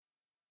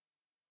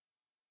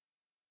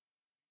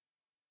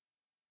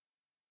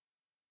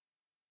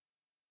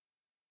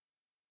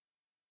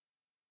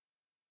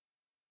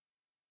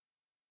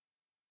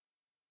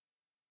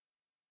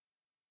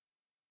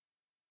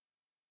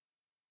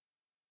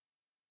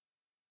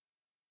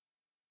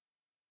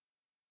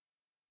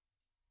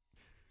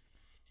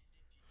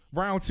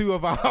round 2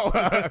 of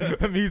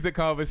our music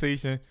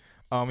conversation.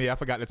 Yeah, I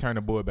forgot to turn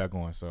the board back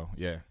on. So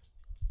yeah.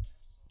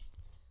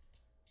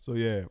 So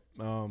yeah,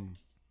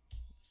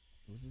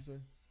 what's it say?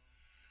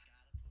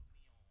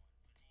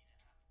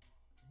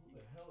 Who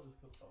the hell is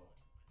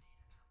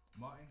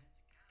Martin.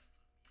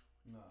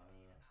 Nah.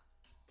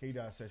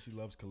 K-Dot said she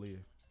loves Kalia,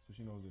 so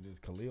she knows it is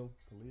Kalia.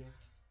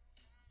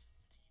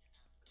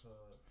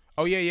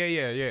 Oh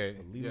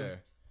yeah.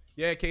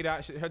 Yeah, K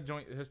Dot, her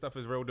joint, her stuff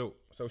is real dope.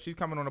 So she's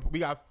coming on.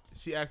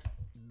 She asked,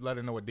 let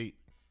her know a date.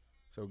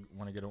 So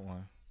want to get on.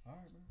 All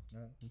right,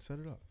 man. Set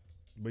it up.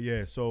 But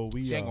yeah, so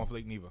She ain't gonna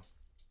flake neither.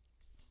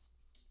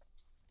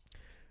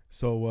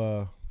 So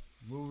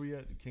where were we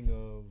at? The king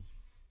of,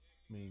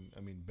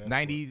 I mean, best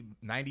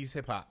 90s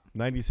hip hop.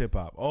 90s hip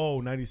hop.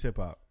 Oh, 90s hip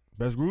hop.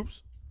 Best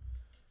groups?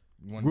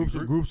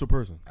 Groups or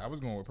person? I was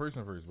going with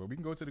person first, but we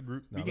can go to the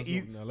group.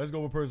 Let's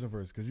go with person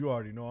first, because you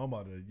already know I'm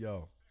about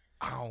to,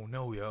 I don't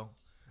know, yo.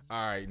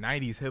 All right,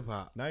 90s hip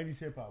hop. 90s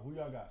hip hop. Who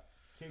y'all got?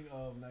 King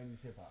of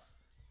 90s hip hop.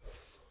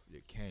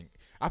 You can't.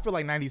 I feel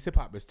like 90s hip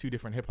hop is 2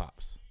 different hip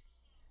hops.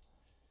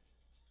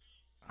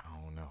 I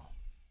don't know.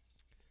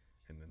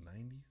 In the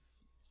 90s?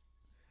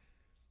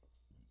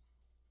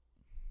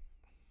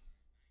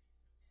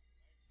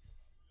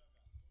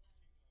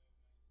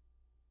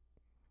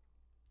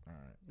 All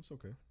right. It's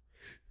okay.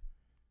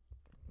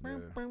 Yeah.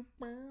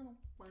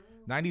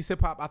 90s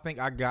hip hop, I think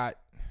I got.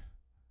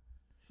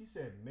 She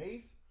said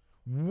Mace?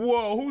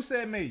 Whoa, who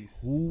said Mace?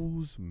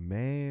 Whose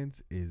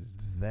man's is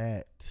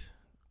that?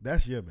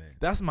 That's your man.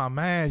 That's my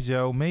man,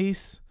 yo.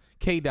 Mace.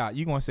 K Dot,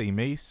 you gonna say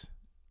Mace?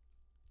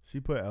 She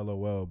put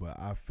LOL, but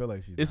I feel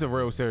like she's. It's a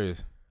real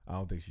serious. I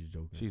don't think she's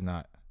joking. She's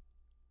not.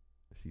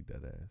 She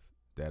dead ass.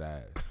 Dead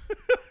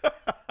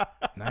ass.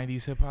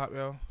 90s hip hop,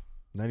 yo.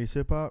 90s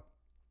hip hop.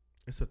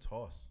 It's a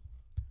toss.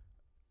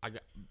 I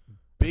got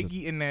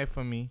Biggie in there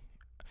for me.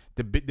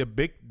 The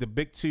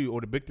big 2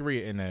 or the big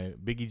 3 are in there.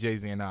 Biggie,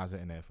 Jay-Z, and Nas are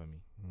in there for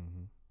me.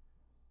 Mm-hmm.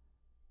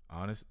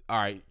 Honest. All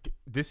right.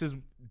 This is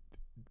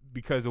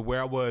because of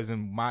where I was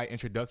in my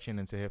introduction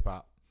into hip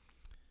hop.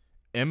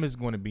 M is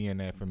going to be in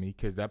there for me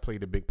because that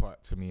played a big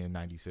part to me in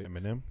 96.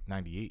 Eminem?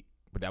 98.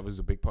 But that was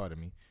a big part of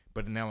me.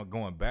 But now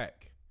going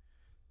back,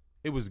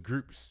 it was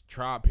groups.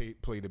 Tribe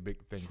played a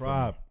big thing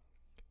Tribe. for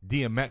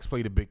me. DMX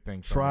played a big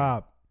thing for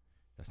Tribe.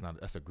 me.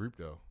 That's a group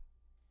though.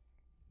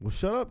 Well,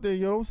 shut up then.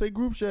 Yo, don't say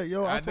group chat.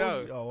 Yo, I know.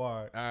 told you. Oh, all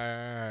right.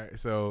 All right.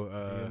 So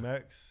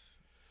DMX.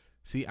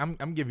 See, I'm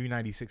giving you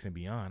 96 and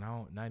beyond. I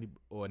don't 90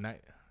 or 90.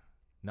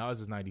 Nas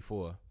was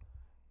 94.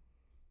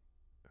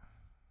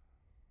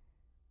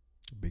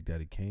 Big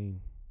Daddy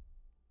Kane.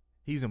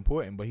 He's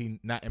important, but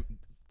he not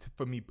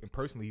for me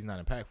personally. He's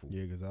not impactful.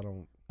 Yeah, because I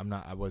don't. I'm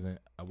not. I wasn't.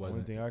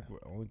 Only thing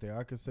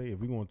I could say, if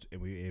we going to,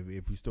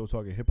 if we still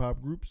talking hip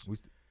hop groups, we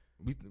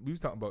was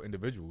talking about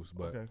individuals,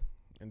 but okay.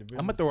 Individuals.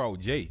 I'm gonna throw out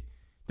Jay.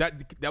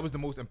 That was the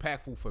most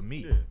impactful for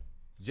me. Yeah.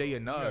 Jay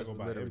and Nas go was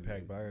by literally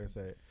impact, but like I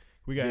said,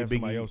 we got Yeah,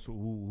 somebody Biggie. else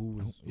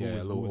who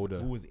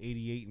was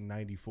 88 and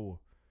 94.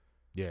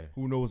 Yeah.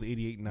 Who knows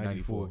 88 and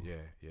 94?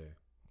 Yeah.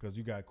 Because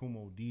you got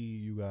Kumo D,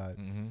 you got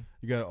Mm-hmm.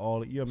 you got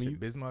all. Yeah, I mean,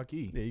 Bismarck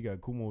E. yeah, you got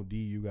Kumo D,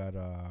 you got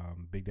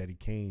Big Daddy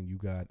Kane, you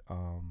got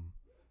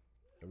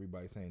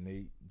Everybody saying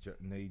Nate,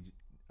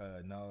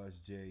 Nas,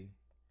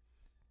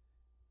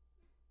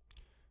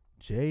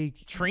 Jay.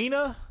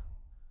 Trina.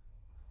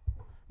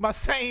 My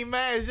same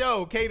man,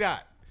 yo, K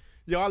Dot.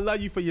 Yo, I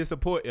love you for your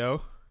support,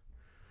 yo.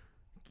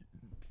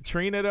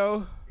 Trina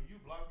though. Can you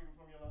block people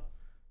from your life?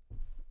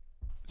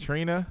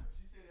 Trina.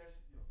 She said that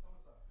shit. Yo, tell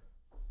us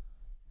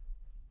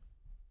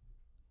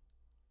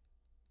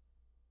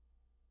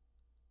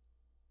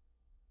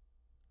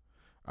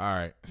All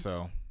right,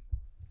 so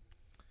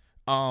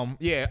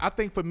yeah, I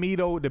think for me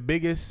though, the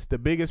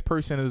biggest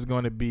person is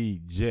going to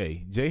be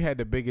Jay. Jay had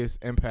the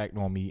biggest impact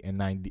on me in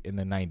the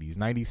 90s.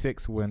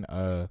 96 when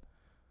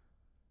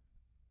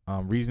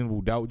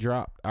Reasonable Doubt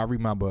dropped. I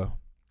remember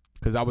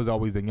because I was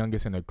always the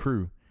youngest in the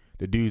crew.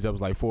 The dudes that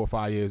was like 4 or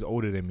 5 years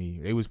older than me,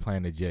 they was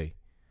playing the Jay.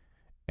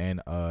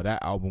 And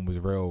that album was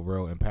real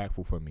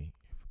impactful for me.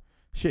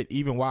 Shit,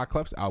 even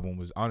Wyclef's album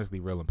was honestly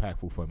real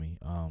impactful for me.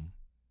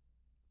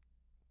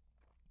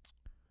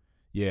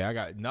 Yeah, I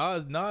got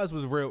Nas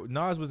was real.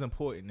 Nas was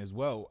important as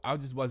well. I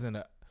just wasn't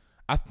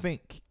I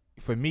think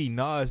for me,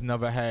 Nas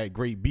never had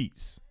great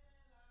beats.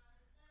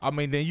 I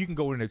mean, then you can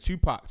go into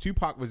Tupac.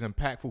 Tupac was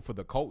impactful for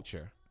the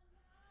culture.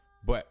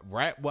 But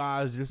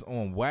rap-wise, just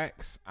on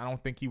wax, I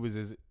don't think he was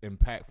as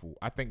impactful.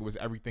 I think it was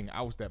everything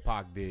else that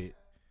Pac did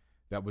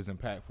that was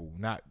impactful.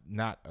 Not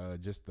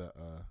just the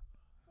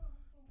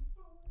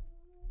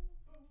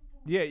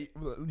Yeah,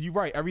 you're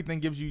right. Everything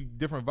gives you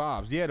different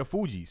vibes. Yeah, the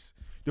Fugees.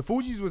 The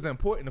Fugees was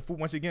important.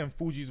 Once again,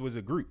 Fugees was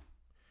a group.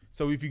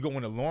 So if you go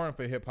into Lauren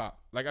for hip hop,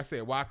 like I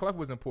said, Wyclef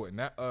was important.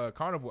 That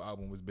Carnival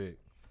album was big.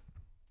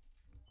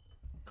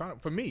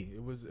 For me,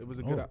 it was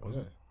a good album.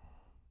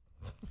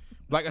 Yeah.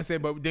 Like I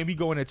said, but then we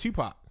go into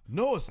Tupac.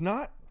 No, it's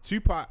not.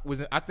 Tupac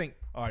was, I think,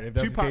 All right, if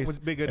that's Tupac the case, was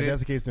bigger if than.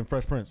 that's the case, then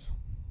Fresh Prince.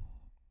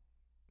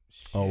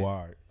 Shit. Oh,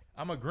 all right.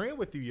 I'm agreeing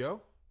with you,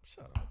 yo.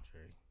 Shut up, Jay.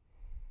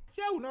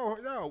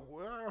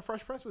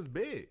 Fresh Prince was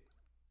big,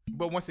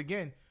 but once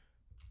again,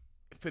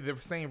 for the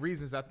same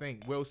reasons, I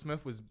think Will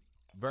Smith was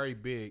very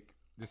big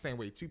the same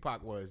way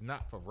Tupac was,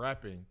 not for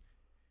rapping.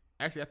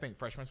 Actually, I think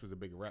Fresh Prince was a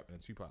bigger rapper than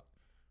Tupac.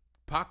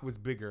 Pac was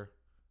bigger,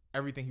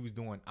 everything he was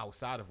doing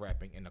outside of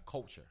rapping in the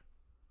culture.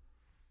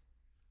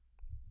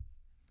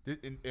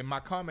 And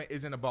my comment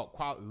isn't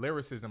about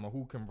lyricism or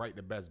who can write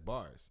the best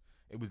bars.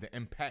 It was the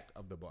impact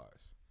of the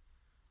bars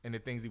and the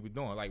things he was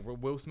doing. Like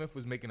Will Smith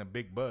was making a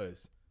big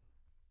buzz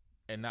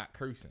and not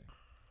cursing.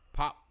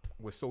 Pac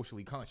was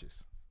socially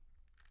conscious.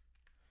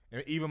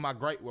 And even my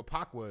gripe with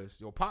Pac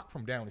was, Pac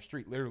from down the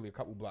street, literally a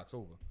couple blocks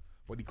over,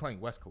 but he claimed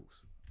West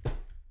Coast.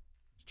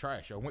 It's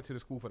trash, yo. Went to the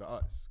school for the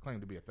arts,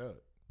 claimed to be a thug.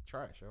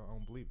 Trash, yo. I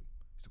don't believe him.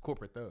 He's a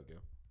corporate thug, yo.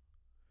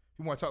 If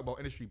you want to talk about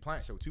industry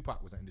plant, yo,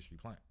 Tupac was an industry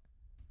plant.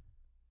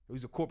 He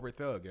was a corporate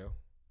thug, yo.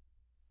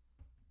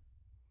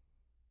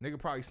 Nigga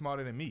probably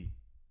smarter than me.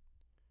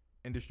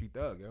 Industry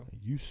thug, yo.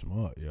 You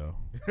smart, yo.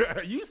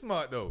 You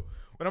smart though.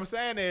 What I'm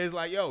saying is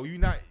like, yo, you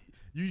not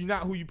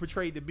who you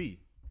portrayed to be.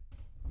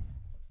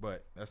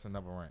 But that's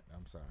another rant.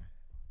 I'm sorry.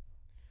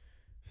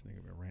 This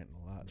nigga been ranting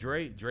a lot.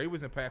 Dre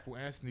was impactful,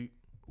 and Snoop.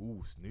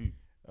 Ooh, Snoop.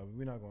 Are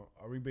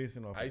we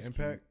basing off Ice of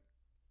impact? Cube.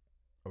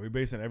 Are we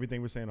basing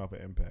everything we're saying off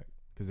of impact?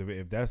 Because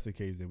if that's the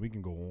case, then we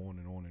can go on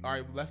and on and All on.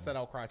 right, and let's on. set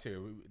out criteria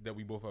that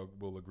we both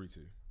will agree to.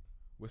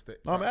 What's the?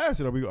 No, I'm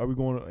asking. Are we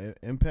going to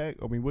impact?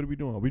 I mean, what are we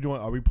doing?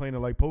 Are we playing it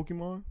like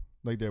Pokemon,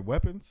 like their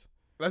weapons?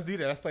 Let's do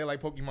that. Let's play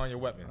like Pokemon. Your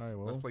weapons. All right,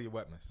 well. Let's play your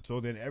weapons. So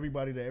then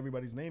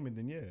everybody's naming,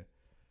 then yeah,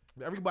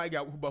 Everybody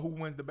got, but who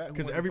wins the battle?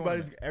 because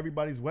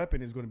everybody's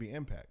weapon is going to be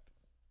impact.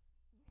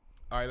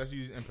 All right, let's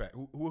use impact.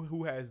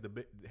 Who had the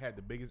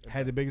biggest? Impact?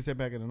 Had the biggest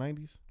impact in the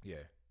 90s? Yeah.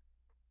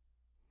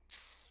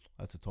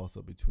 That's a toss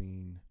up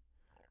between.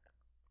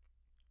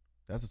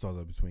 That's a toss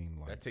up between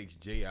like That takes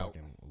Jay out.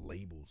 fucking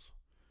labels.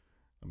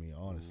 I mean,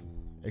 honestly,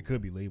 Ooh. it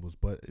could be labels,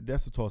 but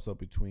that's a toss up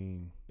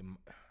between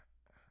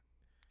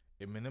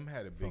Eminem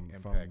had a big from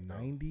impact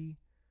 90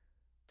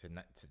 to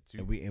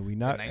and we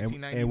not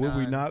and what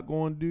we 1999. not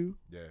going to do,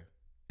 yeah.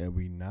 and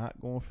we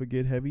not going to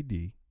forget Heavy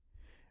D.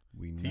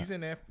 He's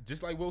in there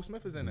just like Will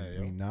Smith is in there.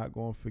 We Yo. not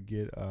going to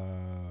forget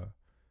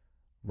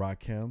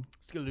Rakim.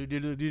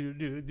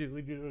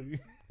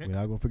 We're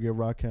not going to forget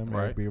Rakim.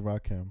 Right. Eric B.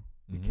 Rakim.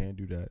 We Mhm. can't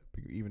do that,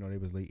 even though they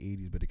was late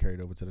 80s, but they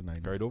carried over to the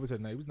 90s. Carried over to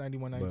the night. It was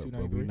 91, 92, but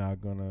 93.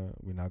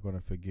 we're not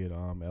gonna forget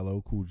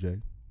LL Cool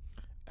J.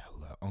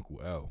 Uncle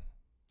L.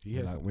 He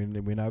We're has not,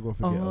 we're not gonna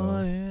forget.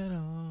 on and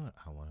on.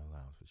 I want to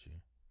lounge with you.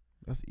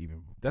 That's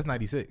even. That's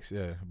 96.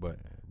 Yeah, but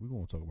we're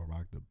gonna talk about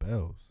Rock the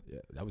Bells. yeah,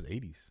 that was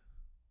 80s.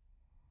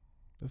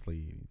 That's late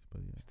 80s,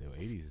 but yeah. Still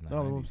 80s. Not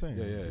No, 90s. what I'm saying.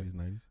 Yeah, yeah. 80s,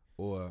 90s.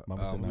 Or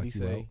Mama said what did knock he you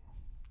say? out.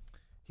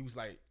 He was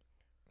like,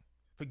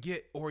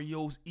 "Forget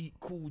Oreos, eat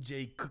Cool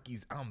J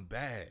cookies. I'm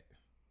bad."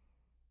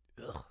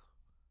 Ugh.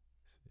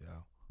 Yo,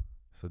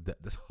 so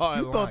that's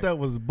hard. You thought that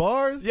was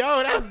bars?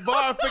 Yo, that's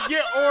bar.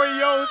 Forget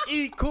Oreos,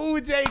 eat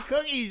Cool J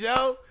cookies,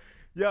 yo.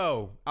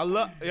 I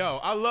love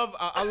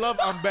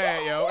I'm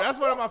bad, yo. That's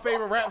one of my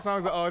favorite rap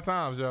songs of all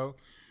times, yo.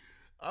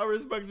 I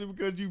respect you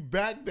because you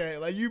backed that.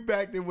 Like you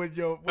backed it with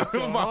your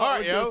My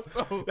heart, yo.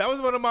 That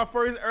was one of my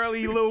first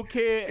early little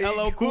kid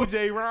LL Cool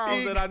J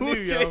rhymes that I knew,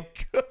 yo.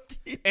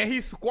 And he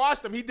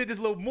squashed him. He did this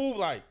little move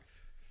like,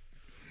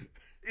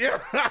 yeah,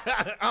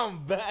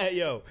 I'm bad,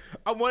 yo.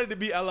 I wanted to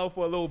be LL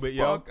for a little bit,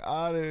 yo. Fuck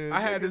out of here. I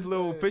had this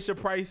little Fisher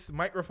Price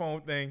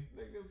microphone thing.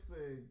 Nigga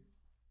said,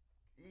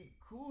 eat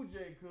Cool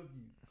J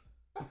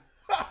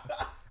cookies.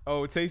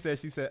 Oh, Tay said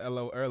she said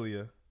LL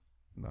earlier.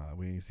 Nah,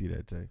 we ain't see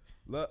that, Tay.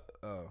 Look,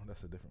 oh,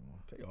 that's a different one.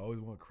 Tay always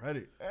want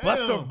credit.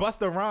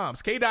 Busta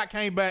Rhymes. K-Dot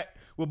came back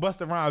with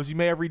Busta Rhymes. You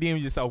may have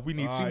redeemed yourself. We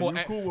need two more.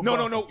 you cool with No.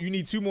 Busta. You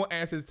need two more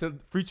answers to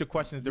future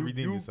questions to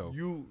redeem yourself.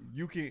 You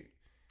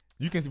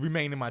can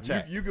remain in my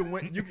chat. You can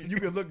win, you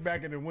can look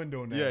back in the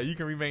window now. Yeah, you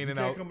can remain You in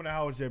can't out. come in the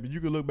house yet, but you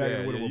can look back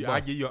in the window with I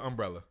boss. give you an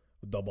umbrella.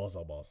 The boss.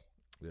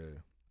 Yeah.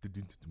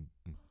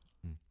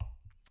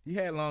 He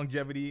had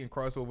longevity and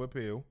crossover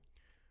appeal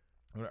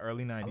in the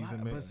early 90s.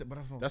 And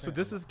mid. That's what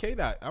this is.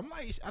 K-Dot. I'm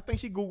like, I think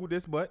she Googled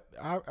this, but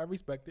I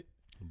respect it.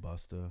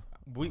 Busta.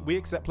 We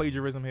accept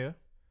plagiarism here.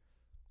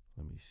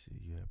 Let me see.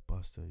 You had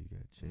Busta. You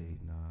got Jay,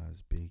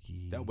 Nas,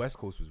 Biggie. That West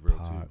Coast was real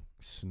Pac, too.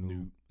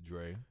 Snoop,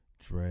 Dre,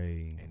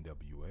 Dre,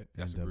 NWA.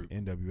 That's a group.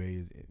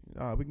 NWA is.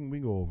 We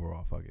can go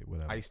overall. Fuck it.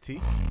 Whatever.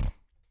 Ice-T.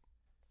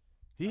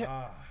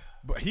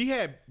 But he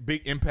had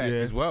big impact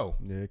as well.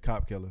 Yeah,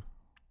 Cop Killer.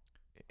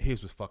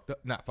 His was fucked up.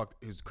 Not fucked.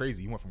 It was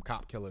crazy. He went from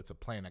Cop Killer to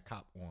playing a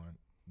cop on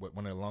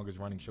one of the longest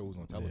running shows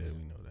on television. Yeah,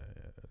 we know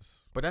that. Yeah,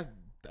 But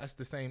that's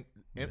the same.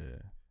 yeah.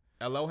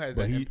 LO has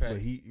But that impact.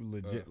 But he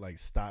legit like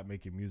stopped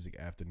making music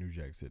after New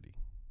Jack City.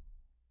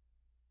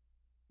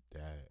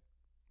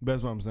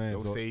 That's what I'm saying.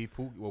 They'll So, say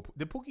Pookie. Well,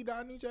 did Pookie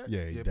die in New Jack?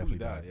 yeah, he definitely Pookie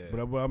died.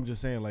 Yeah. But I'm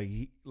just saying,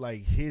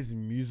 like his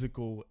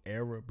musical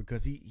era,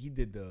 because he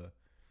did the,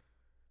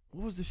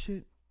 what was the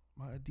shit?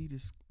 My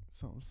Adidas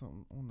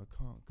something on the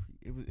concrete.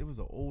 It was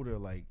an older,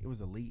 like it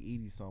was a late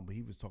 '80s song, but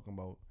he was talking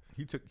about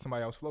he took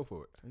somebody else's flow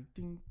for it. like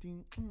ding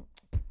ding.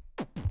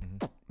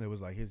 It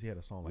was like he had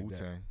a song like that.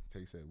 Wu-Tang.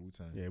 Tay said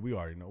Wu-Tang. Yeah, we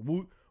already know.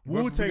 we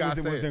Wu-Tang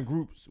gotta was say in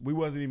groups. We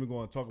wasn't even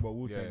going to talk about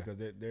Wu-Tang Yeah. because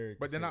they're.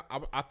 But then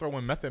I throw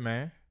in Method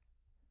Man.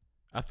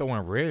 I throw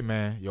in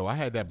Redman. Yo, I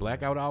had that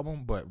Blackout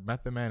album, but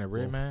Method Man and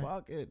Redman.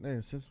 Fuck it,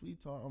 man. Since we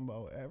talking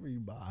about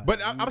everybody. But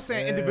I'm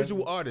saying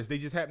individual artists. They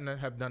just happen to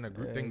have done a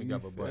group thing you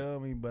together. But feel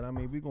me? But I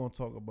mean, we gonna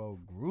talk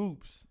about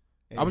groups.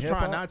 I was trying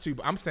hip-hop. not to,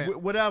 but I'm saying,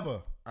 Whatever.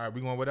 all right,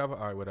 we going whatever?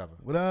 All right, whatever.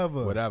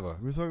 Whatever.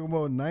 We're talking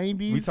about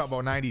 90s. We talk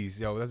about 90s.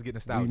 Yo, let's get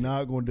nostalgic. We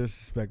not gonna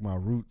disrespect my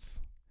roots.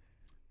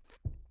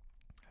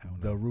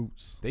 The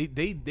roots. They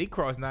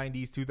crossed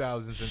 90s,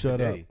 2000s, and Shut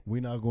today. up. We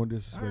not gonna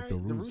disrespect the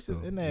All right, roots.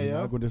 is though. in there, We yo.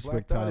 not gonna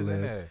disrespect Black Thought is in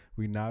Talib. there.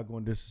 We not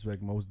gonna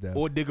disrespect Mos Def.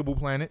 Or Diggable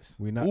Planets.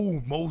 We not.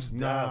 Ooh, Most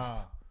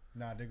Nah,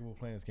 Def. Diggable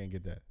Planets can't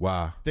get that.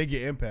 Wow. They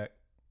get impact.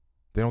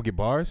 They don't get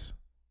bars?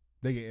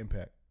 They get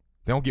impact.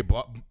 They don't get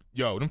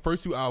Yo, them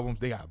first two albums,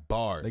 they got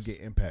bars. They get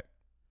impact.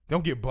 They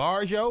don't get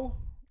bars, yo?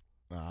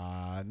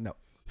 No.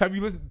 Have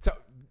you listened to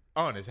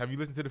Honest, have you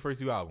listened to the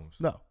first two albums?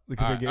 No,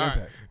 because All they get right, all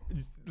impact.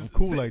 I'm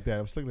cool like that.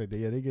 I'm slick like that.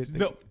 Yeah, they get.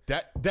 No,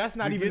 that's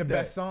not We even get the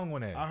that. best song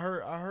on that. I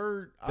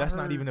heard. That's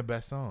not even the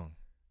best song.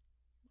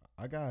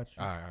 I got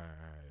you. All right, yeah.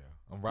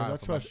 I'm 'Cause riding I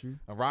for trust my, you.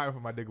 I'm riding for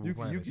my Diggable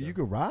Planets. You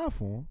can ride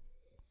for them,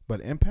 but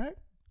impact?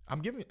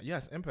 I'm giving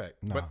yes, impact.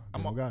 Nah, but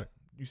they don't got it.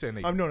 You saying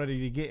they? No,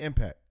 they get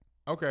impact.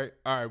 Okay,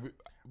 all right.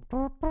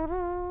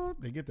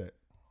 They get that.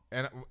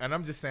 And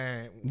I'm just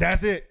saying.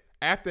 That's it.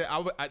 After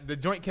the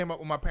joint came up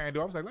with my parent,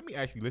 I was like, let me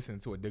actually listen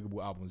to a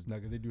Diggable album. No,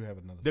 because they do have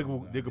another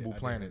Diggable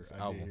Planets I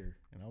album. did hear,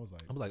 and I was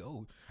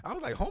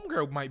like,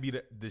 Homegirl might be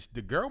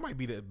the girl might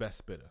be the best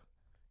spitter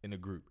in the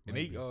group. And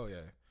Maybe.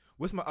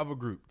 what's my other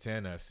group?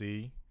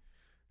 Tennessee,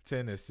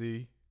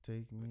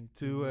 take me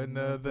to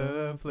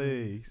another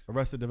place.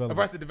 Arrested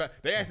Development.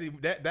 They actually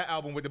that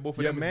album with the both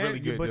of them is really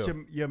good. But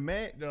though. your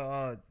man,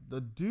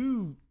 the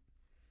dude,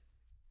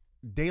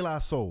 De La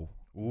Soul.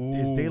 Ooh.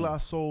 It's De La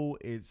Soul.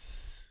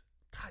 It's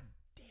God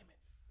damn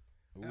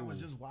it. I was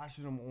Ooh. just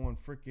watching them on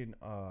freaking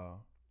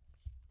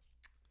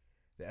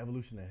the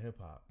evolution of hip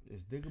hop.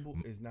 It's Diggable.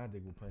 It's not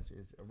Diggable Planets.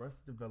 It's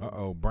Arrested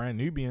Development. Brand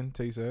Nubian,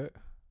 taste that.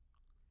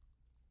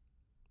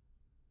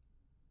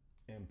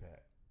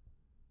 Impact.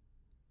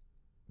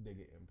 They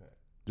get impact.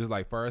 Just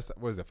like first,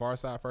 what is it? Far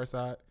Side.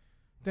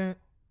 Dun,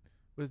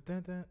 was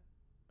dun.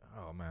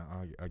 Oh man,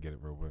 I get it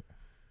real quick.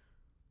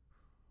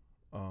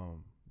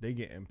 They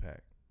get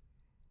impact.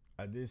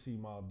 I did see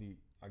Mobb Deep.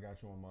 I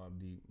got you on Mobb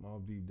Deep.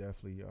 Mobb Deep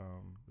definitely.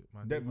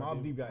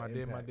 Mobb Deep got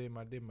impact.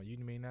 You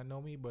may not know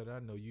me, but I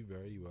know you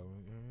very well.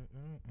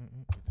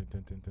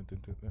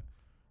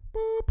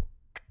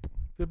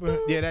 Boop.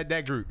 Yeah,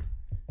 that group.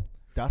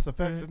 Das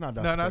Effects. It's not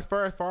Das No, Effects.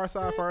 it's Far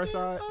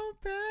Side. I'm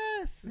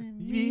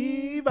passing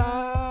Me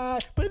by.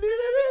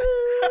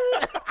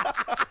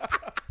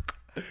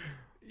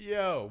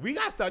 Yo, we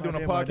gotta start doing a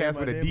podcast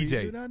with a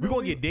DJ. We're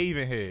gonna get Dave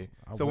in here.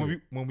 So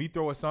when we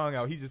throw a song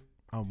out, he just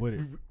I'm with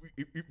it.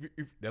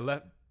 the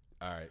left.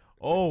 All right.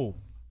 Oh,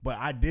 but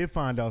I did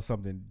find out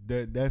something.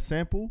 That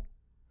sample.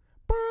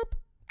 Burp.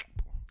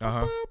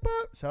 Uh-huh.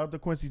 Shout out to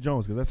Quincy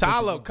Jones because that's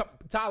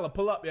Tyler,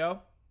 pull up, yo.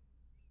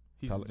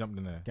 He's Tyler. jumped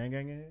in there. Gang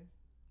in here.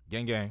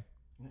 Gang. Gang.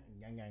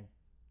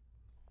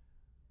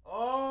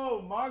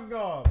 Oh my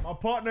God, my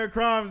partner in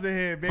crime's in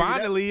here, baby.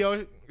 Finally,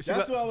 yo.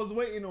 That's what I was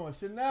waiting on.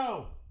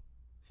 Chanel,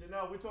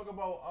 we talk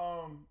about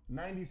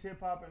 90s hip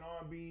hop and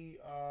R&B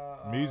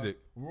music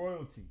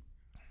royalty.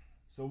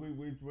 So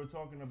we're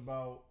talking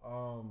about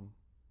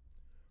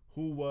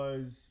who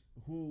was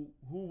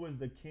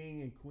the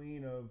king and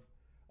queen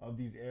of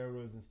these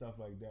eras and stuff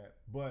like that.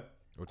 But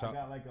I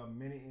got like a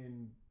minute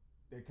in.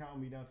 They're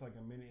counting me down to like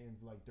a minute and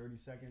like 30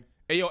 seconds.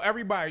 Hey, yo,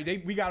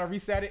 everybody, we gotta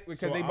reset it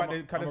because they about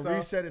to cut us off.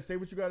 Reset it. Say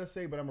what you gotta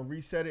say, but I'm gonna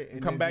reset it and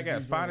come back at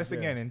us. Find us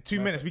again in 2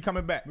 minutes. We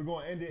coming back. We're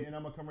gonna end it and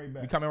I'm gonna come right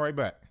back. We coming right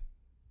back.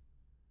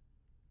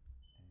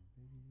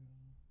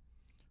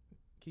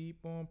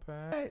 Keep on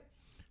passing.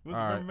 What's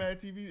All right.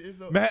 Mad TV?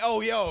 It's a Matt,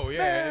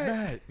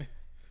 Matt.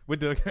 With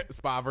the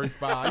Spy versus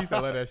Spy. I used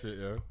to love that shit,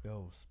 yo.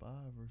 Yo, Spy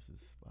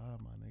versus Spy,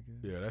 my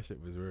nigga. Yeah, that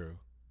shit was real.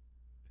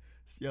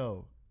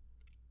 Yo,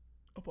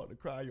 I'm about to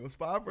cry. Yo,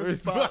 Spy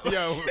versus Spy.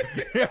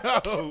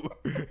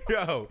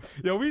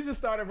 Yo, we just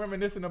started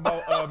reminiscing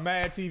about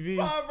Mad TV.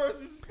 Spy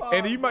versus Spy.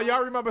 And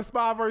y'all remember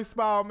Spy versus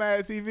Spy on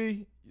Mad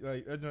TV?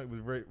 Like, that joint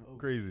was very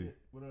crazy. Shit.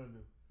 What did I do?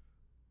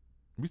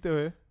 We still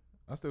here.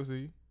 I still see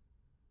you.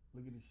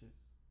 Look at this shit.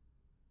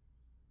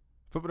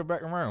 Flip it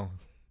back around.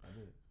 I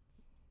did.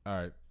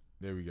 All right.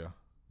 There we go.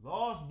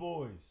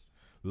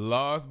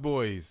 Lost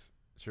Boys.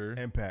 Sure.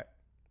 Impact.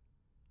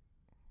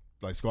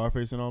 Like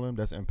Scarface and all them,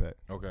 that's Impact.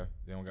 Okay.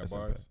 They don't got That's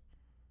bars? Impact.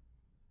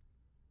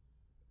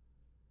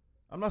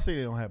 I'm not saying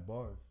they don't have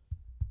bars.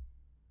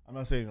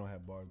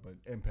 But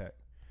Impact.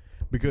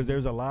 Because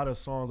there's a lot of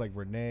songs like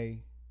Renee.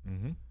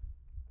 Mm-hmm.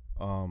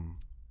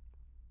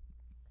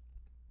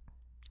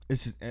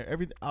 It's just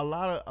a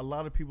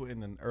lot of people in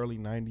the early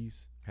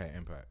 90s Had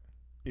impact.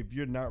 If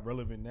you're not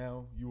relevant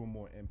now, you were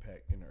more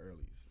impact in the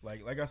earlys.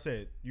 Like I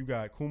said, you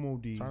got Kumo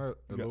D. Turn it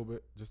a little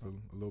bit, just a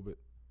little bit,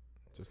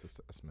 just a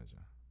smidgen.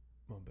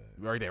 My bad.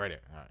 Right there. All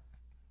right.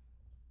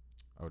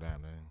 Oh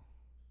damn, man.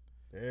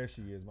 There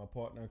she is, my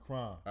partner in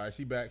crime. All right,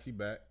 she back.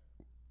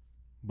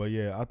 But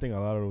yeah, I think a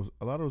lot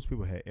of those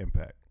people had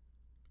impact.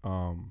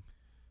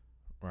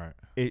 Right.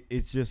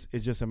 It's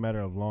just a matter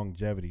of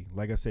longevity.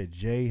 Like I said,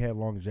 Jay had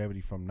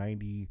longevity from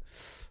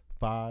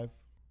 95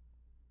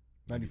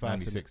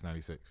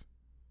 96.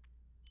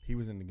 He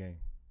was in the game.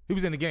 He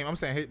was in the game. I'm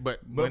saying, but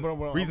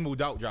Reasonable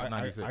Doubt dropped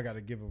 96. I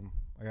gotta give him.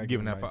 I give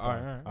him that for all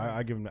right.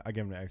 I give him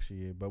the extra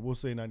year, but we'll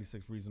say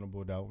 96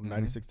 Reasonable Doubt. Mm-hmm.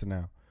 96 to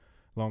now,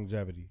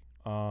 longevity.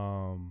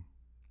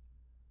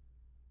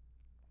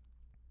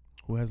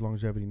 Who has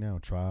longevity now?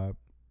 Tribe.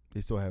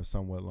 They still have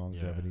somewhat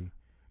longevity. Yeah.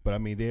 But I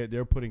mean,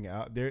 they're putting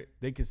out there.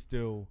 They can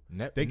still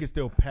pack.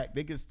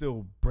 They can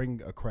still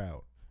bring a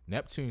crowd.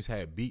 Neptunes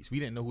had beats. We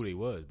didn't know who they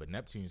was, but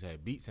Neptunes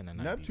had beats in the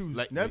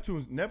 90s.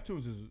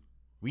 Neptunes is.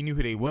 We knew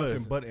who they was.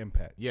 Nothing but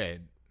impact. Yeah.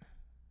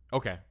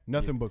 Okay.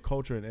 Nothing but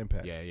culture and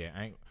impact.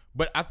 Yeah.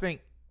 But I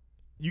think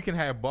you can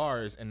have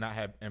bars and not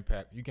have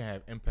impact. You can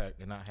have impact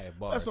and not have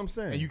bars. That's what I'm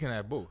saying. And you can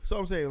have both. So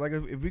I'm saying, like,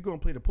 if we're gonna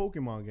play the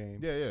Pokemon game,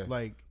 yeah.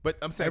 Like, but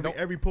I'm saying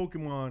every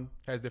Pokemon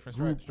has different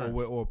group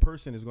or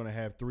person is gonna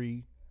have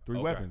three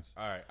weapons.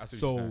 All right. I see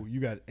so what you're saying. You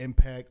got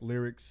impact,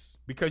 lyrics.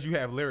 Because you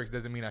have lyrics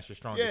doesn't mean that's your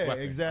strongest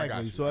weapon. Yeah,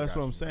 exactly. So that's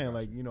what I'm saying.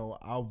 Like, you know,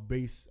 I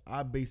base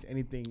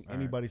anything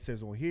anybody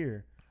says on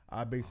here.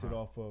 I base it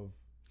off of.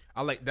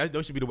 I like that.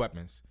 Those should be the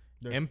weapons.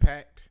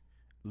 Impact,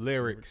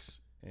 lyrics,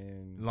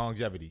 and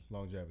longevity.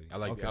 I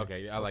like that.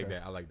 Okay. I like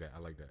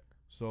that.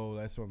 So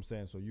that's what I'm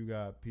saying. So you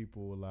got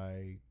people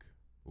like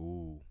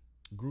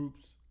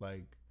groups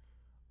like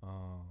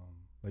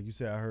you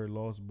said. I heard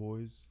Lost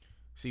Boys.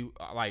 See,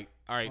 like,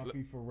 all right.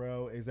 Poppy,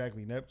 Pharrell,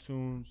 exactly.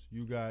 Neptunes.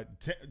 You got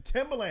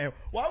Timbaland.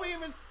 Why we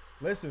even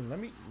listen? Let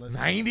me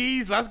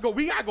 90s. Let's go.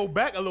 We gotta go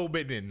back a little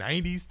bit. Then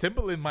 90s.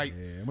 Timbaland might.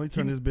 Yeah, I'm gonna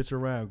turn this bitch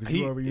around because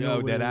you already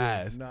know that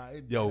ass.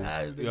 Yo,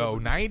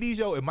 90s.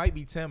 Yo, it might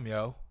be Tim.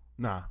 Yo,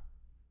 nah.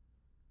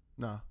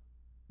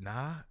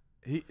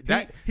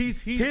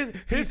 His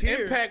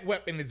impact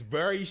weapon is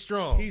very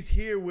strong. He's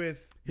here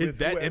with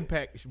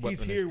impact weapon.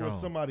 He's here with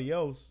somebody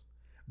else,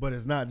 but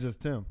it's not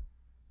just Tim.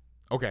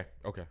 Okay.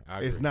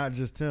 It's not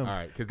just Tim. All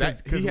right,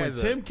 because when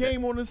Tim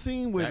came on the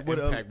scene with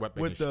impact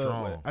weapon is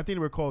strong. I think they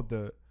were called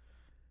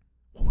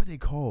what were they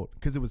called?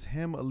 Because it was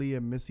him,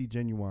 Aaliyah, Missy,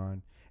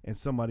 Genuine, and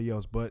somebody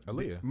else. But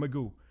Aaliyah,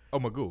 Magoo. Oh,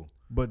 Magoo.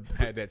 But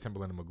had that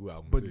Timbaland and Magoo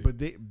album. But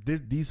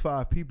these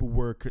 5 people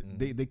were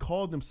they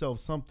called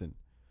themselves something.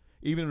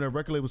 Even though their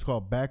record label was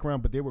called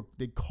Background, but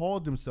they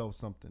called themselves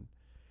something.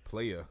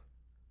 Player.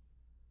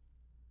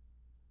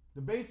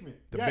 The Basement.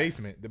 The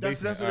Basement.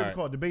 That's what they were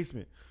called. The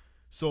Basement.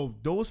 So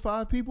those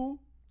 5 people,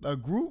 a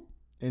group,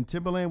 and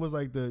Timbaland was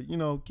like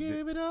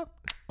give it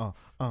up.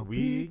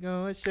 We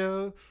gonna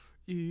show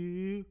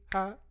you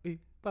how it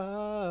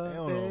was. I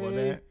don't know about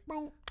that.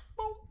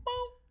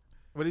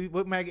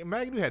 What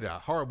Maggie had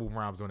horrible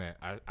rhymes on that.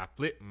 I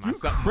flipped my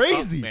something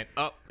crazy. up and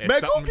up and Magoo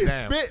something can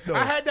down. spit though.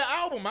 I had the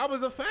album. I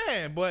was a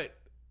fan, but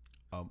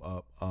I'm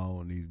up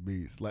on these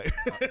beats like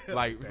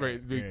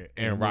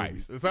and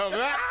Rice or something.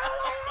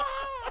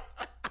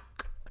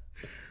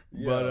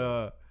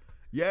 But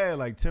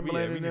like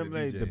Timbaland and them,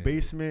 like, the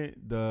Basement.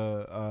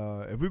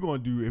 If we're gonna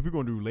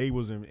do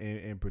labels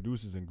and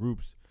producers and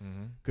groups,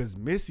 because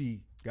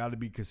Missy got to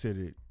be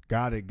considered.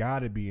 Got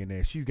to be in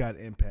there. She's got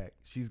impact.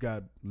 She's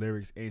got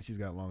lyrics and she's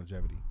got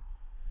longevity.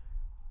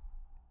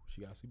 She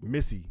got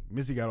Missy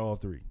got all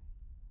 3.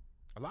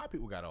 A lot of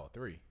people got all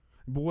 3.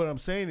 But what I'm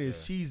saying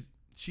is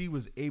she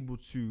was able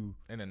to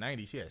in the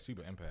 90s. She had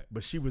super impact,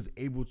 but she was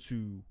able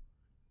to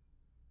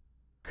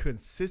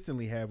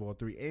consistently have all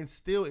 3, and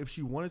still, if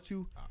she wanted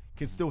to,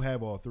 can still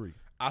have all 3.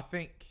 I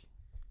think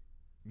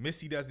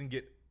Missy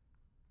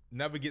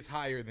never gets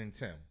higher than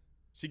Tim.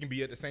 She can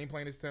be at the same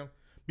plane as Tim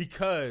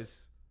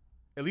because.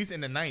 At least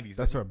in the 90s.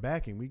 That's her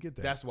backing. We get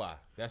that. That's why.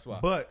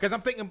 But because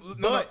I'm thinking,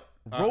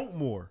 wrote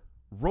more.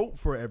 Wrote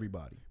for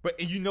everybody. But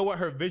and you know what?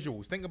 Her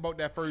visuals. Think about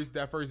that first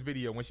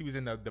video when she was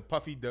in the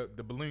puffy the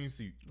balloon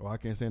suit. Oh, I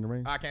Can't Stand the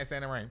Rain. I Can't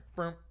Stand the Rain.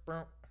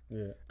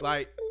 Yeah.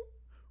 Like,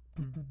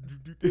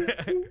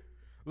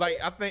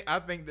 I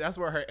think that's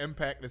where her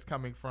impact is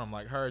coming from.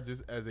 Like her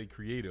just as a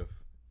creative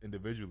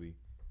individually.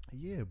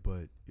 Yeah,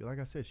 but like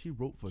I said, she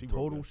wrote for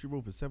Total. She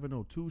wrote for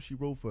 702. She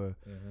wrote for.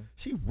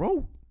 She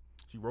wrote.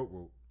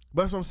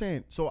 But that's what I'm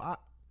saying. So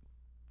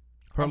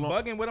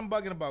bugging. What I'm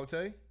bugging about,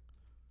 Tay?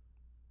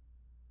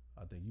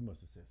 I think you must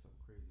have said something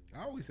crazy.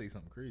 I always say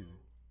something crazy.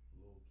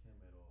 Lil Kim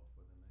at all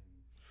for the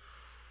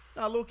 90s.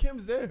 Nah, Lil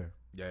Kim's there.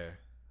 Yeah.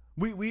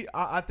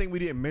 I think we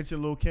didn't mention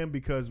Lil Kim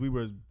because we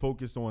were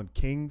focused on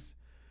Kings.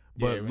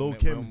 But Lil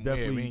Kim's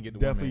definitely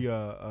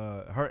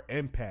her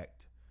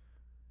impact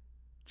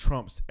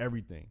trumps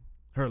everything.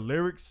 Her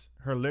lyrics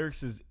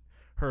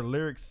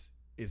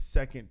is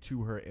second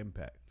to her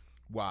impact.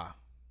 Why?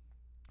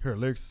 Her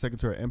lyrics is second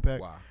to her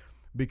impact. Why?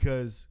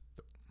 Because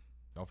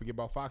don't forget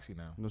about Foxy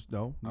now.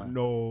 No.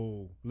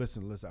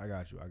 Listen. I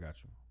got you.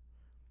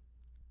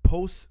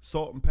 Post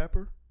Salt and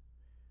Pepper,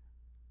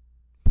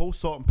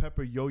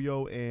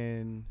 Yo-Yo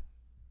and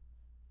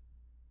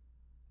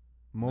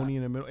Moni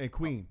in the middle, and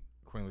Queen.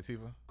 Queen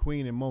Latifah.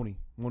 Queen and Moni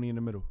in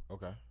the middle.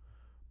 Okay.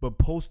 But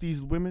post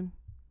these women,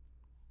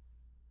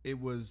 it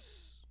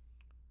was.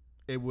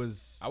 I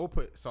would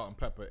put Salt and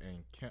Pepper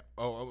and Kim.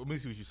 Oh, let me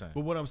see what you're saying.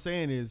 But what I'm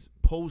saying is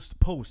post.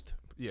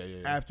 Yeah.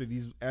 After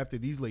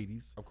these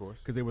ladies, Of course.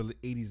 because they were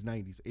 80s,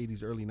 90s,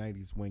 80s, early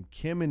 90s. When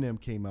Kim and them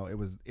came out, it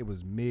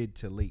was mid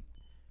to late.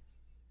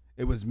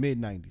 It was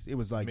mid 90s. It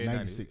was like Mid-90s.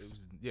 96. It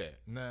was, yeah.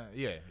 Nah.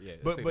 Yeah.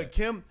 But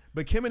Kim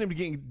and them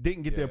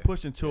didn't get their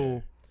push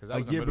until 'Cause I a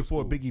was in year middle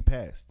before school. Biggie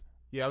passed.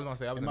 Yeah, I was gonna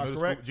say I was Am in I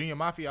middle correct? school. Junior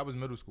Mafia, I was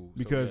middle school.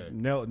 So, Because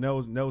yeah.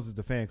 Nels is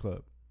the fan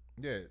club.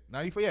 Yeah,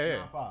 94. Yeah.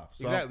 95,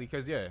 so- Exactly,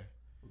 because yeah.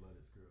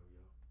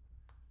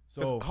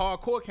 So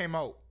Hardcore came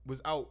out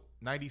was out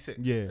 96.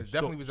 yeah, It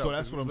definitely was out. so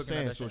that's 'cause we what I'm was looking at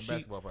saying. that So shit in she,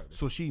 basketball practice.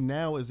 so she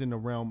now is in the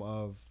realm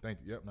of. Thank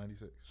you. Yep,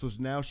 96. So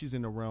now she's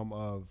in the realm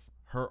of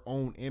her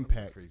own That was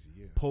impact. crazy.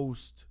 Yeah.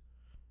 Post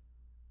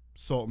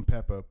Salt and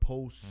Pepper,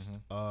 post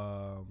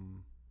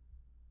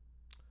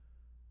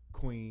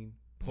Queen,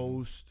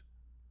 post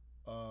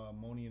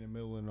Moni in the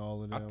Middle, and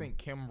all of them. I think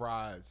Kim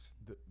rides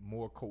the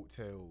more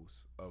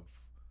coattails of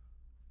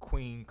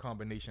Queen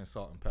combination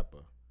Salt and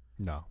Pepper.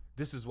 no.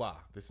 This is why.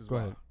 Go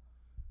ahead.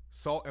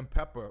 Salt and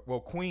Pepper.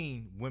 Well,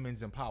 Queen,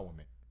 women's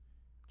empowerment,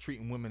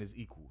 treating women as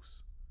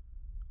equals.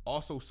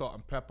 Also, Salt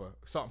and Pepper,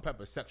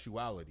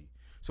 sexuality.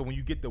 So when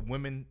you get the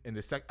women in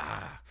the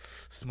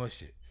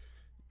smush it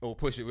or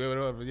push it,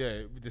 whatever.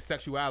 Yeah, the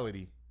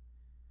sexuality,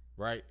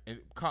 right? And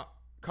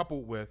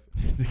coupled with.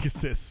 Nigga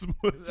said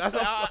smush. I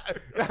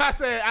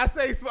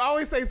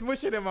always say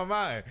smush it in my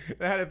mind.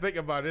 I had to think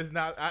about it. It's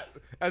not.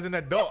 As an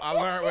adult, I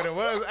learned what it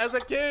was. As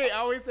a kid, I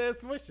always said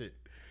smush it.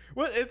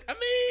 Well,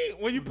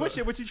 when you push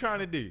it, what you trying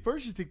to do?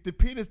 First you take the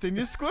penis, then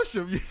you squish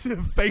him. You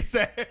face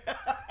ass.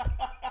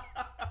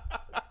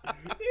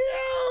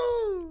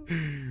 Yo.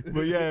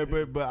 But yeah,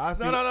 but I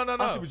see. No.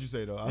 I see what you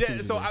say though.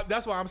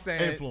 That's why I'm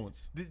saying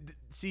influence.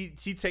 She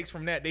takes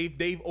from that.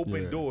 They've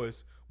opened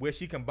doors where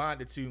she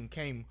combined the two and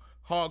came.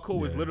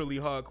 Hardcore was literally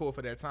hardcore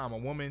for that time. A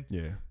woman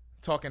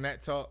talking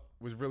that talk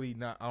was really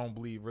not. I don't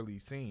believe really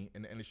seen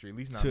in the industry, at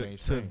least not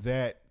mainstream.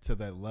 To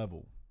that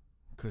level,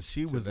 because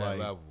she was like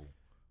level.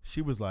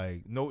 She was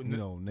like,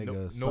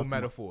 nigga, no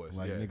metaphors.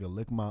 Like, yeah. nigga,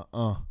 lick my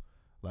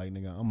like,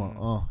 nigga, I'm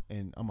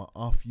and I'm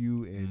off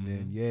you, and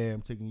then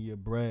I'm taking your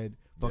bread.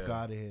 Fuck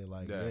out of here,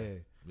 like, yeah.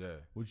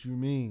 What you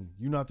mean?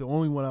 You're not the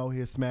only one out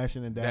here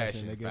smashing and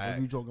dashing, nigga. Facts.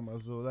 What you talking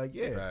about? So, like,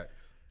 yeah,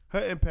 Facts.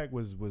 her impact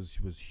was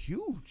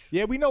huge.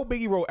 Yeah, we know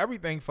Biggie wrote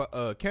everything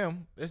for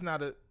Kim. It's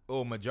not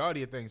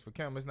majority of things for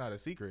Kim. It's not a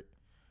secret,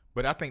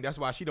 but I think that's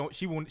why she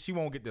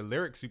won't get the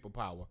lyric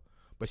superpower,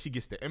 but she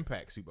gets the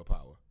impact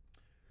superpower.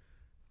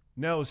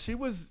 No, she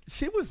was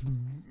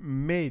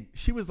mid.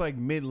 She was like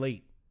mid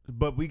late,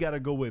 but we got to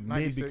go with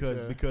mid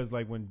because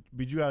like but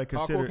you got to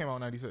consider Hardcore came out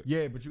in 96.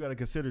 Yeah, but you got to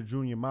consider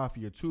Junior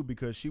Mafia too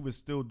because she was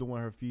still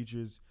doing her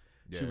features.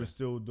 Yeah. She was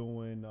still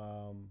doing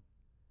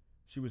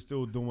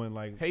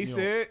like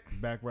Sid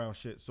background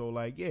shit. So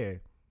like Kim's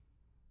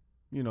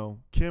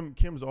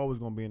always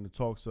gonna be in the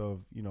talks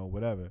of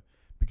whatever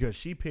because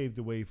she paved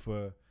the way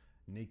for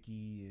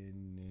Nicki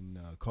and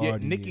Cardi. Yeah,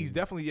 Nicki's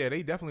definitely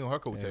they definitely on her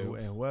coattails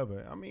and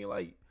whoever. I mean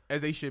like.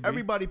 As they should be.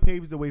 Everybody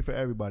paves the way for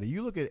everybody.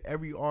 You look at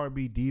every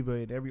R&B diva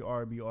and every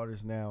R&B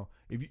artist now.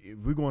 If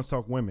we're going to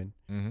talk women,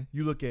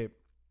 you look at,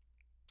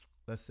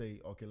 let's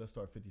say, okay, let's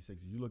start 56.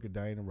 You look at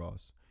Diana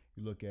Ross.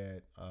 You look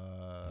at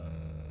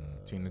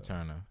Tina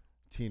Turner.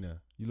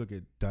 You look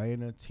at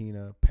Diana,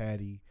 Tina,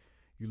 Patty.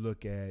 You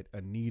look at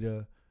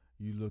Anita.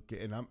 You look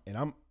at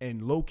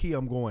and low key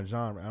I'm going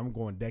genre. I'm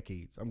going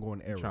decades. I'm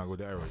going eras. Trying to go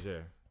to eras,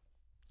 yeah.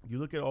 You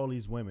look at all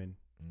these women,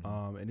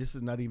 and this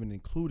is not even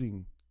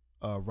including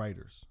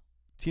writers.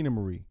 Tina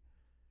Marie,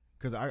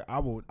 because I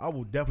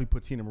will definitely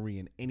put Tina Marie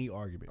in any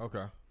argument.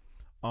 Okay.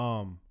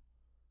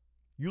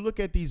 You look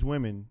at these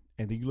women,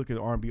 and then you look at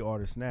R&B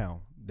artists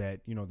now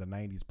that the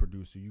 '90s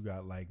producer. You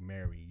got like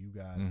Mary, you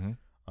got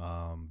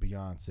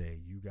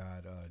Beyonce, you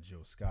got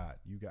Jill Scott,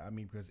 you got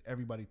because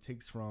everybody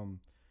takes from.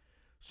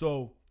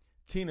 So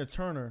Tina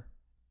Turner,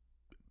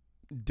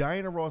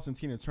 Diana Ross, and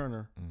Tina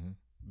Turner,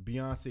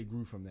 Beyonce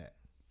grew from that,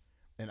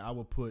 and I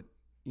would put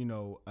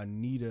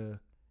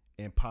Anita.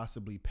 And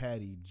possibly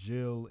Patty,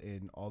 Jill,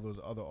 and all those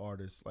other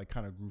artists like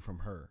kind of grew from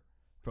her,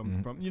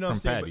 from what I'm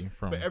saying. Patty,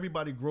 but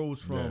everybody grows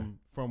from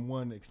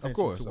one extension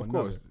to another. Of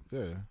course,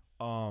 yeah.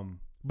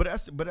 But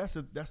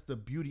that's the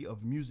beauty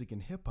of music and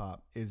hip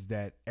hop is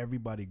that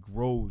everybody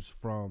grows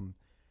from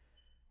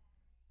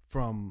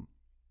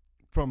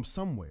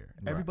somewhere.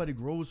 Right. Everybody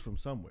grows from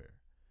somewhere.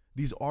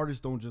 These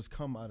artists don't just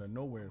come out of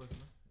nowhere. What you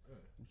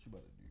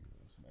about to do?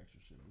 Some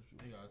extra shit.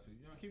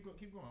 Keep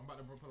going. I'm about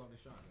to pull out the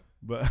shot.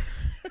 But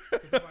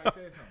somebody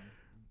said something.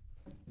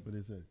 What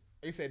they said?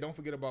 They said don't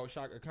forget about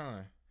Shaka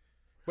Khan.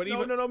 But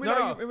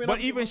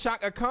even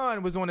Shaka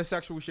Khan was on the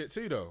sexual shit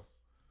too though.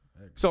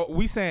 So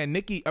we saying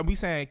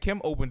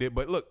Kim opened it,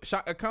 but look,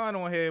 Shaka Khan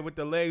on here with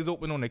the legs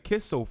open on the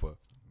Kiss sofa.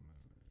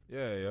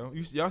 Yeah, yo.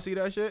 Y'all see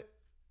that shit?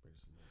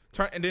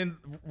 And then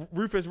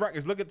Rufus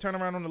Records, turn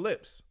around on the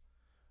lips.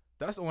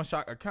 That's on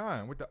Shaka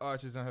Khan with the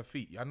arches on her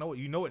feet.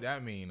 You know what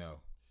that mean though.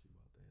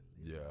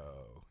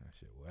 Yo, that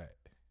shit wet.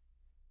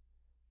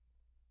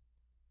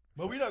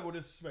 But we not gonna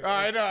disrespect. All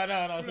right, no. We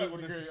not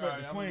gonna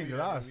disrespect the queen because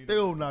I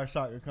still not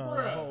Shaka Khan.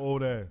 Her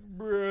old ass.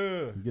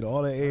 Bruh. Get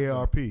all that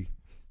AARP.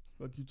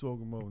 Fuck you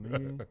talking about,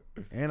 nigga?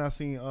 And I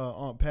seen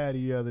Aunt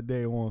Patty the other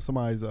day on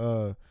somebody's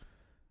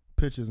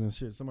pictures and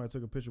shit. Somebody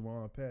took a picture with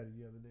Aunt Patty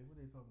the other day. What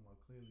they talking about?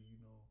 Clearly, you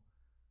know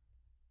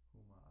who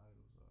my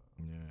idols are.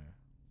 Yeah.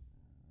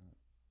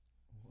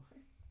 What?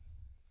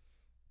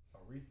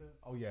 Aretha?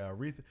 Oh yeah,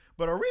 Aretha.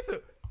 But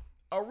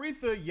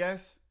Aretha,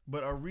 yes.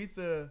 But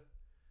Aretha.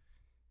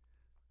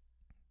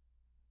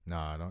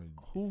 Nah, don't.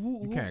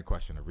 Who You can't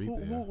question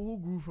Aretha. Who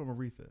grew from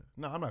Aretha?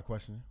 No, I'm not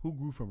questioning. Who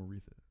grew from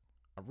Aretha?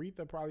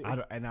 Aretha probably. I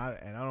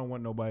don't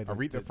want nobody.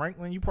 Aretha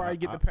Franklin, you probably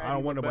get the Patti I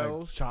don't want nobody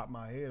LaBelle's. to chop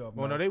my head off.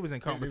 Well, no, they was in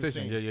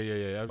competition.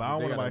 Yeah. But I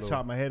don't want nobody to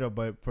chop my head off.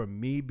 But for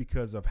me,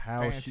 because of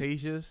how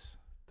Fantasia's,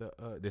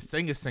 the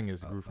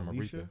singers grew from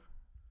Alicia? Aretha.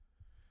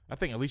 I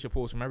think Alicia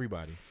pulls from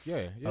everybody.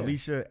 Yeah.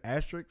 Alicia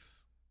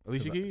Asterix.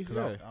 Alicia Keys.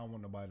 Yeah. I don't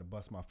want nobody to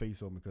bust my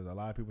face open because a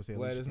lot of people say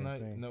Gladys Alicia can't Knight.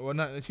 sing. No, well,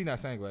 not she not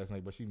sang Gladys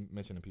Knight, but she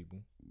mentioning people.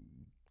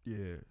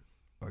 Yeah,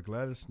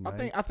 Gladys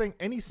Knight. I think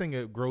any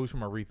singer grows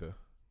from Aretha.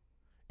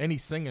 Any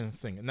singer,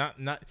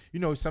 not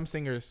some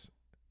singers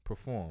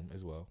perform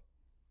as well.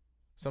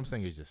 Some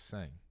singers just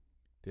sing.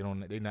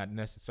 They're not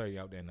necessarily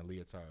out there in the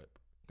leotard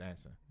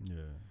dancing.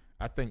 Yeah,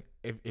 I think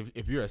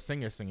if you're a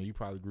singer, you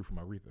probably grew from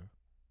Aretha.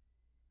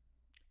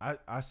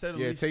 I said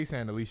Alicia. Yeah, Tay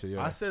saying Alicia.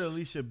 Yeah, I said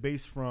Alicia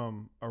based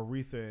from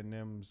Aretha and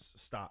them's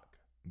stock.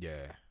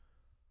 Yeah.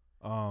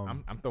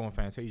 I'm throwing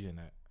Fantasia in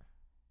that.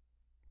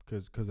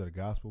 Because of the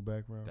gospel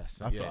background. I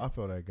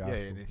feel that gospel.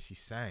 Yeah, and then she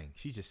sang.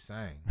 She just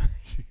sang.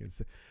 She can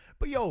sing.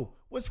 But yo,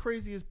 what's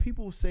crazy is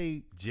people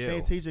say Jill.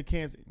 Fantasia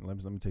can't sing. Let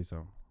me tell you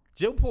something.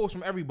 Jill pulls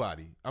from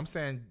everybody. I'm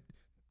saying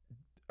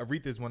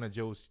Aretha is one of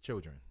Jill's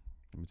children.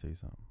 Let me tell you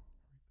something.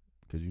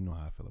 Because you know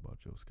how I feel about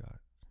Jill Scott.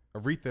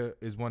 Aretha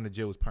is one of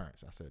Jill's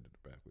parents. I said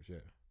it backwards,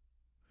 yeah.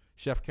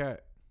 Chef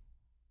Cat.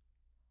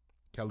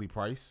 Kelly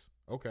Price.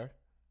 Okay.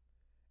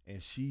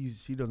 And she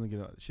doesn't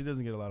get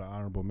a lot of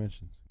honorable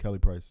mentions. Kelly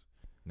Price.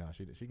 No,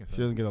 she can sing. She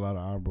doesn't get a lot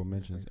of honorable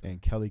mentions.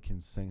 And Kelly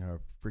can sing her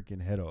freaking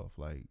head off.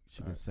 Like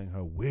she can sing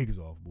her wigs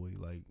off, boy.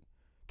 Like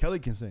Kelly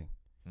can sing.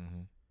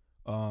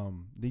 Mm-hmm.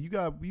 Then you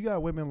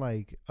got women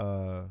like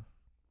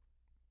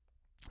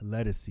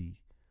Ledisi.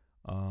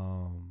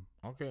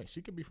 Okay,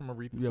 she could be from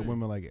Aretha. You got too.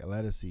 women like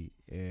Ledisi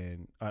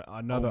and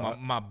another.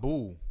 My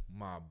boo.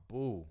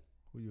 Who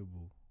your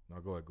boo?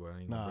 No, go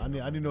ahead. Nah, I need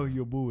to know who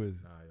your boo is.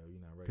 Nah, yo,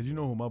 you're not ready. Because you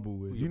know who my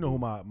boo is. Who You know who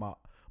my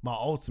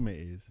ultimate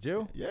is.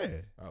 Jill? Yeah.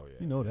 Oh yeah.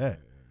 You know that.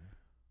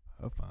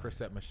 Her fine.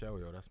 Chrisette Michelle,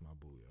 yo, that's my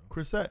boo, yo.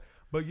 Chrisette,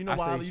 but you know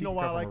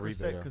why I like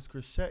Chrisette? Because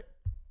Chrisette,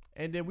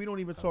 and then we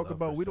don't talk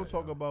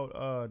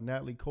about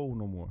Natalie Cole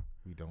no more.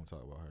 We don't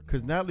talk about her.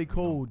 Because Natalie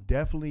Cole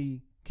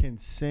definitely can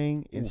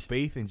sing. And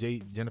Faith and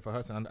Jennifer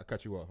Hudson. I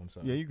cut you off. I'm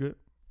sorry. Yeah, you good.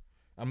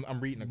 I'm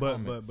reading the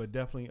comments. But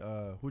definitely.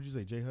 Who'd you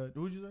say? J Hud.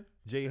 Who'd you say?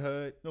 J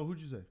Hud. No, who'd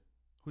you say?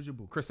 Who's your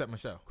boo? Chrisette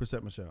Michelle.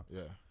 Chrisette Michelle.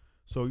 Yeah.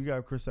 So you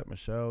got Chrisette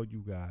Michelle.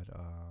 You got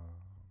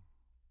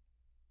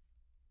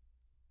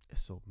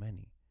it's so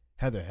many.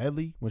 Heather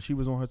Headley when she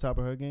was on her top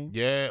of her game.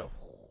 Yeah.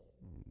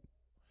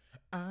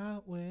 I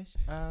wish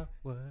I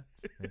was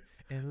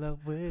in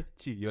love with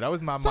you. Yo, that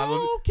was my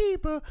Soul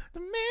Keeper to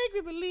make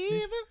me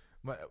believe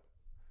it.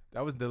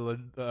 That was the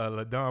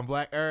LaDon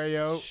Black era,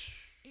 yo.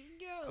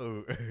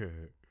 Yo.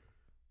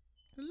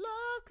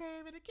 Love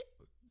craving a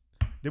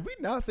Did we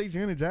not say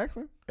Janet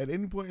Jackson at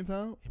any point in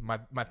time?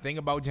 My thing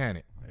about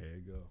Janet. There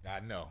you go. I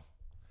know.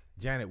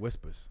 Janet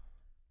whispers.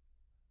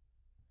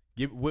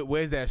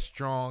 Where's that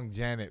strong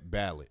Janet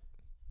ballad?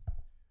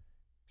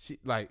 She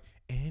like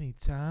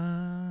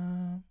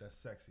anytime. That's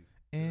sexy.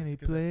 Any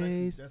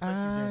place. That's sexy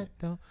Janet.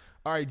 Don't.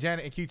 All right,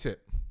 Janet and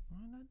Q-Tip.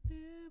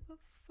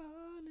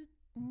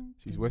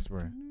 She's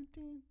whispering.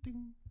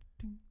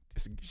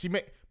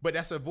 But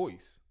that's her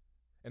voice,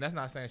 and that's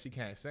not saying she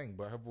can't sing.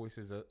 But her voice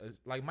is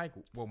like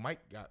Michael. Well,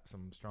 Mike got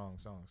some strong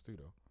songs too,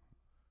 though.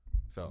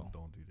 So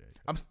don't do that.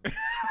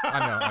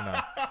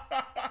 I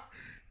know.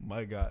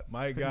 My God.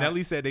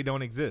 Nelly said they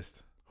don't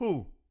exist.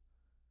 Who?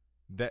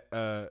 That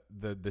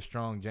the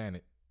strong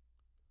Janet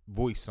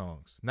voice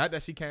songs. Not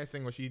that she can't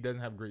sing or she doesn't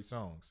have great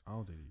songs. I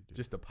don't think you do.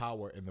 Just the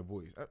power in the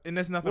voice, and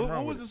there's nothing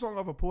wrong. What was with the song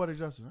off of Poetic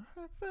Justice?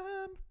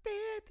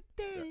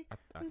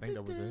 I think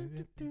that was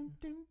it.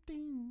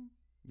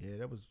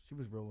 Yeah, she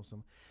was rolling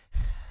some.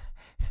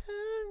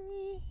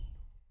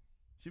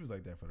 She was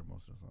like that for the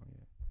most of the song.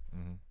 Yeah.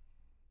 Mm-hmm.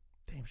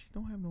 Damn, she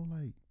don't have no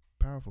like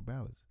powerful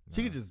ballads. Nah.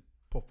 She could just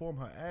perform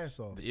her ass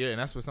off. Yeah, and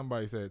that's what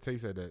somebody said. Tay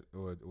said that,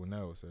 or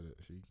Nell said that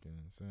she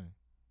can sing.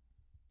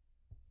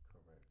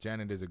 Correct.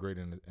 Janet is a great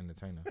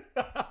entertainer.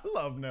 I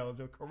love Nels.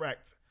 They're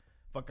correct.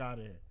 Fuck out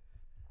of here.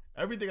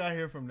 Everything I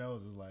hear from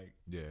Nels is like,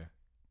 yeah.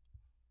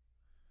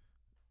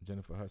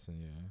 Jennifer Hudson,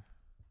 yeah.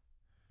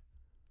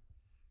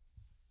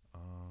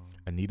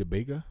 Anita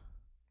Baker.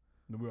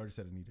 No, we already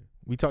said Anita.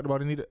 We talked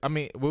about Anita. I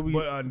mean, what we?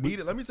 But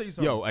Anita, let me tell you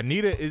something. Yo,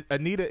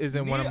 Anita is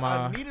in one of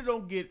my. Anita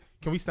don't get.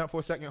 Can we stunt for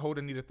a second? Hold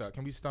Anita thought.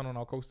 Can we stunt on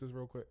our coasters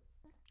real quick?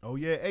 Oh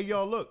yeah. Hey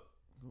y'all, look.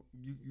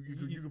 You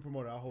can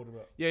promote it. I'll hold it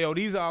up. Yeah, yo,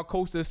 these are our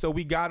coasters. So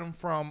we got them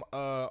from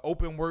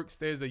Open Works.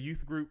 There's a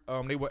youth group.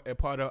 They were a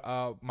part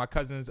of my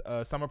cousin's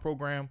summer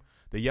program,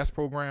 the Yes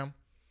program.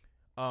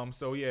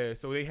 So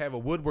they have a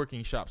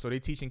woodworking shop. So they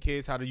teaching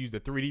kids how to use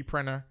the 3D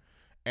printer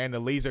and the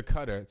laser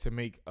cutter to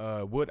make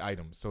wood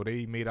items. So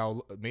they made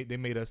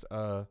us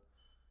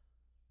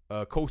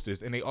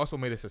coasters, and they also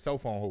made us a cell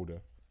phone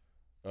holder.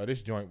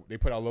 This joint, they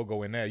put our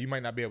logo in there. You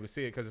might not be able to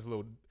see it because it's a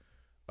little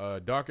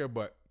darker,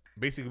 but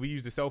basically we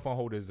use the cell phone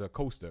holder as a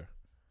coaster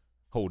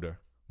holder.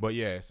 But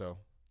yeah, so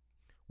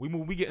we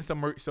getting some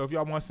merch. So if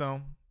y'all want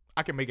some,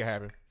 I can make it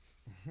happen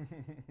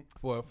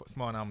for a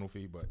small nominal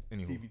fee. But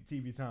anyway,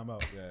 TV time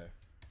out.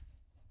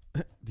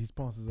 Yeah. These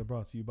sponsors are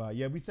brought to you by.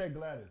 Yeah, we said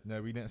Gladys.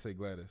 No, we didn't say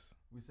Gladys.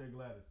 We said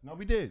Gladys. No,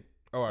 we did.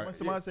 All right.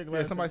 Somebody said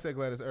Gladys. Yeah, somebody said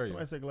Gladys earlier.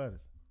 Somebody said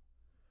Gladys.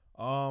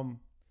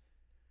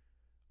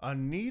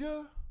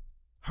 Anita,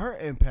 her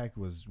impact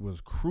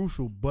was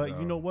crucial, but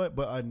you know what?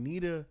 But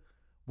Anita,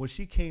 when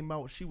she came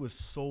out, she was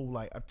so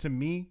like, to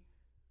me,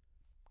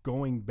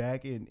 going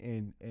back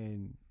in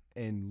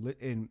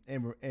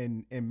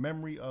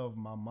memory of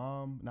my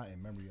mom, not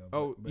in memory of.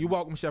 Oh, but you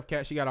welcome, Chef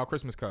Cat. She got our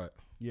Christmas card.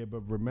 Yeah,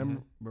 but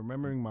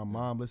remembering my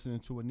mom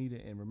listening to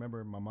Anita, and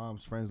remembering my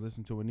mom's friends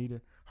listening to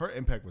Anita, her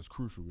impact was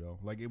crucial, yo.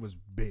 Like it was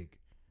big.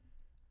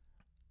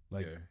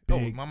 Like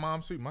big. Oh, my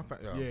mom's sweet. My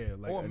friend. Yeah,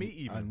 like or me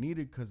even.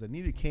 Anita, because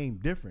Anita came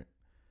different.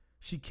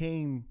 She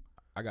came.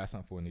 I got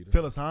something for Anita.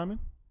 Phyllis Hyman.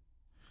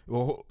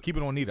 Well, keep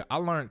it on Anita. I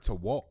learned to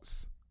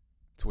waltz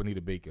to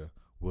Anita Baker.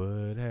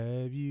 What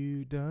have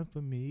you done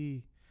for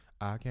me?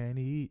 I can't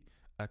eat.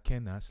 I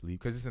cannot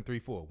sleep. Because it's in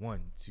 3/4. 1,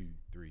 2,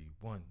 3.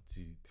 1,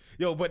 2.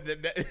 Yo, but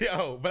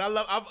I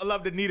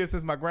love Anita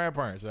since my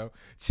grandparents, yo.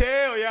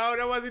 Chill, yo.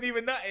 That wasn't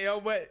even nothing, yo.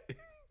 But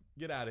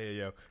get out of here,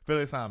 yo.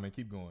 Phyllis Hyman,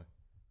 keep going.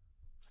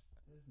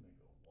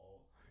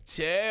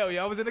 Chill,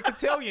 yo. I was in the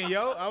cotillion,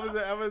 yo. I was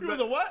You was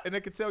a what? In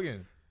the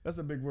cotillion. That's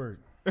a big word.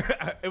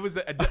 It was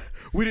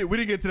we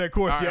didn't get to that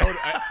course, all yo.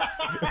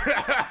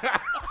 right.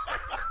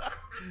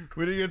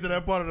 We didn't get to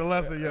that part of the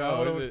lesson, yo.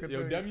 I don't know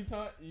Yo,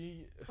 debutante.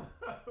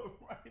 Right.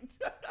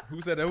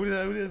 Who said that? Who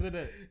said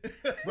that?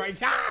 Right.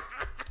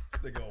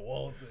 Nigga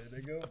Walter,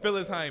 nigga.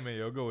 Phyllis Hyman,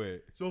 yo. Go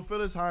ahead. So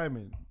Phyllis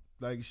Hyman,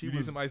 like she You was.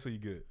 need some ice or you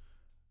good?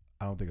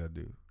 I don't think I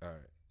do. All right.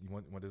 You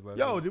want this last?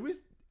 Yo, one? did we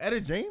Etta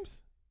James?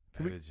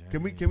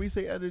 Can we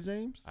say Etta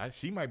James?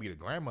 She might be the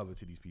grandmother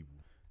to these people.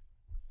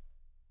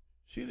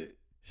 She the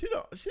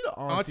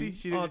auntie.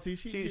 She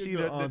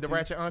the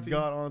ratchet auntie.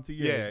 God auntie,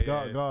 yeah.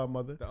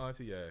 Godmother. The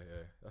auntie, yeah.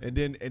 And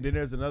then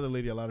there's another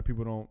lady a lot of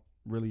people don't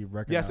really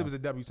recognize. Yes, it was a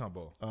debutante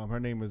ball. Her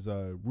name is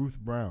Ruth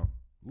Brown.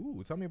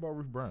 Ooh, tell me about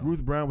Ruth Brown.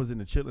 Ruth Brown was in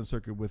the chitlin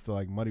circuit with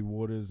like Muddy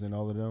Waters and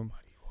all of them.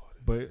 Muddy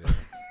Waters. But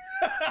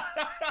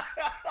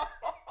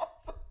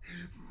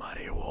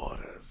Muddy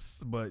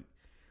Waters. But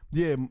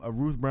yeah,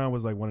 Ruth Brown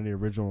was like one of the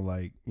original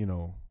like,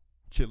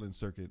 chitlin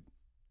circuit,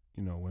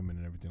 women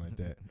and everything like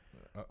that.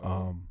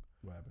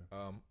 What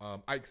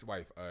happened? Ike's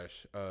wife.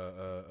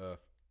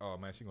 Oh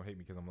man, she gonna hate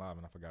me because I'm live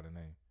and I forgot her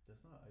name.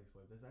 That's not Ike's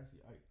wife. That's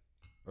actually Ike.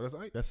 Oh, that's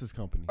Ike. That's his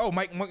company. Oh,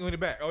 Mike in the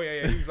back. Oh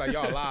yeah. He was like,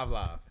 y'all live.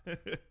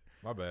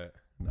 My bad.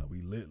 Nah,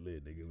 we lit,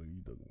 nigga. What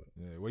you talking about?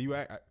 Yeah, where you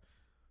at?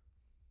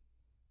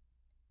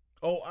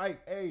 Oh,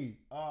 Ike. Hey,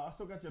 I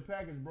still got your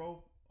package,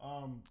 bro.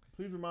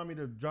 Please remind me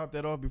to drop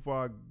that off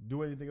before I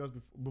do anything else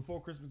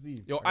before Christmas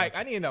Eve. Yo, Ike,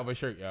 I need another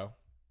shirt, yo.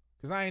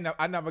 Cause I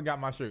never got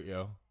my shirt,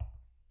 yo.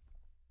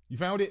 You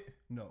found it?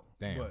 No.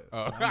 Damn. But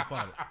I didn't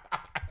find it.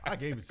 I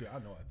gave it to you. I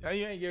know I did.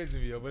 You ain't give it to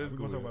me, yo, but it's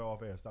cool. We're going to talk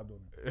about it off air. Stop doing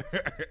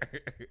that.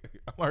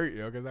 I'm hurt,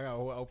 yo, because I got a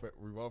whole outfit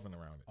revolving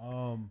around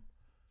it.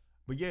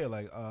 But yeah,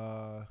 like,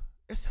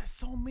 it's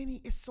so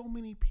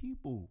many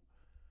people.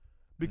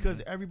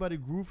 Because everybody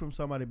grew from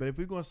somebody. But if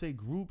we're going to say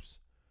groups,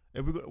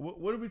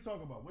 what do we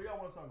talk about? What do y'all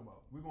want to talk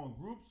about? We're going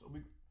groups? Or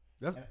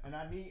and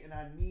I need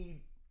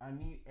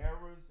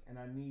eras, and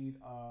I need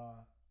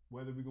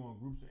whether we're going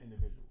groups or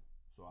individual.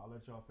 So I'll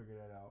let y'all figure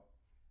that out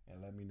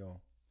and let me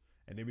know.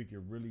 And then we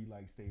can really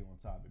like stay on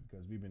topic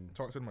because we've been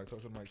talk to the mic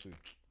too.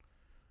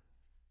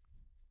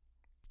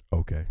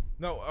 Okay.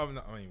 No,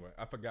 anyway,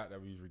 I forgot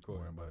that we was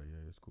recording. About it.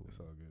 Yeah, it's cool. It's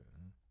all good.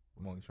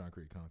 I'm only trying to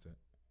create content.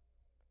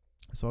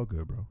 It's all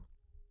good, bro.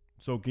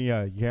 So can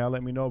y'all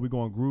let me know? We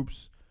going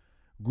groups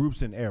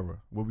and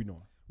era. What we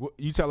doing? Well,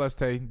 you tell us,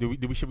 Tay.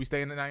 Should we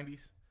stay in the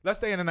 90s? Let's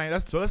stay in the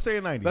 90s. So let's stay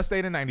in the 90s. Let's stay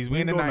in the 90s.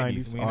 We in the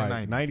 90s. We in the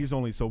 90s. 90s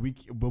only. So we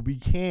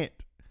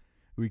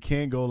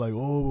can't go like,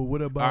 oh, but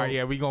what about? All right,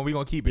 yeah, we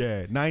gonna keep it.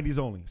 Yeah, 90s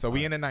only. So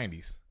we in the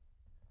 90s.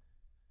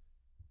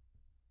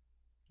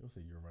 You'll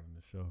say you're running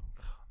the show.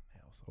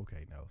 Nels.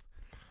 Okay,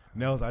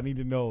 Nels, I need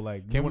to know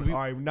like all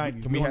right,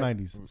 90s. Can we have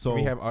 90s? So can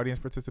we have audience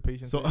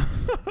participation?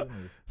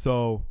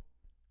 So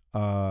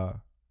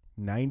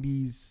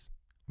 90s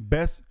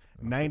best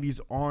 90s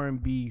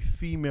R&B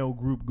female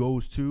group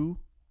goes to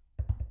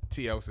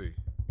TLC. Get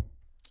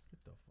the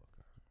fuck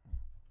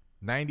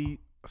out. 90s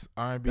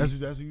R&B. That's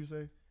what you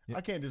say? Yeah.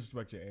 I can't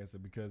disrespect your answer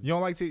because you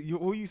don't like to.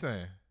 Who you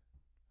saying?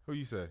 Who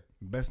you say?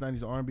 Best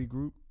 90s R&B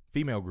group?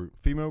 Female group.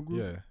 Female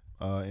group?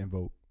 Yeah. In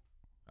Vogue.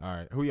 All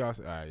right. Who y'all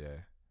say? All right, yeah.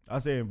 I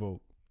say In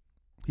Vogue.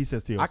 He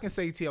says TLC. I can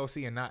say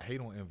TLC and not hate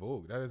on In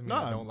Vogue. That doesn't mean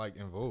I don't like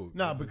In Vogue.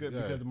 Nah, It's just-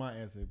 because of my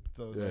answer.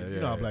 So Yeah, you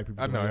know how black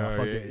people. I know. do.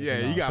 Fuck yeah, it.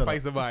 yeah, Nah, you gotta shut fight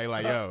up. somebody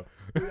like yo.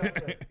 Who y'all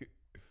say?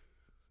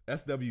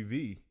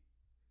 SWV.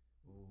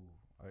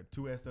 All right,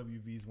 2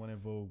 SWVs, 1 In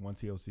Vogue, 1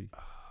 TLC.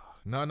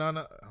 No.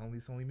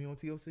 It's only me on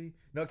TLC.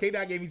 No, K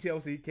Dot gave me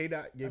TLC. K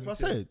Dot gave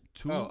That's me. what I said.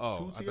 Two I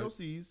thought-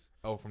 TLCs.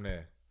 Oh, from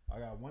there. I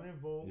got 1 In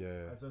Vogue.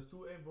 Yeah. That's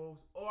 2 In Vogues.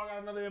 Oh, I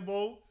got another In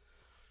Vogue.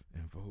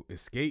 In Vogue.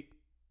 Escape.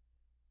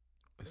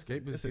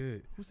 Escape is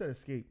good. Who said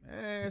Escape?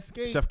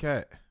 Escape. Chef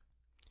Cat.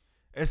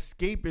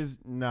 Escape is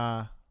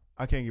nah.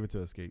 I can't give it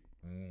to Escape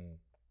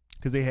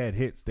because they had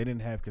hits. They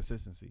didn't have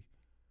consistency.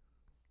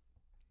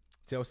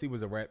 TLC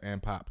was a rap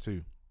and pop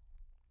too.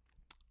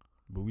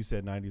 But we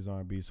said 90s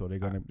R&B, so they're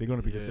gonna be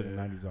considered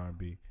 90s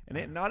R&B. And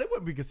they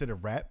wouldn't be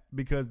considered rap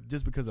because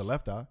of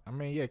Left Eye. I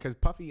mean, yeah, because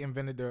Puffy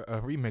invented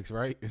a remix,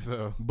 right?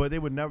 So, But they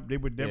would never be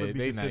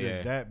they not,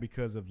 considered that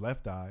because of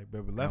Left Eye.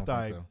 But with Left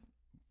Eye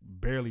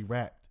barely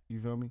rapped. You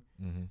feel me?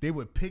 Mm-hmm. They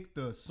would pick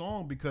the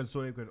song because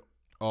so they could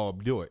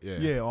do it. Yeah.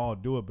 yeah all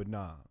do it. But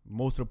nah,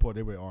 most of the part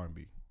they were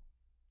R&B.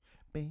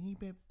 Baby,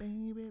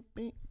 baby,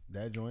 baby,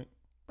 that joint.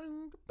 All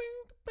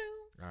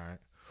right.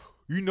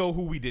 You know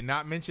who we did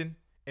not mention?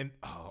 And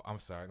I'm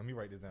sorry. Let me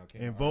write this down.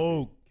 King In of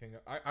Vogue. R&B.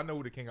 I know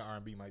who the king of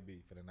R&B might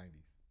be for the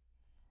 90s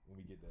when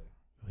we get there.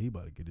 He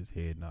about to get his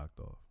head knocked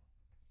off.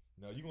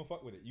 No, you gonna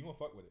fuck with it.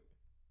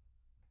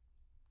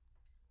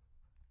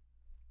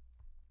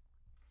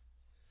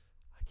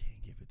 I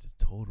can't give it to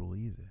Total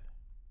either.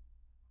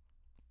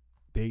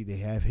 They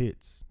have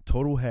hits.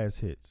 Total has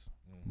hits,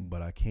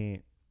 but I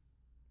can't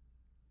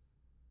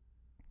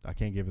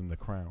give them the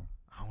crown.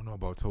 I don't know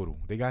about Total.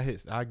 They got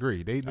hits. I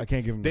agree. I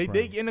can't give them the crown.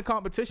 They in the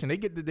competition. They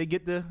get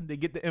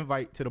the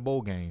invite to the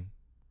bowl game.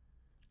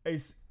 Hey,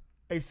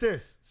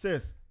 sis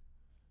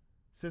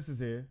is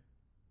here.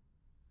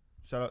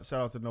 Shout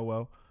out to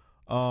Noel.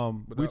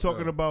 We're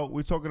talking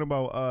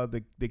about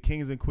the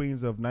kings and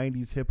queens of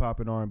 90s hip hop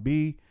and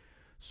R&B.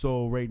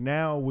 So right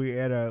now we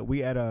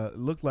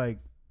looked like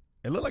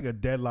a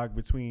deadlock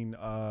between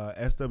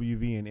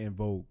SWV and In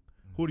Vogue.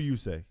 Who do you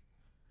say?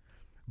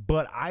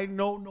 But I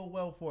know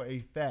Noel for a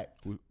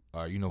fact.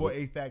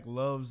 A fact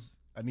loves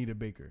Anita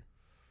Baker.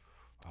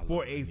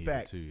 For a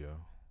fact too, yo.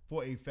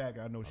 For a fact,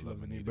 I know she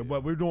loves Anita.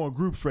 But we're doing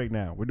groups right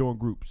now. We're doing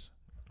groups.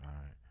 All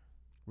right.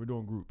 We're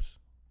doing groups.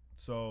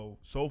 So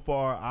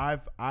far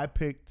I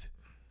picked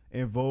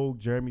In Vogue.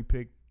 Jeremy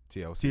picked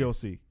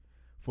TLC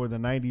for the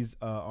 90s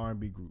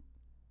R&B group.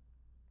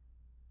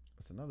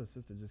 That's another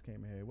sister just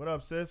came in here. What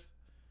up, sis?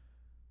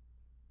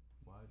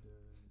 Why does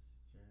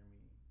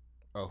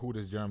Jeremy? Who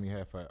does Jeremy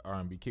have for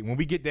R&B king? When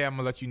we get there, I'm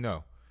gonna let you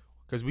know,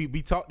 because we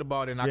talked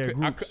about it, and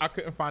I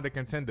couldn't find a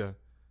contender,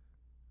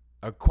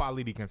 a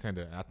quality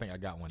contender. And I think I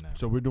got one now.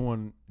 So we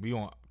on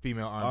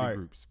female R&B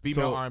groups,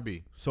 female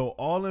R&B. So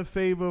all in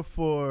favor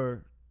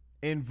for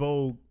In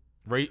Vogue.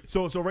 Right.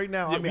 So right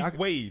now,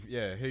 wave.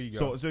 Yeah, here you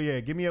go. So yeah,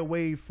 give me a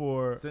wave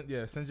for. Send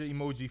your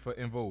emoji for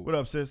In Vogue. What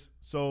up, sis?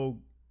 So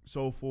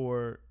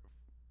for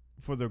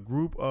the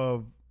group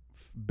of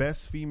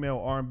best female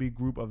R&B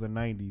group of the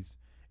 90s,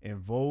 In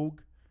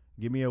Vogue,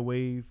 give me a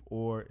wave,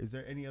 or is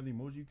there any other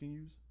emoji you can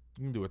use?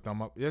 You can do a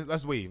thumb up. Yeah,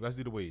 let's wave. Let's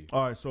do the wave.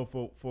 All right, so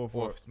for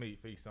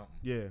face something.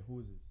 Yeah,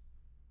 who is this?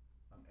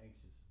 I'm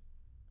anxious.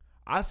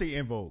 I say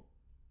In Vogue.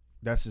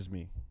 That's just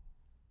me.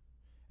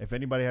 If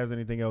anybody has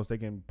anything else, they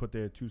can put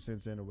their 2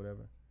 cents in or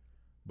whatever.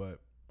 But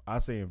I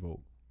say In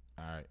Vogue.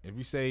 All right. If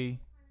you say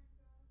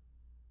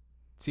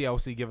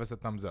TLC, give us a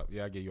thumbs up.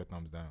 Yeah, I give you a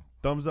thumbs down.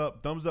 Thumbs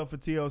up for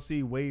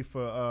TLC. Wave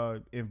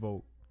for In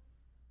Vogue.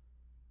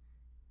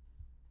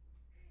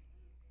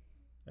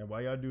 And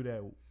while y'all do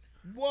that,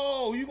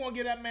 whoa, you gonna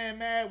get that man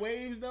mad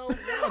waves though?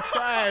 Y'all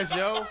trash,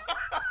 yo.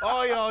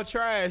 All y'all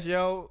trash,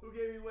 yo. Who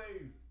gave me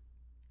waves?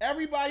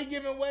 Everybody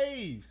giving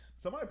waves.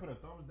 Somebody put a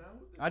thumbs down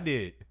with it? I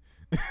did.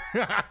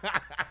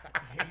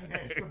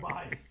 That's the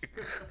bias.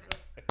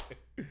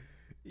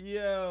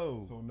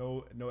 Yo. So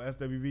no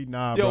SWV?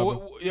 Nah,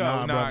 yo,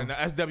 brother. Nah,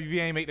 SWV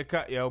ain't make the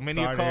cut, yo.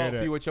 Many are called,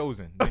 few are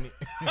chosen.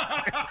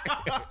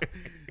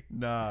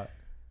 Nah.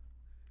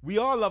 We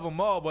all love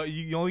them all, but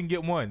you only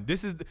get one.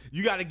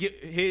 You got to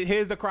get.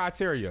 Here's the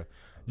criteria.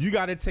 You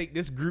got to take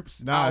this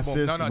group's album.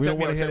 Sis, we don't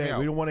want to hear that.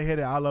 We don't want to hear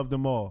that. I love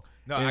them all.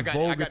 No, I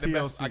got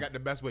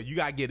the best way. You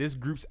got to get this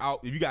group's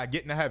out. If you got to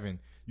get into heaven,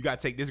 you got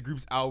to take this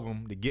group's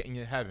album to get in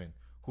your heaven.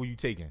 Who you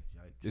taking?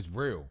 Yikes. It's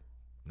real.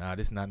 Nah,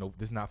 this not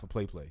for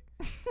play.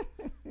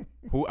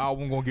 Who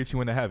album gonna get you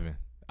into heaven?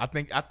 I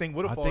think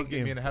Waterfalls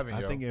get me into heaven.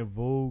 I think In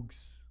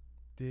Vogue's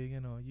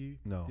Digging on You.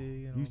 No,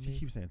 you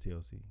keep saying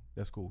TLC.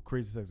 That's cool.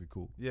 Crazy Sexy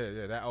cool.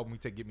 Yeah. That album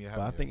get me into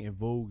heaven. But I think In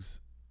Vogue's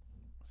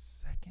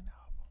second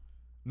album.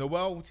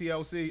 Noel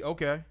TLC.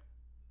 Okay,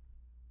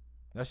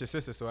 that's your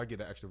sister, so I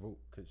get an extra vote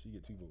because she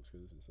get 2 votes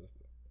because it's your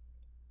sister.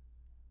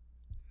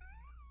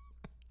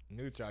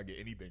 Niggas try to get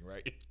anything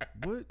right.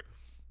 What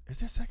is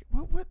that second?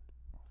 What?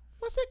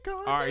 What's it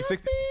going? All right,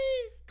 60.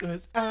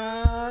 Cause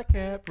I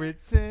can't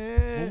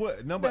pretend.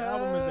 What number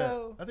album is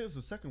that? I think it's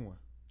the second one.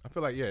 I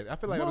feel like it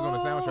was on the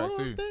soundtrack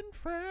too.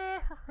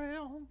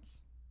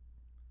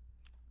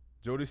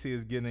 Jodeci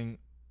is getting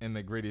in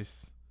the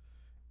greatest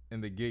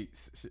in the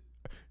gates.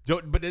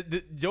 But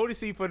the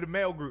Jodeci for the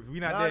male groups, we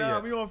not there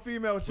yet. We on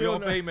female. We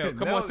on female.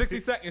 Come on, 60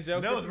 seconds,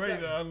 yo. Nell's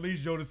ready to unleash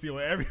Jodeci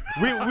on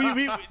everybody.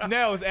 we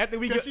Nels after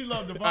we go. She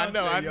love Devontae.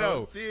 I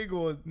know. She ain't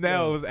going.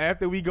 Nels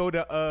after we go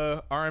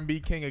to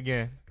R&B King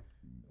again.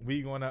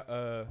 We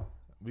gonna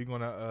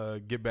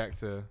get back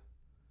to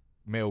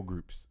male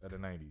groups of the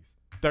 90s.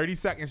 30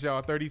 seconds,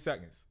 y'all. 30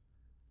 seconds.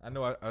 I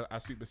know I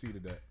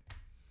superseded that.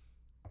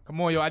 Come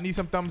on, yo. I need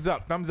some thumbs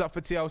up. Thumbs up for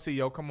TLC,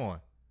 yo. Come on.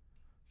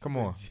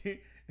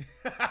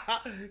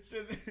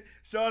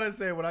 Shauna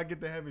said, when I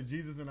get to heaven,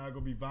 Jesus and I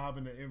gonna be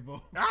vibing the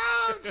info.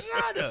 Ah,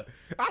 shut up.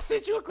 I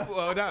sent you a couple.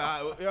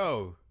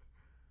 Yo.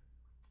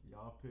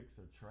 Y'all picks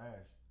are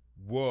trash.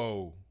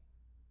 Whoa.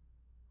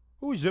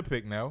 Who's your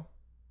pick now?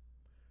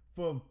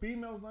 For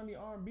females on the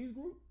R&B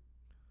group,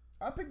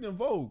 I picked In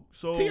Vogue.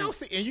 So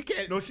TLC, and you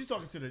can't. No, she's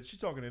talking to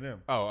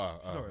them. Oh. I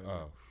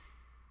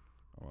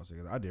want to say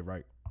I did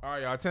right. All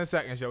right, y'all. 10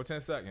 seconds, yo. 10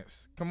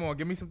 seconds. Come on,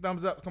 give me some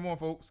thumbs up. Come on,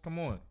 folks. Come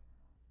on.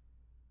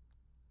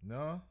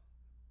 No?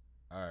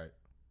 All right.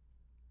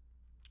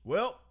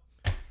 Well,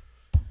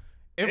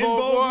 In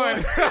Vogue won.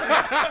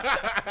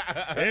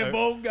 In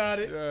Vogue got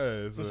it.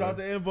 Yeah, so shout out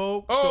to In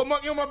Vogue. Oh,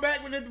 monkey on my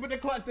back with the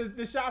clutch.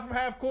 The shot from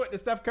half court. The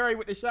Steph Curry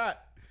with the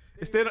shot.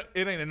 It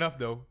ain't enough,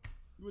 though.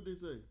 What they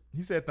say?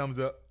 He said thumbs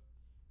up.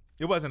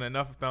 It wasn't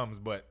enough thumbs,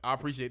 but I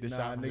appreciate the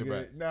shot from your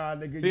back. Nah,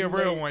 nigga. He a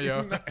real one,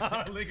 yo. Nah,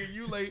 nigga,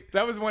 you late.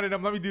 That was one of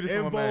them. Let me do this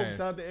for my man.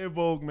 Shout out to In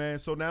Vogue, man.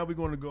 So now we're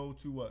going to go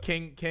to what?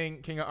 King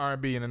of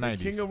R&B in the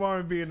 90s. King of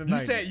R&B in the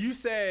 90s. You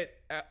said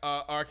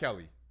R.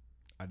 Kelly.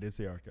 I did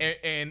say R. Kelly.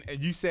 And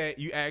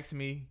you asked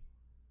me,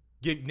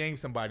 name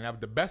somebody. Now,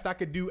 the best I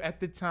could do at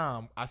the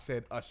time, I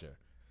said Usher.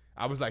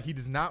 I was like, he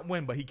does not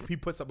win, but he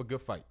puts up a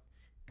good fight.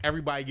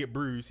 Everybody get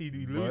bruised. He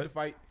lose the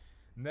fight.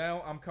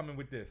 Now I'm coming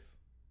with this.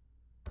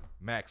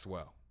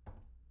 Maxwell.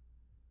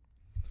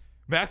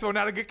 Maxwell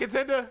not a good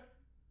contender?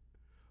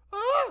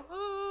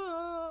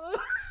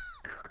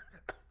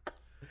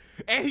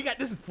 And he got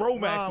this fro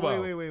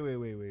Maxwell.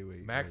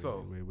 Wait.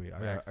 Maxwell. Wait.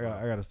 I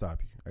gotta stop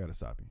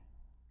you.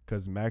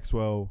 Because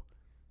Maxwell.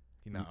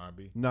 He not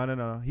R&B.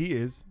 No. He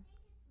is.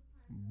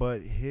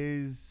 But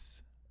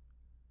his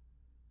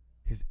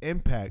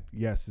impact,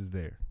 yes, is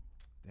there.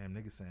 Damn,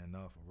 niggas saying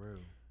no for real.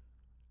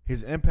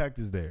 His impact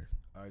is there.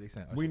 All right, they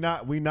saying we're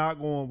not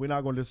going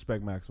to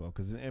disrespect Maxwell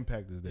because his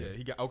impact is there. Yeah,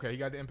 he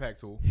got the impact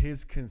tool.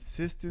 His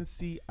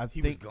consistency,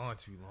 he was gone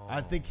too long.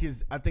 I think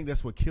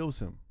that's what kills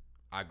him.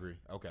 I agree.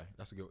 Okay,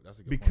 that's a good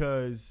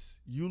because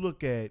point. You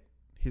look at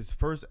his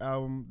first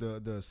album,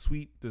 the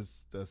sweet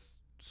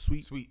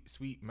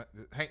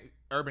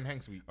Urban Hang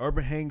Suite.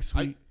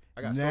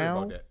 I got a story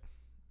about that.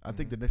 I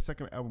think the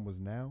second album was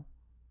Now.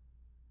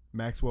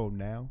 Maxwell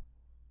Now.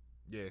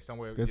 Yeah,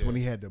 somewhere. That's when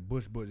he had the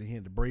bush, and he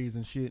had the braids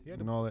and shit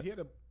and all that. He had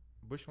a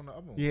bush on the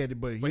other one. He did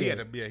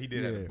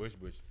have a bush.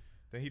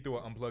 Then he threw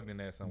an unplugged in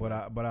there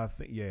somewhere. But I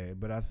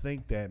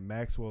think that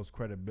Maxwell's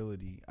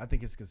credibility, I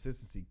think his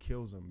consistency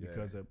kills him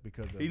because of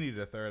he needed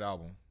a third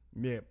album.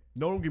 Yeah,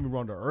 no, don't get me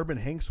wrong. The Urban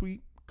Hang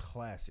Suite,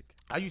 classic.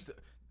 I used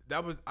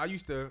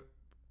to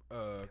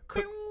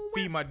cook,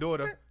 feed my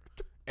daughter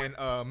and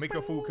make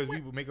her food because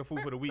we would make her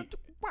food for the week.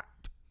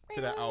 To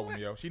that album,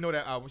 yo. She know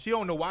that album. She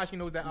don't know why she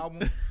knows that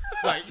album.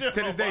 Like to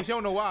this day, she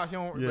don't know why. She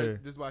don't. Yeah.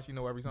 Like, this is why she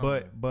know every song.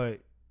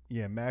 But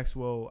yeah,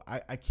 Maxwell.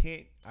 I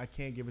can't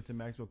give it to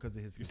Maxwell because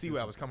of his. You see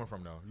where I was coming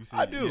from, though. You see,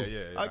 I do.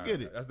 Yeah. I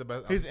get it. That's the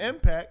best. His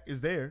impact is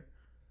there.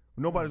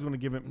 Nobody's gonna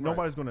give him. Right.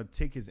 Nobody's gonna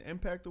take his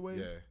impact away.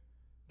 Yeah,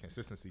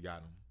 consistency got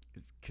him.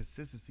 His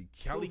consistency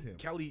killed him.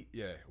 Kelly,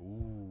 yeah,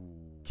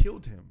 ooh,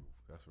 killed him.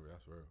 That's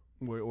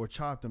real. Or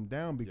chopped him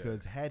down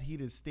because had he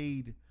have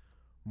stayed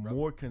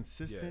more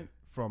consistent.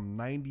 From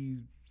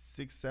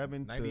 96,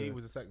 7 to 98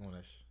 was the second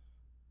one.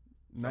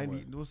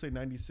 90, we'll say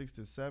 96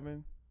 to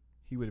 7.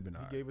 He would have been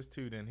all right. He gave us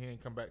 2, then he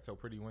ain't come back till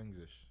Pretty Wings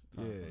ish.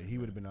 Yeah, he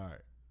would have been all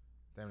right.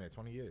 Damn, that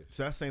 20 years.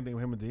 So that's the same thing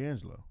with him and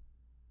D'Angelo.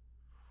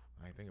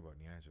 I ain't think about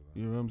D'Angelo.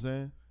 You know what I'm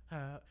saying?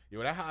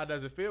 That How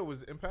Does It Feel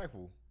was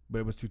impactful. But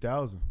it was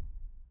 2000.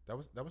 That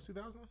was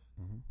 2000.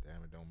 Mm-hmm.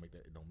 Damn, it don't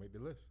make the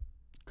list.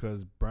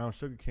 Because Brown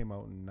Sugar came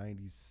out in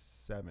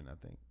 97, I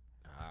think.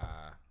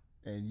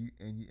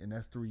 And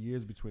that's 3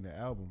 years between the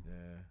album.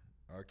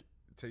 Yeah.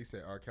 Tay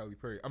said R. Kelly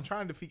Perry. I'm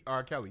trying to defeat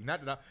R. Kelly.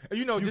 Not that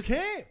you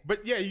can't.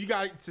 But yeah, you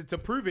got to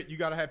prove it. You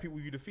got to have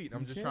people you defeat.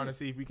 I'm just trying to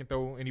see if we can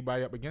throw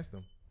anybody up against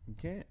them. You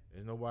can't.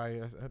 There's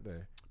nobody else up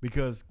there.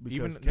 Because this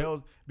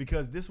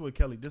is what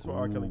Kelly. This is what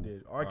R. Kelly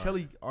did.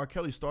 R.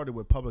 Kelly started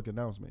with Public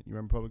Announcement. You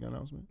remember Public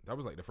Announcement? That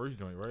was like the first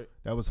joint, right?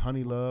 That was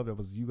Honey Love. That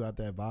was You Got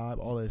That Vibe.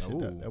 All that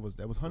shit.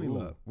 That was Honey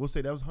Love. We'll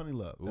say that was Honey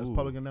Love. That was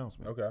Public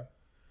Announcement. Okay.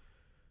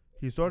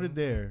 He started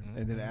there,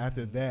 and then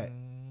after that,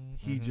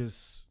 he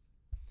just.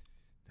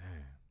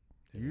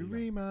 Damn. You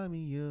remind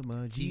me of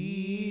my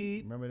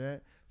G. Remember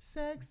that?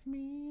 Sex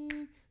me.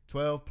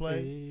 12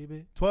 play.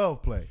 Baby.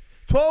 12 play.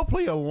 12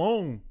 play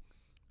alone.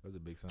 That was a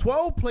big song.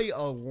 12 play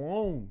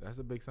alone. That's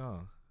a big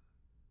song.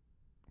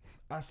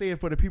 I say it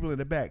for the people in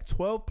the back.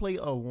 12 Play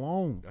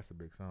alone That's a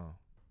big song.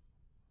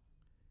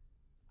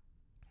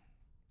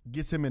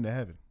 gets him into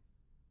heaven.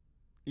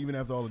 Even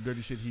after all the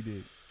dirty shit he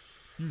did.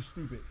 You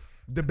stupid.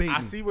 Debate me.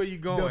 I see where you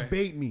going.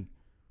 Debate me.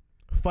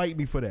 Fight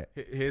me for that.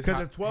 Because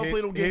if 12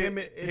 Play don't get him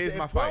if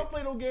 12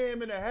 Play don't get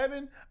him into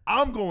heaven,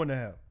 I'm going to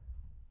hell.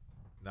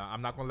 No,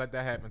 I'm not gonna let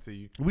that happen to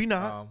you. We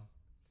not.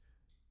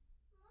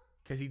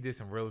 Cause he did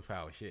some really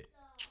foul shit.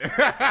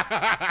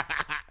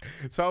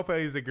 12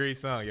 Play is a great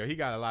song, yo. He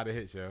got a lot of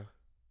hits, yo.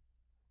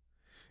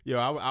 Yo,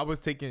 I was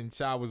taking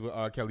showers with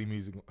R. Kelly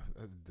music.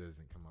 That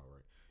doesn't come out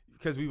right.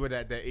 Because we were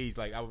at that age,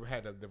 like I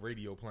had the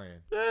radio playing.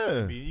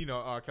 Yeah. I mean, you know,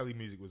 R. Kelly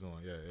music was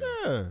on. Yeah. Yeah.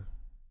 Yeah. All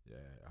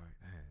right.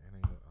 Man,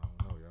 I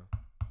don't know, yo.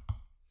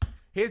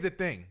 Here's the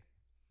thing.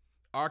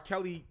 R.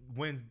 Kelly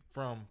wins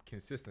from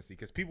consistency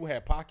because people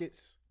had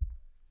pockets.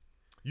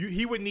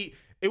 He would need.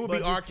 It would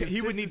be R.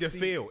 He would need to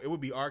fail. It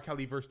would be R.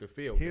 Kelly versus the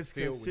field. His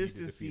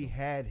consistency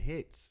had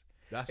hits.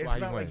 That's it's why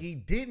not he like wins. he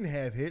didn't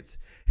have hits.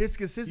 His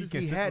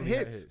consistency had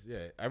hits.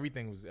 Yeah,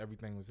 everything was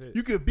hits.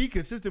 You could be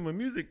consistent with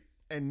music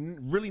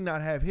and really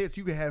not have hits.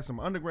 You could have some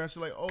underground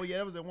shit like, oh yeah,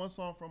 that was that one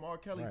song from R.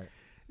 Kelly. Right.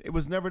 It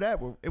was never that.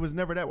 It was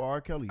never that with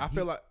R. Kelly. I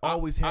feel like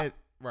always had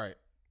right.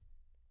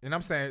 And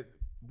I'm saying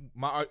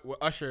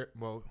Usher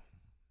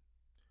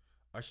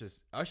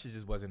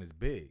just wasn't as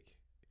big.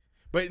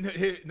 But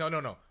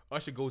no.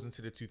 Usher goes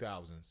into the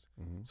 2000s,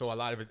 so a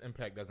lot of his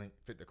impact doesn't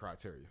fit the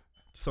criteria.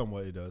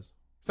 Somewhat it does.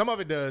 Some of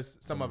it does.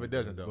 Some of it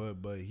doesn't though.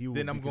 But he would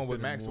then I'm going with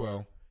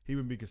Maxwell. He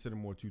would be considered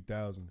more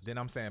 2000s. Then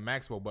I'm saying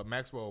Maxwell, but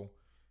Maxwell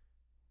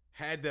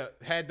had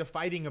the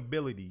fighting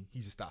ability. He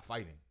just stopped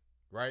fighting,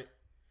 right?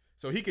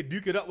 So he could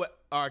duke it up with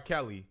R.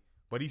 Kelly,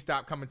 but he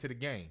stopped coming to the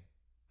game.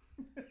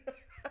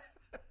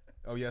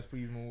 Oh yes,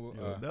 please move.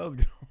 That was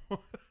good.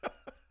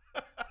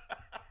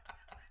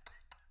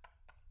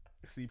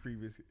 See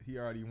previous. He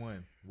already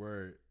won.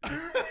 Word.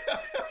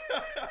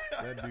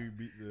 That dude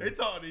beat the. They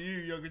talking to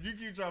you, yo, because you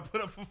keep trying to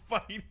put up a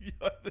fight.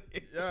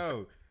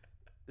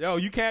 Yo,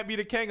 you can't be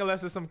the king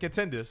unless it's some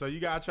contender. So you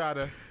gotta try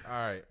to. All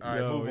right,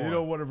 move on. You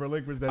don't want to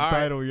relinquish that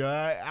title, yo.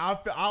 I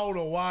don't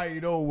know why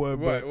you don't want.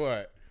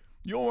 What?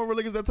 You don't want to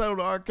relinquish that title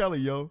to R.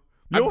 Kelly, yo.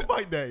 You don't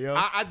fight that, yo.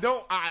 I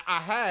don't.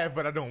 I have,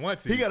 but I don't want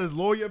to. He got his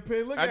lawyer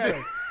pen. Look at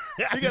him.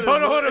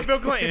 Hold on, Bill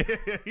Clinton.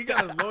 He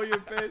got his lawyer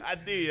pen. I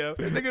do, yo.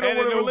 Nigga don't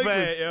want to relinquish.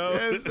 Bad, yo. You know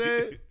what I'm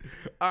saying?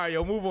 All right,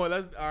 yo, move on.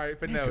 All right,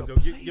 for Nels, yo.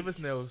 Give us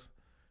Nels.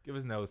 Give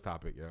us Nels'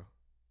 topic, yo.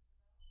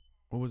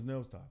 What was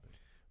Nels' topic?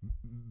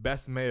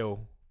 Best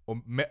male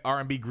or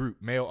R&B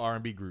group, male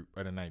R&B group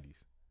of the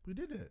 90s. We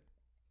did that.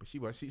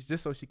 But she's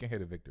just so she can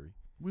hit a victory.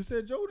 We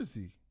said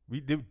Jodeci. We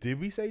did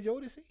we say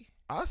Jodeci?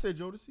 I said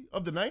Jodeci.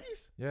 Of the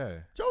 90s?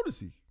 Yeah.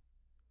 Jodeci.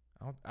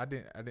 I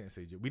didn't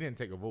say Jodeci. We didn't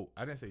take a vote.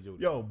 I didn't say Jodeci.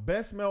 Yo,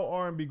 best male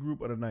R&B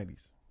group of the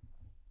 90s.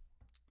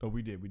 Oh,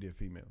 we did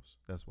females.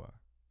 That's why.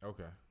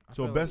 Okay.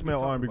 So best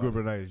male R&B group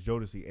of the 90s,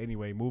 Jodeci.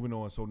 Anyway, moving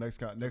on. So next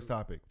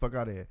topic. Fuck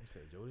out of here. You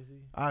said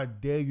Jodeci? I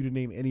dare you to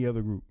name any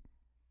other group.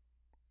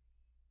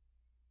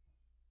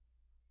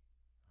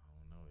 I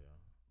don't know, yo.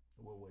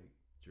 We'll wait.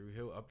 Drew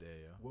Hill up there,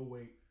 yo. We'll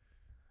wait.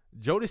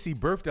 Jodeci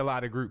birthed a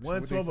lot of groups.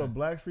 112 of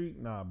Blackstreet?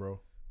 Nah, bro.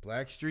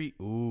 Blackstreet?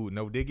 Ooh,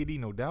 No Diggity,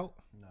 No Doubt?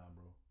 Nah,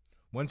 bro.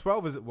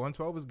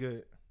 112 is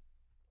good.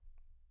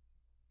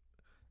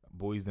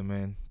 Boys the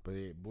Men, but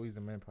Boys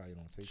the Men probably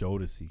don't take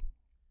Jodeci.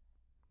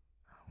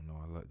 I don't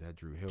know. I love that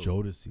Drew Hill.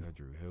 Jodeci. That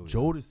Drew Hill.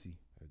 Jodeci.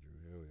 That Drew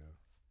Hill, yo.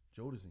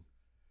 Jodeci.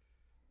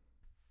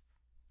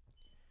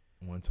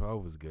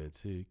 112 was good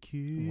too.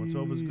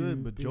 112 was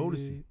good, but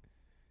Jodeci.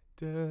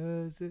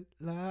 Does it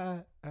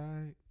lie?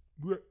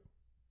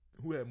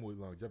 Who had more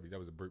longevity? That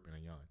was a burp and a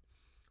yawn.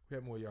 Who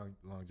had more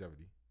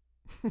longevity?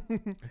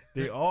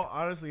 They all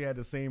honestly had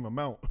the same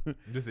amount.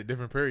 Just at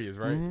different periods,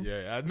 right? Mm-hmm.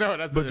 Yeah, I know.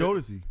 That's but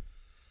Jodeci.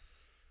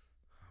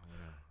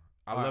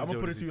 I love I'm gonna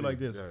put it to you like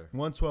this: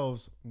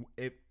 112s.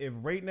 If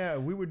right now,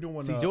 if we were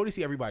doing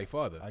Jodeci, everybody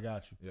father. I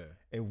got you. Yeah.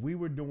 If we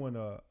were doing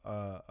a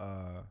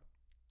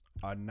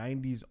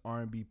 90s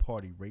R&B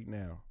party right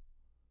now,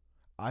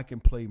 I can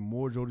play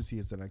more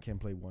Jodeci than I can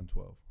play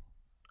 112.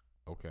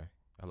 Okay,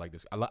 I like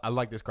this. I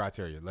like this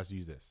criteria. Let's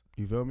use this.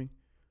 You feel me?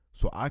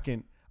 So I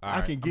can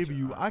give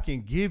you. What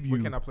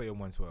can I play at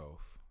 112?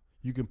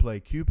 You can play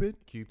Cupid.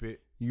 You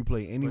can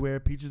play Anywhere.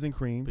 Peaches and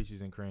Cream.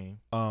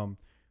 No.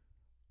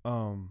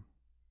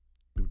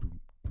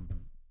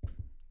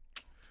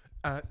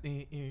 What's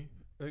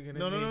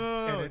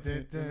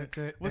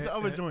the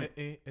other joint?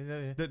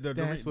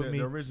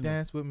 The original.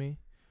 Dance with me.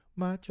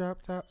 My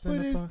drop tops.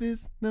 What is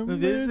this? Number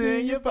This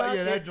in your pocket.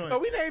 Yeah, that joint. Oh,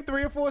 we named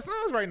 3 or 4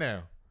 songs right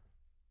now.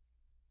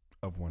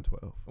 Of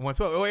 112.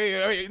 112. Oh,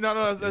 wait. No.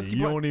 Let's keep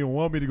you on. don't even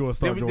want me to go and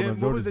start doing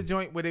What was the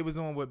joint where they was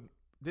on with?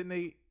 Didn't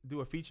they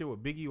do a feature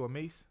with Biggie or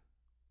Mace?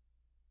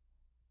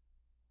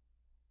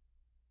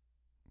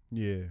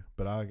 Yeah,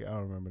 but I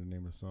don't remember the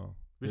name of the song.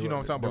 But you know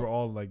what I'm talking They about. were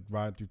all like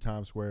riding through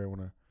Times Square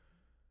when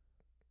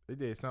They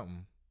did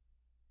something.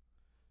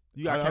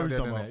 You got I count was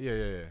that in talking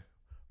there. Yeah.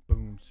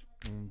 booms,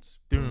 booms,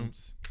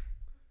 booms,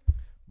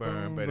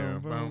 Boom,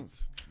 boom, boom.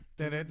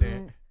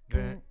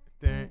 booms.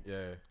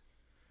 Yeah.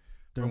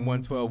 From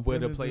 112 where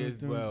the players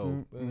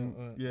dwell.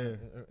 Yeah.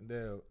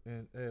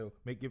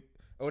 Make it.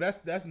 Oh,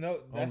 that's not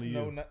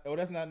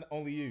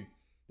only you.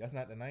 That's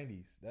not the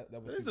 90s. That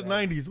was. It's the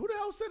 2000. 90s. Who the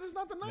hell said it's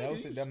not the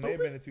 90s? That may have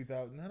been the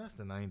 2000. No, that's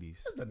the 90s.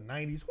 That's the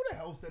 90s. Who the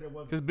hell said it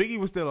wasn't? Because Biggie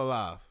was still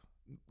alive.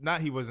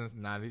 He was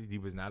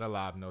not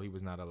alive. No, he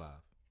was not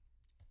alive.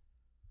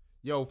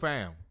 Yo,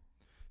 fam.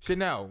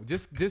 Chanel,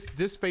 just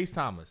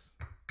FaceTime us.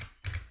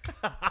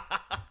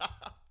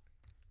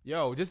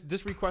 Yo,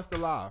 just request a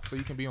live so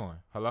you can be on.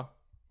 Hello?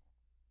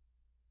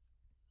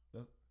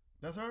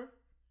 That's her?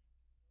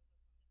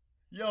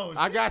 Yo,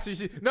 I got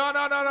you. No.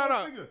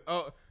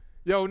 Oh,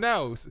 yo,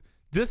 Nels,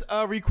 just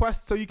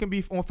request so you can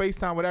be on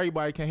FaceTime with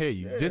everybody can hear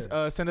you. Yeah. Just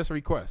send us a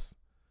request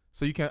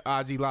so you can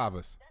IG live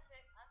us.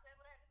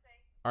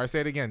 All right,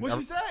 say it again. What'd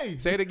she say?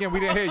 Say it again. We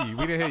didn't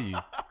hear you.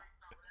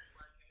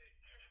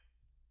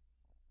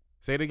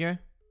 Say it again.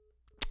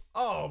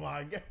 Oh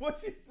my God,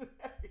 what'd she say?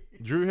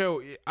 Drew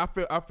Hill, I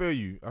feel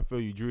you,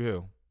 Drew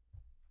Hill.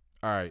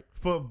 All right.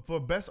 For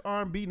best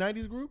R&B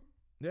 90s group?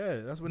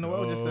 Yeah, that's what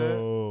Noel just said.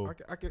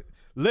 I could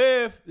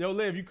Liv,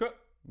 you cook?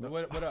 No.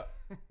 What up?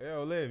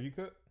 Yo, Liv, you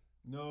cook?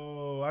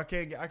 No, I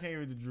can't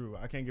give it to Drew.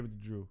 I can't give it to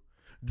Drew.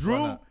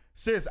 Drew,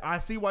 sis, I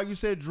see why you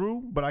said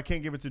Drew, but I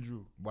can't give it to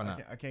Drew. Why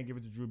not? I can't give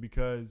it to Drew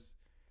because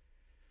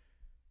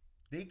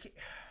they can't.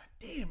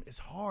 Damn, it's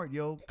hard,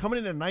 yo. Coming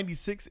in at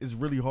 96 is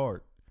really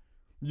hard.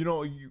 You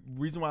know,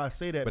 reason why I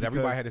say that. But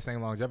everybody had the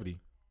same longevity.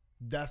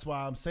 That's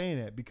why I'm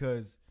saying that,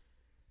 because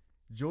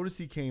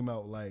Jodeci came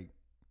out like,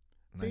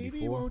 94?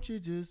 baby, won't you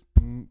just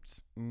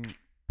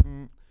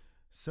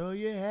so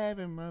you're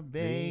having my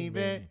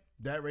baby.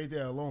 That right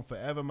there alone,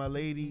 Forever My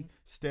Lady,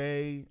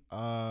 Stay.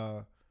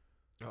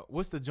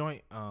 What's the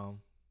joint?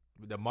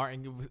 The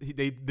Martin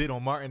they did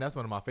on Martin. That's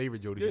one of my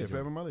favorite Jodeci. Yeah,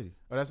 Forever My Lady.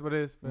 Oh, that's what it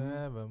is.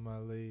 Forever My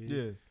Lady.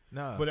 Yeah.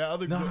 No. But that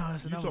other no,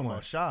 that's you talking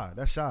about Shy.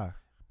 That's Shy.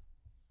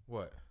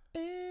 What?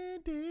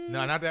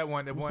 No, not that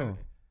one. That one.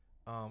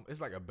 It's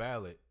like a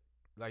ballad.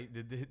 Like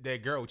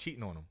that girl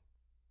cheating on him.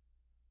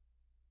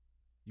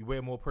 You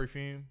wear more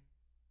perfume.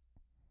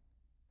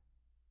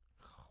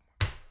 Oh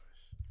my gosh.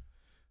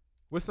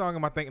 What song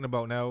am I thinking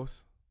about,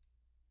 Nels?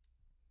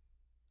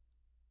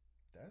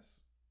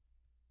 That's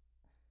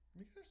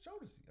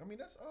Jodeci. I mean,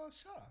 that's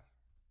Shy.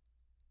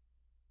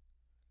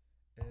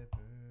 Ever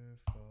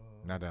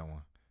fall. Not that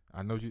one.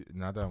 I know you.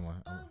 Not that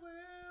one. I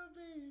will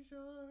be sure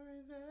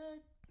that.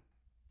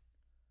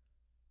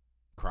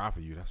 Cry for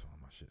You. That's one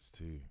of my shits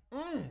too.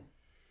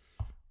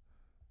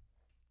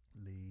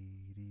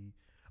 Lady.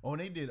 Oh,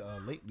 and they did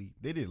lately.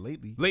 They did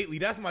lately. Lately,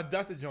 that's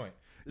the joint.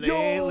 Yo!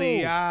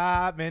 Lately,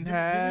 I've been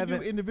having Did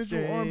we do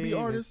individual R&B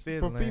artists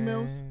for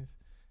females?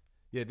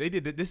 Yeah, they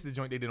did. This is the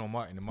joint they did on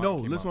Martin. And No,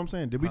 Martin listen what I'm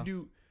saying. Did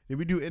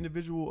we do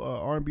individual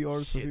R&B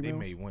artists Shit, for females?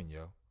 they made one,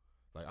 yo.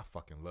 Like I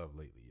fucking love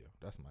Lately, yo.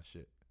 That's my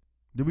shit.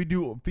 Did we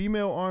do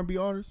female R&B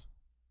artists?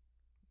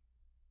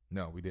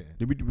 No, we didn't.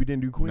 We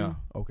didn't do Queen? No.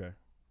 Okay.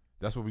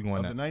 That's what we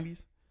going Of next. the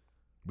 90s?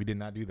 We did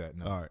not do that.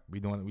 No. All right. We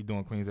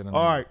doing Queens of the 90s.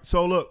 All right.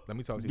 So look, Let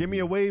me talk to you. give me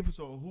a wave.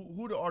 So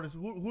who the artists?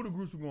 Who the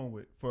groups we going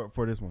with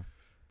for this one?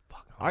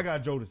 Fuck. I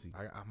got Jodeci.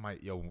 I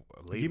might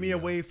Lately, Give me a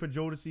wave for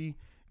Jodeci.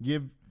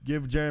 Give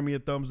Jeremy a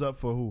thumbs up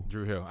for who?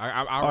 Drew Hill. I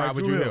All right, ride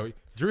with Drew Drew Hill. Hill.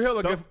 Drew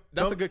Hill.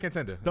 That's a good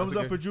contender. Thumbs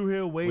up for Drew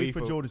Hill. Wave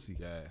for Jodeci.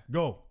 Yeah.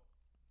 Go.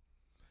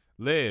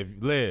 Live.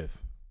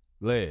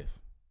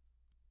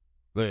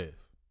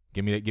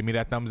 Give me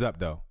that thumbs up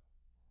though.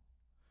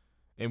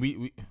 And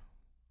we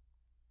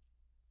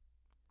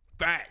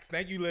facts.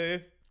 Thank you,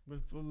 Liv.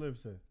 What Liv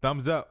said?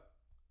 Thumbs up.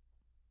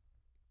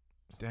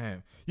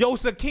 Damn. Yo,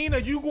 Sakina,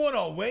 you going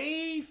to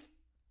wave?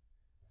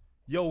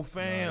 Yo,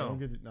 fam.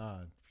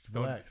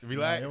 Relax.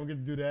 Relax. Nah, I don't get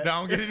to do that. No, I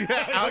don't get to do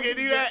that. I don't get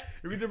to do that.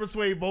 We get to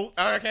persuade votes.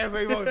 All right, I can't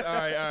say votes. All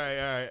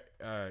right.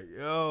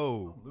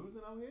 Yo. I'm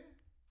losing out here?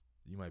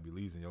 You might be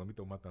losing, yo. Let me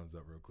throw my thumbs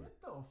up real quick.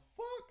 What the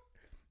fuck?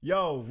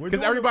 Yo,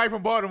 Because everybody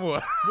from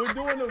Baltimore. we're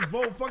doing the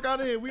vote. Fuck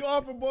out of here. We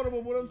all from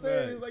Baltimore. What I'm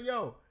saying is like,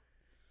 yo,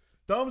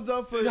 thumbs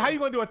up for How you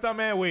gonna do a thumb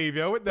and wave,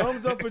 yo? What the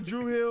thumbs up for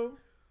Drew Hill,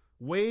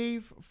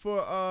 wave for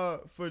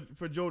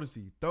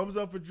Jodeci. Thumbs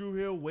up for Drew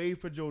Hill, wave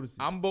for Jodeci.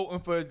 I'm voting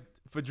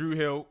for Drew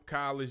Hill,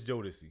 College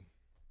Jodeci.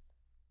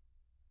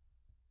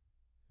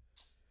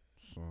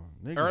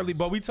 Early,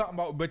 but we talking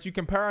about, but you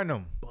comparing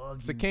them.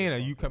 Sakina,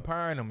 you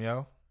comparing them,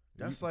 yo.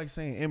 That's like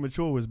saying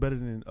Immature was better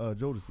than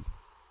Jodeci.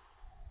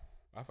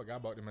 I forgot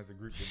about them as a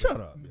group. Shut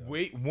up. Yo.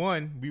 Wait,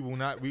 one, they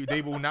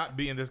will not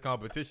be in this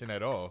competition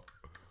at all.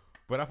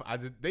 But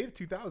they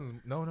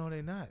 2000s. No,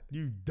 they not.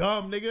 You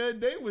dumb nigga.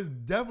 They was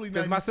definitely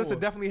because my sister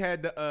definitely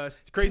had the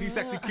Crazy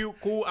Sexy Cute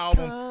Cool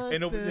album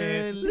and over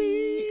there.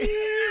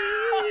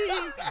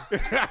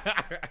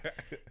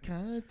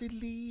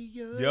 Constantly,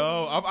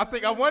 yo,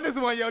 I won this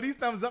one. Yo, these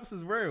thumbs ups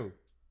is real.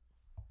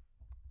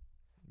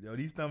 Yo,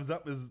 these thumbs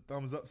ups is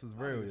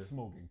real. Yo.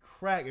 Smoking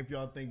crack if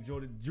y'all think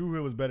Drew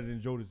Hill was better than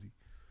Jodeci.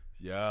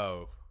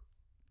 Yo,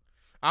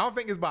 I don't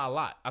think it's by a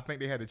lot. I think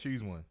they had to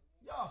choose one.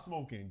 Y'all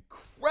smoking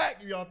crack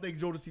if y'all think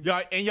Jodeci.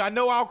 Y'all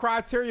know our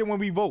criteria when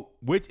we vote.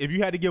 Which, if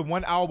you had to give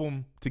one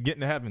album to get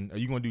into heaven, are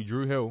you gonna do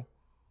Drew Hill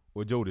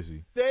or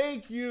Jodeci?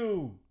 Thank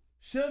you.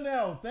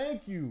 Chanel,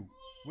 thank you.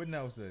 What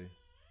Nell say?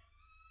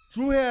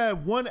 Drew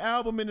had one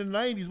album in the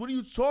 90s. What are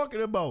you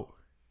talking about?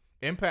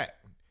 Impact.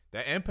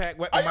 That Impact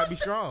weapon might be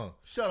strong.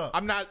 Shut up.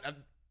 I'm not.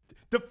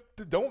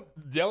 Don't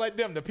yell at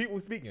them. The people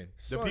speaking.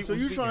 The people so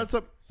you speaking. trying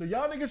to so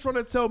y'all niggas trying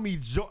to tell me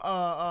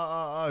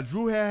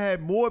Drew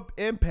had more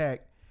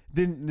impact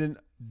than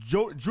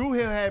Drew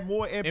had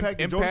more impact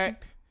than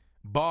Impact,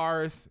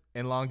 bars,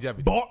 and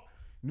longevity.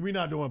 We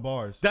not doing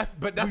bars. That's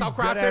We our dead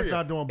criteria. ass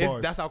not doing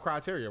bars. That's our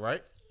criteria,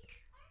 right?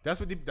 That's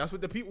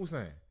what the people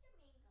saying.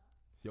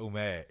 Yo,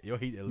 mad. Yo,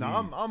 hate to leave.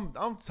 No,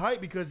 I'm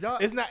tight because y'all.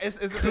 It's not. It's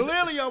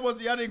Clearly y'all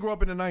didn't grow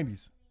up in the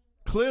 90s.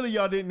 Clearly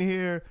y'all didn't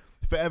hear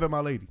Forever My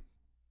Lady.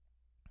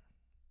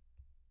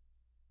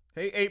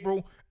 Hey,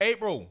 April,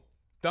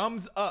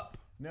 thumbs up.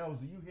 Nels,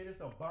 do you hear this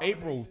about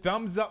April,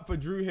 thumbs up for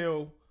Drew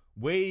Hill,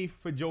 wave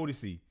for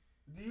Jodeci.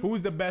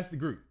 Who's the best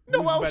group? No,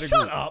 Who's well, the better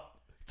shut group? up.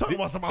 Talking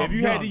about some. If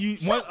you had to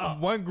use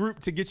one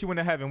group to get you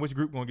into heaven, which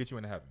group gonna get you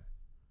into heaven?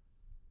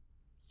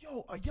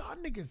 Yo, are y'all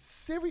niggas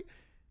serious?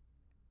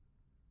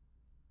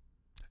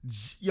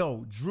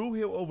 Yo, Drew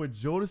Hill over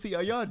Jodeci.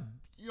 Are y'all?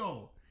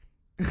 Yo.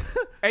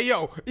 Hey,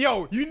 yo,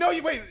 you know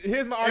you wait.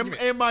 Here's my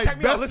argument. Am I Check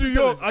me out. best Listen New to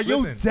York? this. Are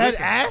you dead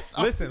ass?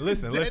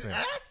 Listen. Dead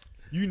ass?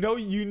 You know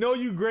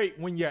you great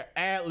when your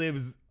ad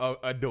libs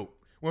are dope.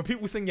 When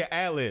people sing your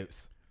ad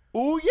libs.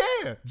 Oh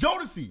yeah,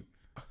 Jodeci.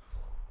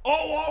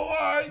 Oh, all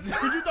right.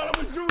 Because you thought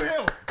it was Drew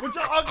Hill with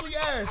your ugly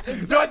ass.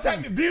 Exactly. No,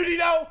 check it. Beauty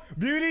though.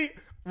 Beauty.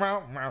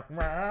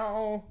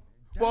 Round.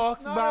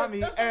 Walks by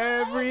me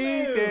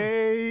every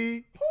day.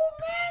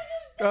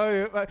 Who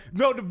Oh yeah.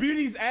 No, the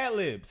Beauty's ad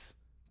libs.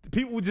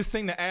 People would just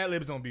sing the ad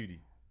libs on Beauty.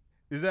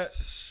 Is that?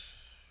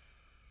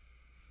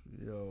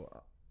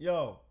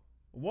 Yo,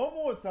 one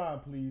more time,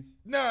 please.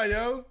 Nah,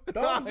 yo.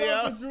 Thumbs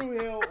up for Drew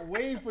Hill,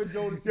 wave for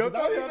Jodeci. Yo,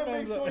 I need to thumbs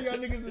make sure up. y'all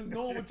niggas is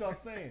knowing what y'all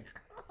saying.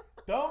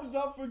 Thumbs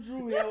up for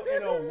Drew Hill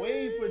and a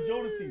wave for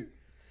Jodeci.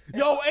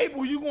 Yo,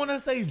 April, you gonna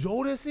say If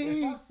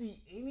Jodeci? I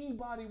see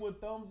anybody with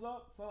thumbs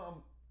up,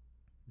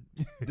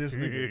 son, this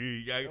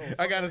nigga.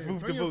 I gotta fuck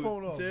spoof nigga, the turn your boots.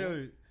 phone off, Chill.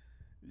 bro.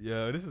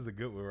 Yo, this is a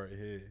good one right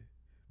here.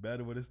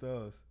 Battle with the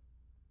Stars.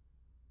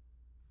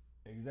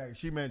 Exactly.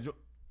 She meant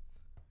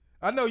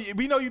I know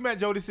we know you meant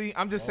Jodeci.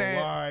 I'm just saying.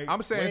 right.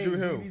 I'm saying Waves, Drew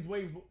Hill. These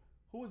waves.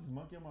 Who is this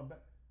monkey on my back?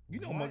 You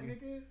know What, monkey.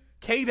 nigga?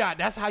 K Dot.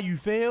 That's how you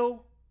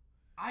feel.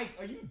 Ike,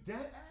 are you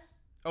dead ass?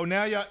 Oh,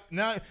 now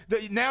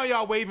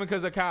y'all waving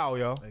because of Kyle,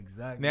 yo.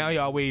 Exactly. Now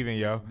y'all waving,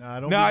 yo. Nah,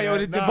 don't Nah, be yo,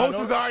 mad. the Nah, votes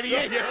don't- was already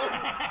in, yo.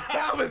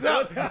 Time was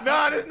up.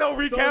 Nah, there's no So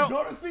recount.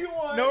 Jodeci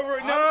won. No,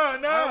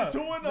 I'm nah.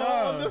 2-0,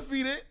 Nah.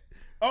 undefeated.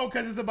 Oh,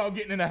 because it's about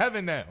getting into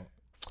heaven now.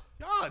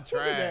 Y'all Who said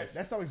trash. that?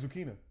 That sounds like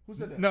Zucchina. Who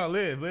said that? No,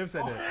 Liv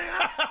said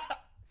that.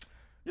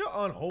 You're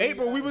unholy.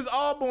 April, we was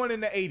all born in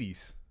the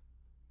 80s.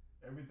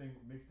 Everything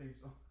mixtapes.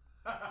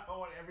 I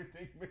want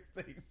everything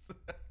mixtapes.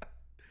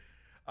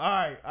 All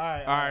right.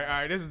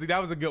 That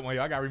was a good one,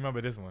 yo. I gotta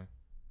remember this one.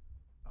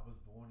 I was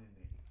born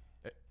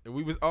in the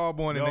We was all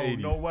born in the 80s.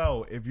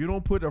 Noel, if you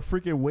don't put a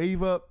freaking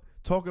wave up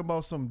talking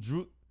about some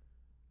Drew.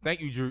 Thank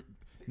you, Drew.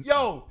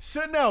 Yo,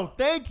 Chanel,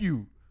 thank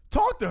you.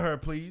 Talk to her,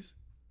 please.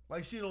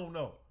 Like she don't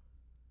know.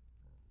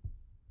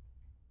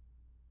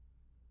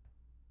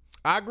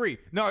 I agree.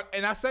 No,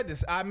 and I said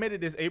this. I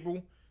admitted this,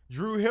 April.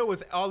 Drew Hill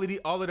was all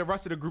of the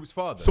rest of the group's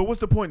father. So what's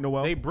the point,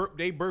 Noel? they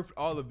birthed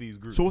all of these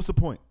groups. So what's the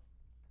point?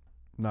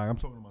 Nah, I'm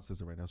talking to my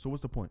sister right now. So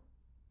what's the point?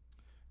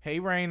 Hey,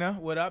 Raina,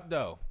 what up,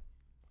 though?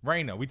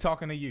 Raina, we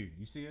talking to you.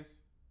 You see us?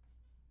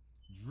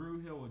 Drew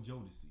Hill or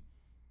Jodeci?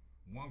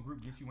 One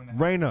group gets you in the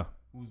house. Raina,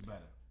 Who's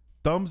better?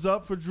 thumbs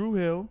up for Drew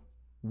Hill,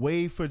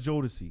 wave for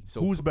Jodeci.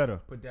 So Who's better?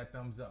 Put that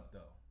thumbs up, though.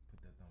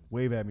 Put that thumbs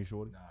Wave at me,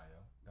 shorty. up. Nah,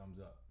 yo. Thumbs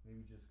up.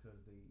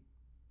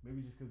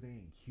 Maybe just because they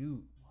ain't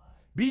cute.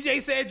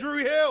 BJ said Drew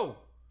Hill.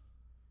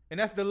 And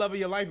that's the love of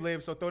your life,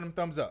 Liv, so throw them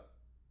thumbs up.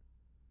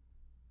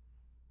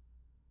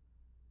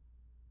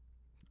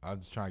 I'm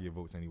just trying to get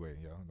votes anyway,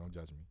 yo. Don't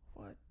judge me.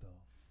 What the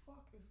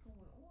fuck is going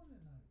on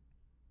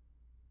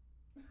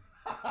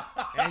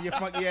tonight? And your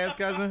funky ass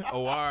cousin?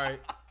 Oh, all right.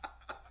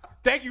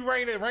 Thank you,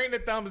 Raina.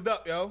 Raina thumbs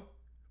up, yo.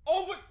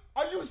 Oh,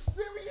 are you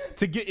serious?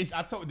 To get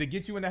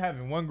you into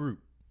heaven, one group.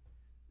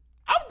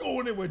 I'm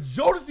going in with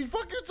Jodeci.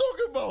 Fuck you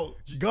talking about?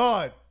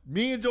 God,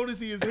 me and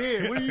Jodeci is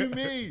here. What do you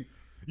mean?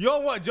 You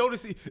don't want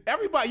Jodeci.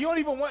 Everybody, you don't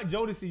even want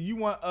Jodeci. You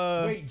want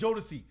Wait,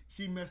 Jodeci.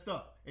 She messed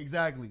up.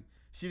 Exactly.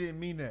 She didn't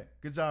mean that.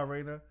 Good job,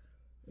 Raina.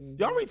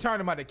 Y'all return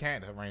him out to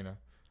Canada, Raina.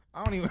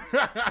 I don't even.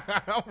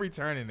 I'm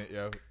returning it,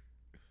 yo.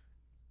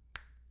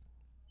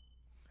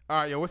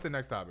 All right, yo. What's the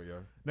next topic, yo?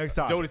 Next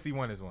time. Jodeci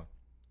won this one.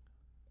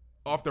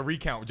 Off the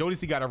recount.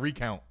 Jodeci got a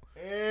recount.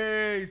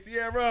 Hey,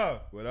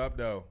 Sierra. What up,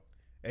 though?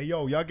 Hey,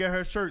 yo, y'all get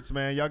her shirts,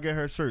 man. Y'all get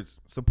her shirts.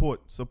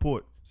 Support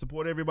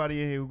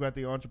everybody in here who got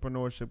the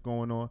entrepreneurship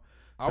going on.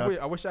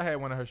 I wish I had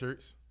one of her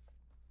shirts.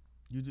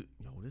 You do,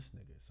 yo, this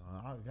nigga, son.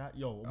 I got,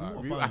 yo, we All right,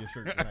 gonna find your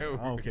shirt tonight. I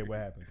don't care what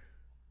happens.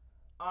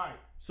 All right,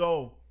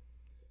 so,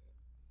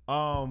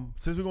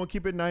 since we're gonna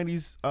keep it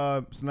 90s,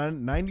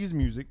 90s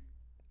music,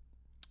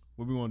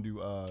 What we want to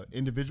do?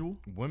 Individual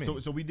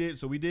Women. So we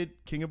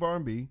did King of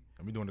R&B.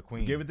 And we doing the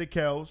Queen. Give it to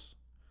Kels.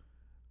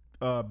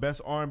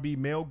 Best R&B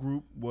male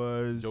group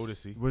was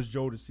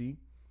Jodeci.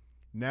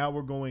 Now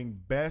we're going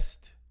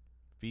best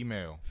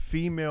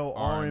female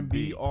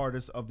R&B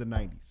artist of the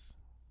 90s.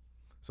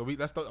 So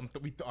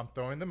I'm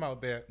throwing them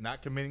out there,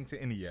 not committing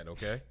to any yet,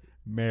 okay?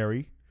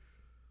 Mary's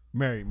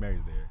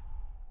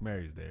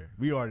there.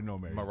 We already know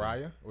Mary's Mariah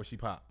there. or she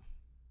pop?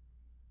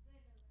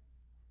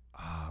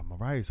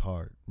 Mariah's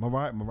hard.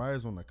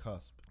 Mariah's on the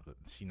cusp.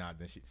 She not.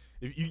 Then she.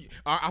 If you,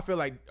 I feel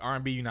like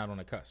R&B, you're not on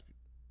the cusp.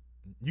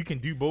 You can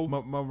do both.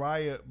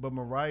 Mariah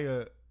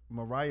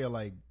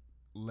like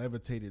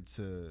levitated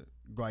to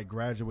like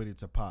graduated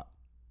to pop.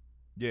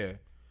 Yeah,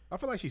 I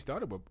feel like she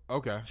started with.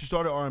 Okay, she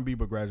started R&B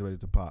but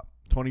graduated to pop.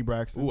 Toni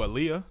Braxton. Ooh,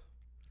 Aaliyah.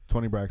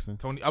 Toni Braxton.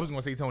 I was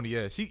gonna say Toni.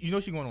 Yeah, she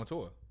going on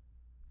tour.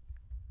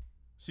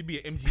 She be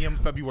at MGM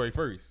February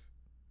 1st.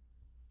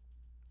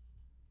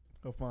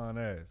 Go fine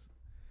ass.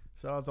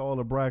 Shout out to all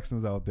the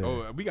Braxtons out there.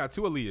 Oh, we got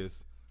two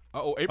Aaliyahs.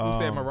 April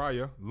said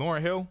Mariah. Lauryn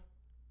Hill.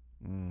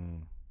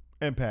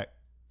 Impact.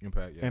 Yeah.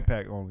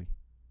 Impact only.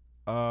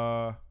 Damn,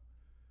 I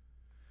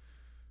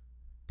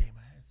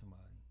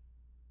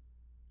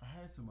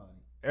had somebody.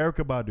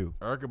 Erykah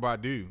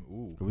Badu.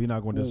 Ooh. We're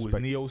not going to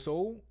disrespect. Is Neo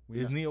Soul?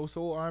 Neo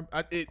Soul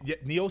R&B?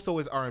 Neo Soul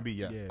is R&B,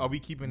 yes. Yeah. Are we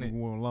keeping it?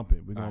 We're going to lump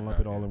it. We're going to lump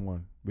it all in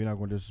one. We're not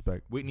going to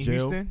disrespect. Whitney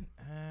Jill? Houston?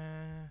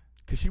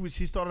 Because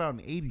she started out in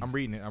the 80s. I'm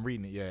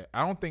reading it, yeah.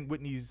 I don't think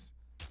Whitney's...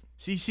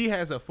 She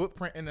has a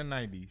footprint in the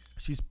 90s.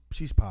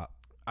 She's pop.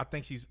 I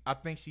think she's go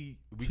pop.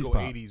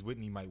 80s,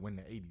 Whitney might win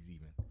the 80s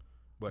even.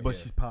 But yeah.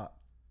 She's pop.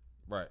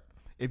 Right.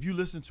 If you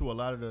listen to a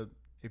lot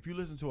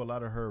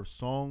of her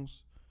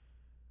songs,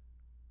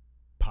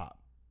 pop.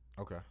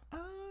 Okay. I'm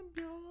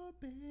your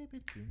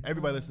baby.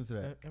 Everybody listens to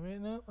that. I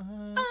wanna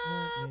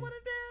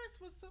dance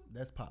with some.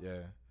 That's pop.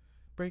 Yeah.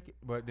 Break it.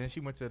 But then she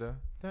went to the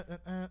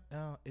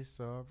it's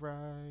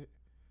alright.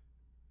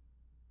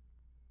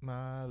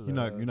 My love.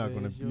 You're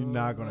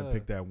not gonna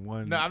pick that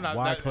one. No, I'm not.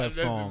 Wyclef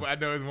song. I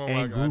know it's one.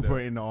 And group her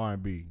in the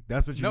R&B.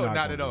 That's what you're not. No,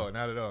 not at all.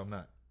 Not at all. I'm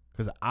not.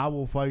 Because I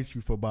will fight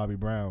you for Bobby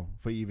Brown.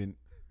 We didn't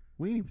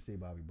even say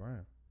Bobby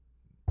Brown.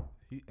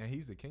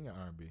 He's the king of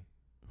R&B.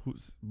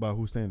 By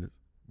whose standards?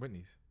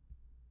 Whitney's.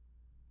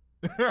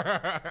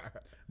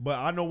 But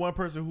I know one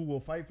person who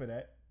will fight for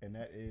that, and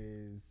that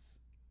is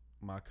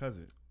my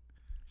cousin.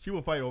 She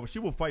will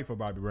fight for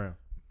Bobby Brown.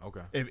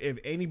 Okay. If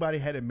anybody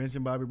hadn't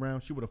mentioned Bobby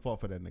Brown, she would have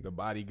fought for that nigga. The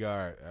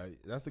Bodyguard.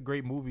 That's a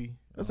great movie.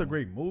 That's a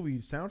great movie.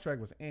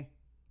 Soundtrack was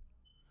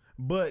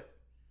But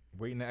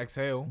Waiting to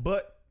Exhale.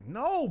 But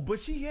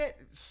she had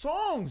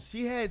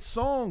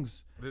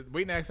songs. The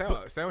Waiting to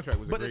Exhale soundtrack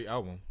was a great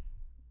album.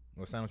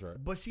 Or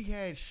soundtrack. But she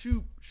had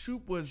Shoop.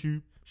 Shoop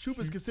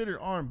is considered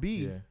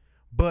R&B. Yeah.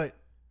 But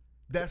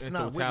that's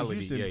not Whitney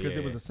Houston because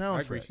it was a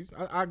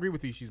soundtrack. I agree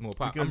with you. She's more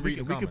pop. Because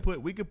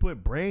we could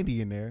put Brandy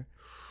in there.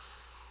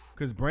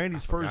 Because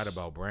Brandy's first. I forgot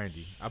about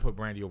Brandy. I put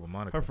Brandy over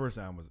Monica. Her first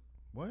album was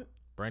what?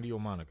 Brandy or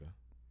Monica.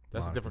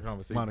 That's a different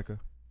conversation. Monica.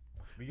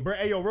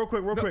 Hey yo, real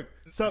quick.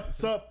 Sub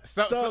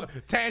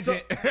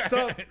tangent.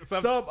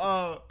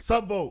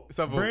 Sub vote.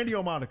 Brandy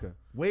or Monica?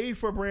 Wave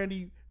for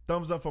Brandy.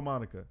 Thumbs up for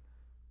Monica.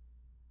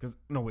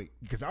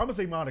 Because I'm gonna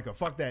say Monica.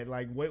 Fuck that.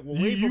 Like wave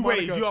for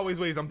Monica. You always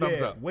wave. I'm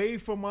thumbs up.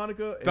 Wave for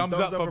Monica. And thumbs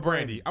up for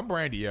Brandy. I'm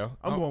Brandy, yo.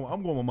 I'm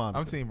going with Monica.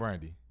 I'm seeing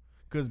Brandy.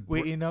 Cause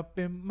sitting up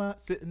in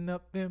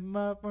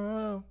my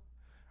room.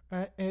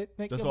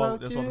 That's on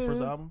the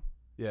first album.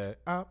 Yeah,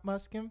 I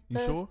must confess. You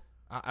sure?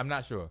 I'm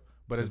not sure,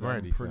 but it's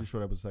Brandy. I'm pretty sure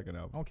that was the second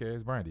album. Okay,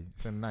 it's Brandy.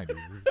 It's in the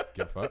 90s.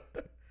 Give a fuck.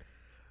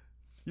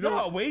 You know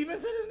what? Waving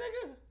to this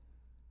nigga?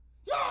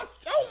 Yo,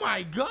 oh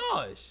my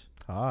gosh.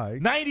 Hi.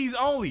 90s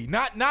only.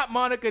 Not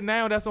Monica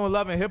now. That's on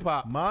Love and Hip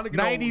Hop. Monica.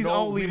 90s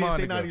only. We didn't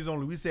Monica. say 90s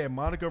only. We said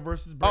Monica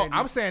versus Brandy. Oh,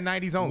 I'm saying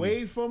 90s only.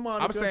 Wave for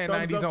Monica. I'm saying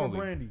 90s only.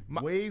 Brandy.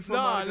 Wave for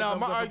Monica. No,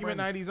 my argument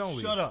 90s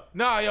only. Shut up.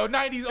 Nah, yo,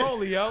 90s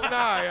only, yo.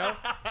 Nah, yo.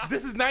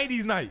 This is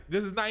 90s night.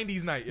 Yo.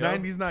 90s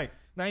night.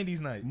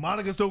 90s night.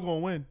 Monica's still gonna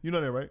win. You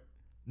know that, right?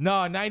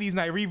 Nah, 90s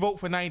night. Revote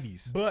for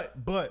 90s.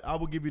 But I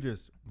will give you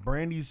this.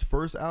 Brandy's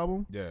first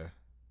album. Yeah.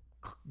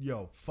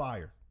 Yo,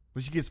 fire.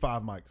 But she gets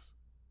 5 mics.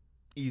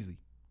 Easy.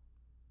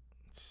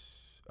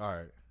 All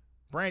right.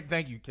 Brandy,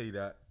 thank you,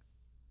 K-Dot.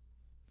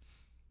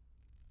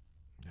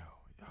 Yo.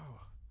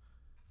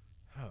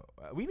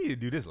 We need to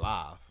do this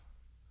live.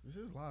 This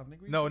is live,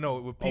 nigga. No,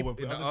 with people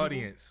in the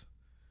audience.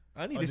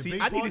 I need to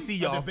see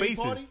y'all faces.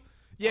 Party?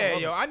 Yeah,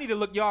 yo, I need to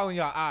look y'all in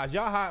y'all eyes.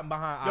 Y'all hiding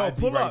behind IG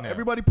pull right up. now.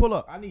 Everybody pull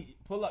up. I need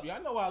pull up.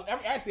 Y'all know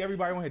actually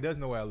everybody on here does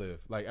know where I live.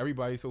 Like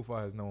everybody so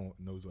far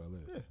knows where I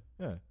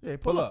live. Yeah.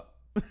 Pull up.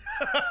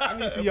 I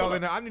need to see y'all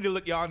in there. I need to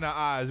look y'all in the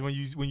eyes when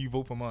you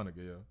vote for Monica,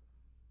 yo.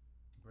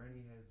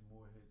 Brandy has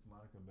more hits.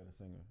 Monica a better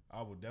singer.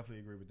 I would definitely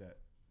agree with that.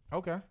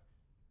 Okay.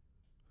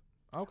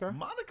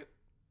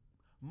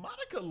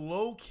 Monica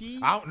low key.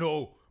 I don't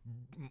know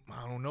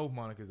if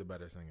Monica's a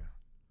better singer.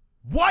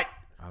 What?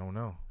 I don't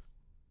know.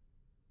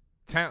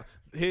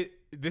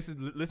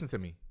 Listen to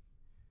me.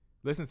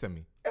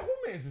 And who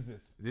mans is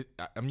this?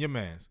 I'm your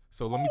mans.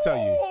 So let me tell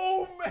you.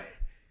 Oh man.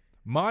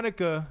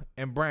 Monica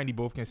and Brandy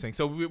both can sing.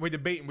 So we're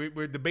debating.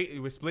 We're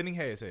debating. We're splitting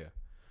hairs here.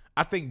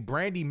 I think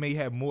Brandy may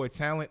have more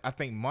talent. I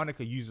think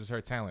Monica uses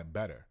her talent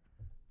better.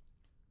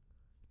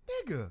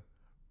 Nigga,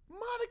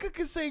 Monica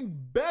can sing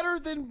better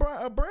than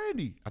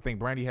Brandy. I think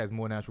Brandy has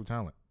more natural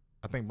talent.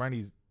 I think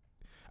Brandy's.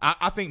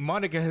 I think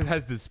Monica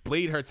has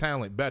displayed her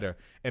talent better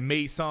and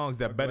made songs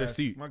that better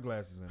suit my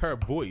glasses in her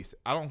voice.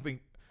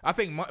 I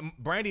think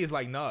Brandy is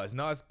like Nas.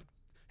 Nas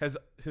has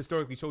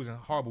historically chosen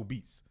horrible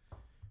beats,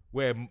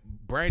 where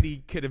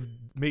Brandy could have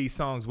made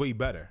songs way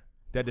better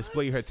that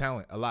display her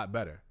talent a lot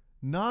better.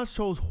 Nas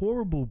chose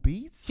horrible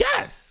beats?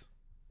 Yes.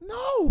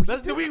 No.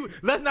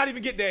 Let's not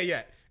even get there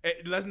yet.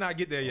 Let's not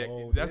get there yet.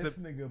 Oh, That's this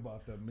nigga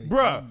about to make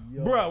bruh.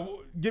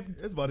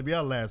 It's about to be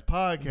our last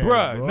podcast.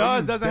 Bruh, bro.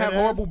 Nas doesn't have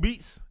horrible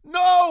beats.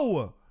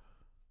 No.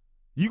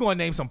 You gonna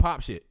name some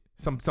pop shit,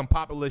 some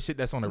popular shit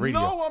that's on the radio?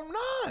 No, I'm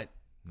not.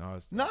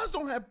 Nas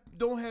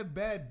don't have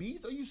bad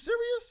beats. Are you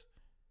serious?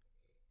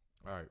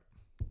 All right.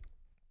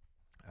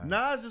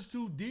 Nas is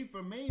too deep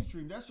for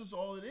mainstream. That's just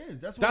all it is.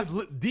 That's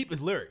deep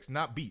is lyrics,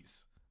 not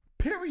beats.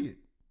 Period.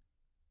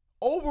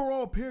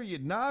 Overall,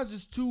 period. Nas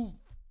is too.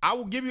 I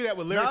will give you that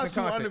with lyrics and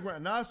content.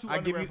 Nas too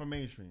underground for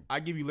mainstream. I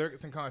give you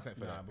lyrics and content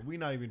for that. But we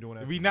not even doing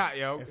that. We not,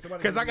 yo.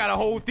 Because I got a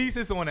whole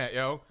thesis on that,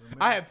 yo.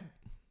 I have.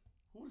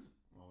 Who's?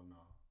 Oh no,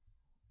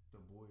 The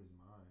Boy Is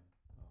Mine.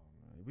 Oh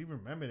man, we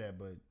remember that,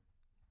 but.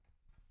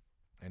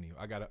 Anyway,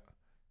 I got a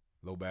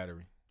low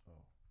battery. Oh,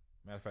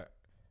 matter of fact,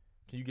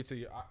 can you get to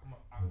your? I know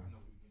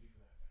what you can do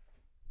for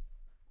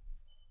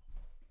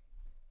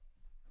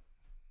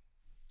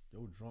that.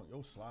 Yo, drunk.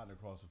 Yo, sliding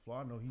across the floor.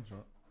 I know he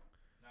drunk.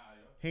 Nah,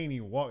 yo. He ain't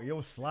even walking.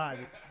 Yo,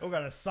 sliding. Yo,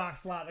 got a sock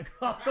sliding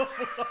across the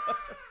floor.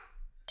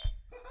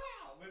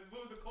 What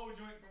was the cold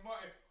joint from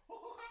Martin?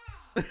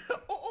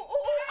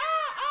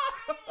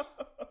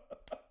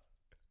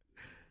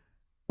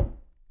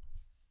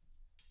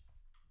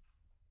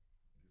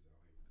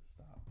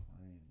 Stop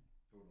playing.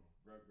 Hold on.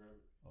 Grab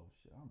it. Oh,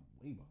 shit. I'm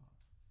way behind.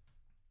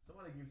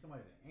 Somebody give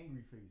somebody the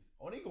angry face.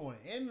 Oh, they going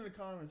to end in the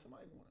comments.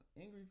 Somebody going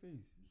an angry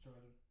face. It's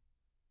charging.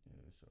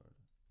 Yeah, it's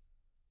charging.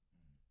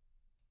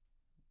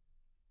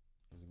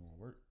 Is it going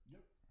to work?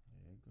 Yep.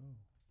 There it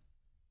goes.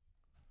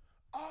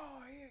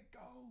 Oh, here it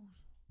goes.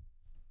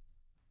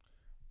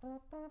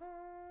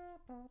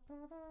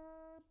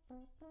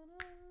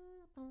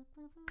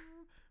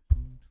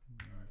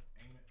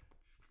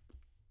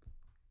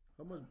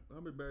 How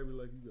much battery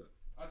life you got?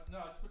 No,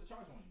 I just put the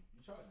charge on you.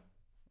 You charging.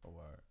 Oh, all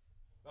right.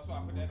 That's why I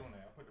put that on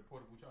there. I put the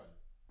portable charger.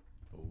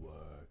 Oh, all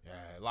right.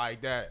 Yeah,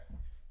 like that.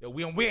 Yo,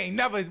 we ain't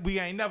never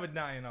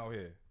dying out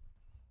here.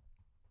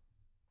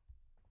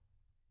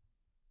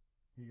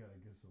 He gotta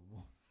get some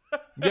more.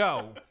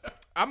 Yo,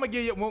 I'm gonna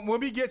give you when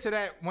we get to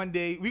that one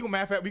day. We gonna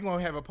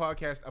have a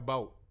podcast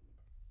about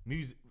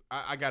music.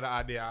 I got an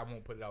idea. I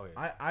won't put it out here.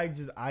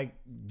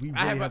 We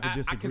really have to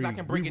disagree. Because I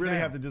can break it down. We really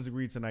have to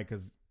disagree tonight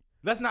because.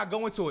 Let's not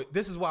go into it.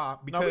 This is why.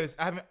 Because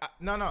I haven't.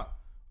 No.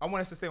 I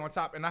want us to stay on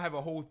top, and I have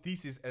a whole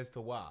thesis as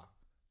to why.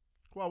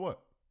 Why what?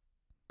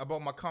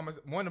 About my comments.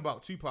 One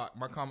about Tupac.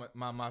 My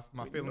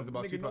feelings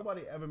about Tupac.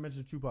 Nobody ever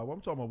mentioned Tupac. Well,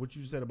 I'm talking about what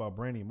you said about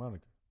Brandy and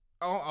Monica.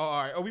 Oh,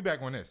 all right. Oh, we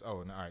back on this.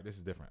 Oh, no, all right. This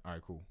is different. All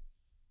right, cool.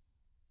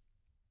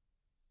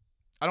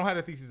 I don't have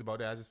a thesis about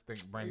that. I just think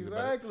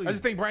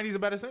Brandy's a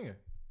better singer.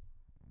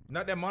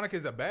 Not that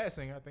Monica's a bad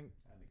singer. I think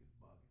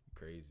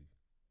crazy.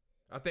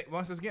 I think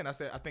once again, I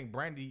think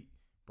Brandy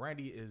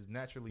is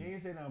naturally. He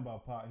didn't say nothing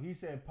about Pac. He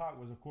said Pac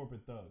was a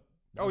corporate thug.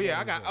 Oh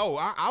yeah,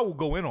 I will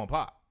go in on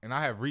Pac, and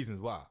I have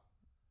reasons why.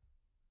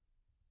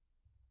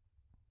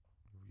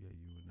 Yeah,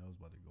 you and Nels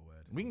about to go at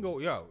it. We can go,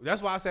 yo.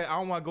 That's why I said I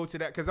don't want to go to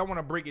that because I want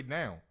to break it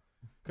down.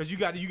 Because you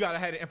got to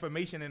have the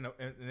information and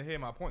hear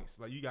my points.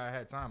 Like you gotta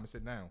have time to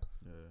sit down.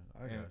 Yeah,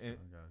 I got you.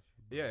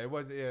 Yeah, it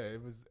was.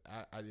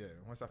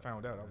 Once I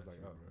found out, I was like,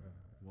 oh.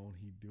 Won't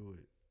he do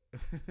it?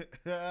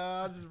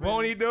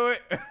 Won't he do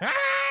it?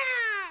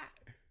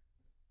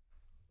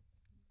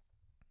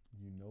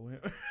 You know him.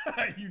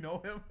 You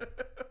know him.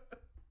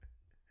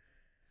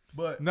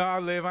 But no,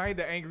 Liv, I ain't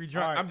the angry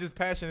drunk. Right. I'm just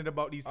passionate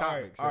about these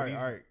topics. All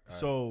right.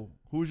 So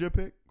who's your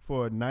pick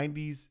for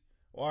 90s?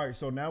 All right.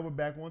 So now we're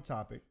back on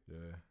topic. Yeah.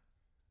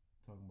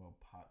 Talking about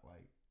Pac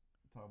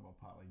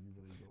like you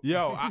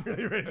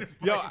really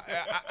do.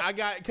 I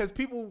got because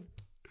people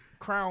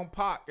crown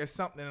Pac as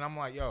something, and I'm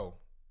like, yo,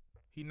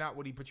 he not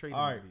what he portrayed him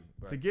to be.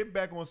 But to get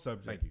back on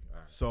subject. Thank you. All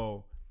right.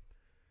 So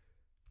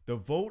the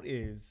vote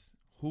is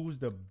who's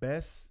the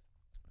best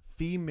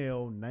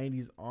female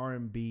 90s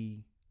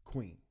R&B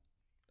queen.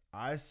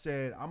 I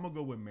said I'm gonna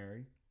go with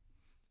Mary.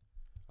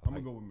 I'm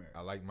gonna go with Mary.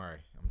 I like Mary.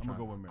 I'm gonna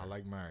go with Mary. I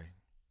like Mary.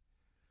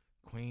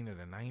 Queen of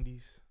the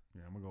 90s.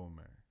 Yeah, I'm gonna go with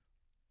Mary.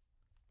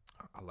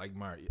 I like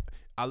Mary.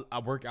 I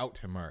work out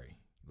to Mary,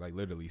 like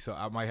literally. So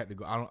I might have to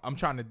go. I'm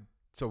trying to,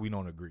 so we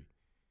don't agree.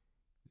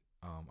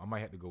 I might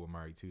have to go with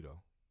Mary too, though.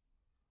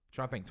 I'm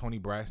trying to think Toni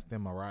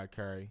Braxton, Mariah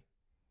Carey.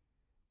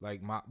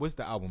 Like what's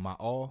the album? My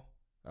All.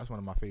 That's one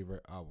of my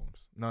favorite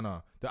albums.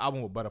 No, the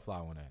album with Butterfly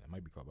on that. It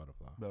might be called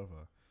Butterfly.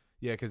 Butterfly.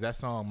 Yeah, because that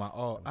song, My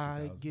All,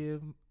 I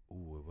Give.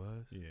 Ooh, it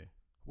was. Yeah.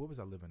 What was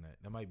I living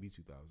at? That might be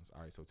 2000s.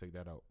 All right, so take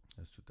that out.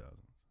 That's 2000.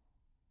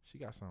 She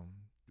got some.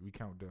 Do we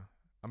count the?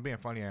 I'm being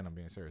funny and I'm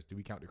being serious. Do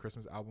we count the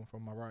Christmas album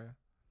from Mariah?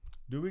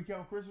 Do we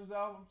count Christmas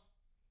albums?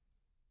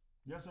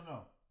 Yes or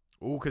no?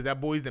 Ooh, cause that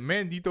Boys the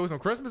Men. You throw some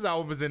Christmas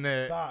albums in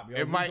there. Stop, yo.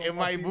 It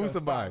might move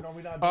somebody. No,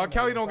 we not doing R. that.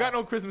 Kelly don't got Stop.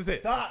 no Christmas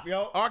hits. Stop,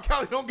 yo. R.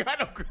 Kelly don't got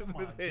no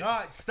Christmas hits.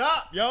 God,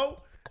 stop, yo.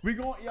 We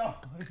going, yo,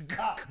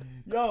 stop.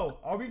 Yo,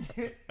 are we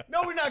getting,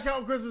 no, we not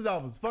counting Christmas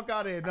albums. Fuck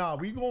out of here. Nah,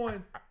 we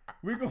doing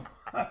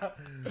I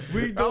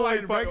regular.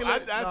 like fuck.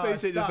 I say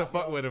shit just to stop,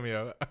 fuck yo. with him,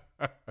 yo.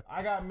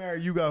 I got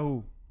married. You got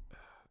who?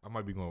 I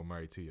might be going with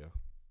Mary too, yo.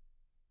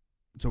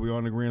 So we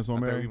on agreement on I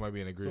think Mary? we might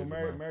be in So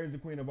agreement. Mary's the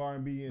queen of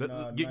R&B and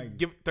 90s.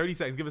 Give 30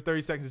 seconds. Give us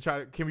 30 seconds to try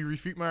to. Can we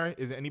refute Mary?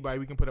 Is there anybody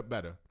we can put up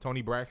better?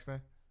 Tony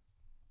Braxton?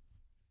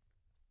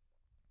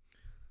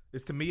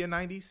 Is Tamia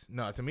 90s?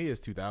 No, Tamia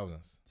is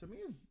 2000s. To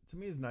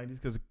me it's 90s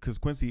because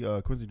Quincy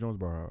Jones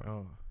brought her out.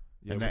 Oh,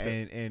 yeah.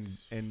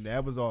 And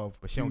that was off.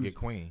 But she don't Q's- get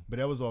Queen. But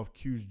that was off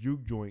Q's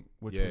Juke Joint,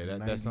 which Yeah, was that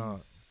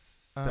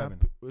 97.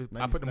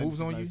 I put the moves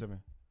on you. 97.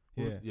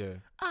 Yeah. Yeah.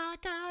 I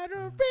got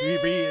a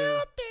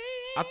real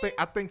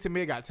I think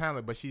Tamia got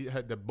talent, but she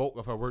had the bulk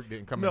of her work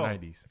didn't come No. in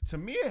the 90s.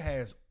 Tamia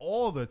has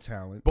all the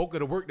talent. Bulk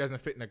of the work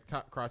doesn't fit in the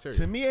top criteria.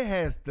 Tamia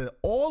has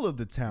all of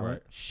the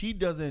talent. Right. She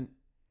doesn't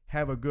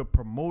have a good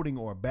promoting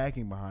or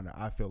backing behind her.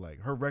 I feel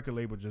like her record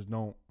label just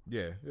don't.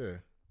 Yeah.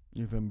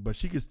 You feel me? But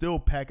she could still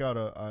pack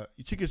out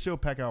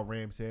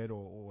Ram's Head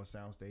or a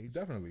soundstage.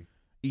 Definitely.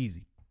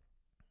 Easy.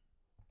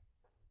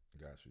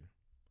 Got you.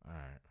 All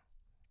right.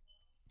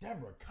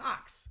 Deborah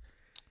Cox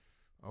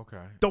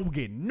Okay. don't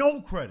get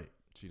no credit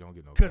She don't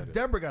get no because credit.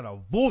 Deborah got a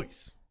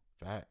voice.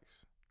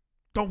 Facts.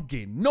 Don't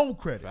get no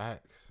credit.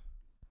 Facts.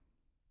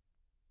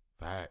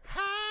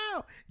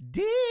 How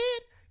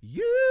did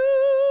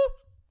you?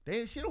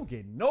 She don't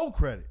get no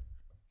credit.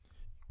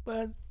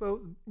 Was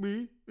supposed to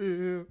be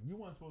here. You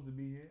weren't supposed to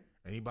be here.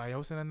 Anybody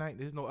else in the night?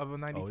 There's no other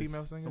 90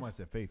 female singers? Somebody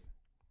said Faith.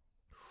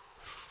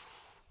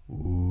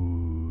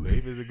 Ooh.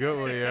 Faith is a good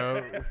one,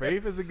 yo.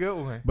 Faith is a good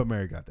one. But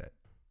Mary got that.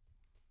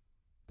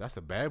 That's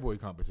a bad boy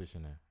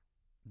competition there.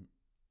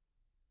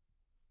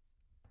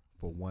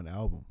 For one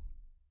album.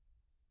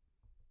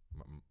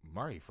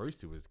 Mari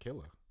first two was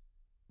killer.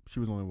 She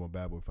was only one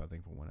Bad Boy, I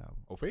think, for one album.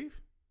 Oh, Faith?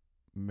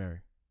 Mary.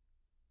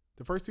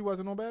 The first two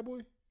wasn't on Bad Boy?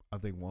 I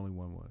think only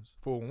one was.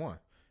 4-1.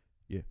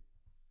 Yeah.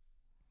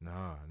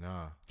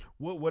 Nah.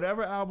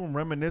 Whatever album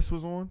Reminisce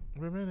was on,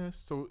 Reminisce.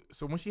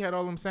 So when she had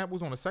all them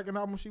samples on the second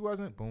album, she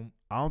wasn't? Boom,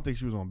 I don't think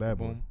she was on Bad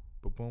Boy.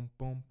 boom, boom,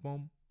 boom,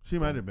 boom. She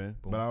might have been,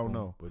 boom, but I don't boom,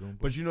 know. boom, boom.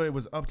 But you know, it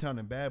was Uptown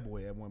and Bad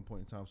Boy at one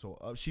point in time.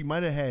 So she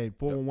might have had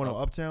 411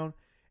 on Uptown,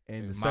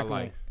 and the My second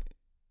Life. one,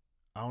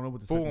 I don't know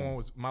what the second 411 one.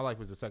 was My Life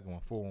was the second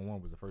one.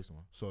 411 was the first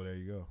one. So there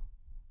you go.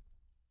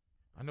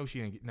 I know she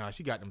didn't get. Nah,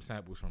 she got them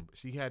samples from.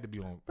 She had to be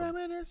on.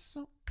 Reminisce.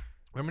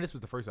 Reminisce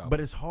was the first album. But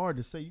it's hard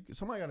to say.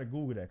 Somebody got to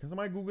Google that. Can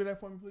somebody Google that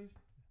for me, please?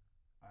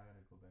 I got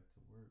to go back to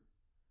work.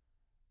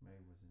 May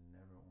was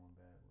never on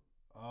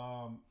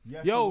Bad Boy.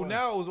 Yes. Yo, it was.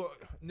 now is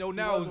no She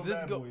now was is on this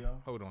Bad go? Boy,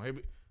 yo. Hold on.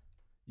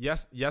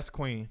 Yes,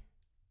 Queen.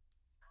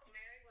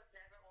 Mary was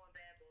never on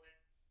Bad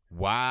Boy.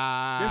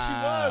 Wow. Yes, she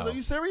was. Are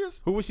you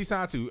serious? Who was she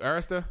signed to?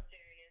 Arista Serious.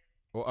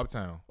 or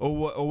Uptown?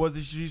 Or was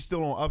it she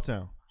still on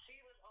Uptown? She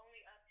was only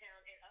Uptown,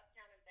 and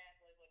Uptown and Bad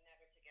Boy were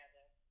never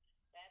together.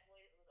 Bad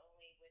Boy was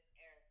only with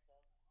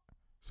Arista.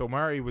 So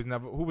Mary was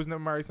never. Who was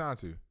never Mary signed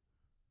to?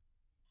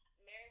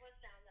 Mary was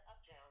down to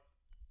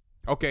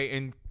Uptown. Okay,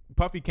 and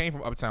Puffy came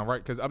from Uptown,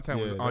 right? Because Uptown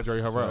was Andre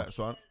Harrell.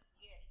 So Yeah,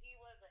 he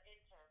was an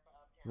intern for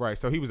Uptown. Right,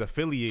 so he was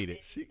affiliated.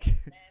 she, Bad Boy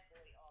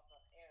off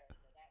of Arista.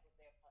 That was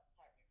their partner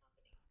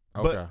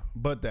company. Okay.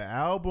 but the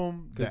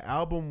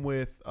album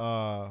with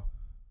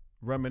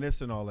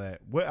Reminisce and all that.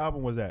 What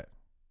album was that?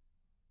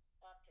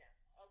 Uptown.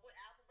 What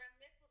album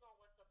Reminisce was on?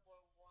 What's the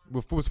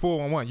 411? It was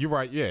 411. You're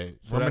right. Yeah.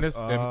 So that's-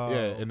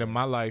 Reminisce. And then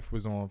My Life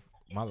was on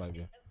My Life.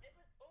 Yeah.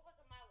 What was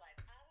in My Life?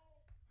 I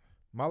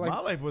don't. My Life. My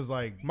Life was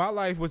like, My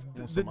Life was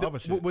On some other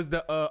shit. what was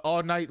the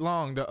All Night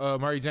Long, the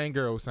Mary Jane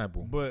Girl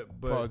sample. but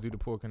Pause due to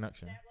poor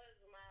connection. That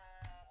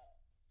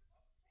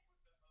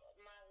was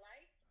My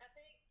Life, I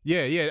think.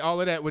 Yeah. All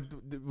of that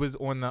was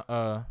on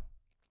the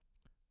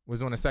was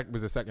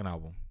the second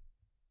album.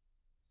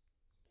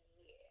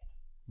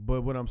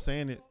 but what I'm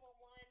saying it. 411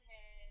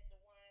 had the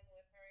one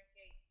with her and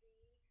KC.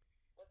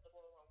 What's the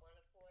 411 of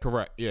course?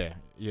 Correct.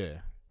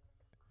 Yeah.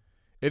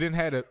 It didn't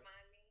have a Remind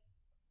me.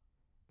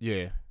 yeah.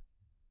 And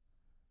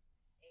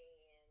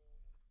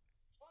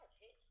as far as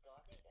hits go,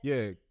 I think that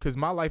Yeah, because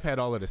My Life had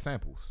all of the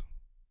samples.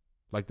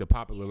 Like the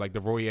popular, like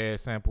the Roy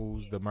Ayers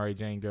samples, the Mary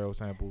Jane Girl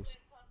samples.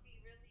 when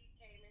Puffy really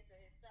came into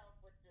himself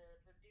with the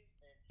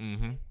producing.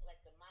 Mm-hmm.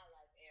 Like the My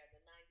Life era,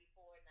 the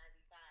 94,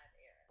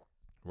 95 era.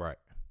 Right.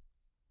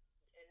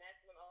 And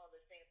that's when all the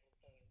samples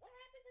came. What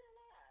happened to the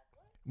live?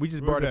 What? We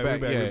just brought it back.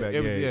 we Yeah,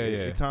 it was,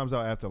 yeah. It times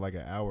out after like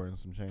an hour and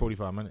some change.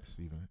 45 minutes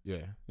even.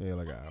 Yeah. Yeah,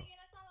 like an hour. Yeah,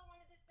 that's all I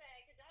wanted to say.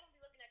 Because y'all don't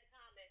be looking at the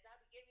comments. I'll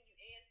be giving you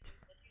answers,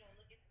 but you don't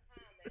look at the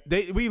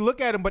comments. We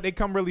look at them, but they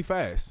come really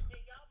fast.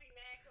 And y'all be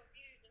mad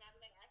confused, and I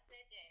be like, I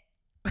said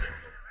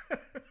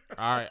that.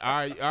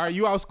 right.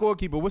 You our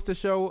scorekeeper. What's the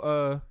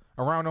show?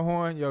 Around the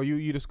Horn. Yo,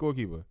 you the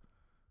scorekeeper.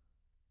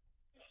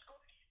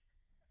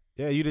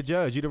 Yeah, you the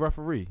judge. You the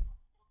referee.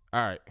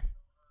 All right.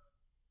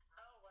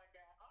 Oh my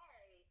God.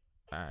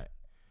 All right.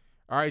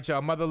 All right,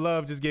 y'all. Mother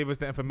Love just gave us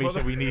the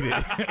information we needed.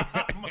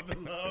 Mother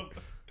Love.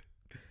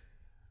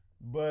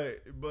 But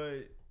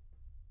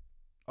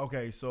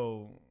okay,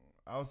 so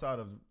outside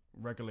of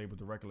record label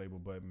to record label,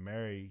 but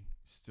Mary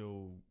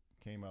still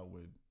came out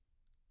with.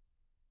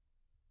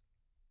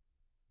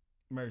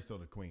 Mary's still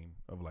the queen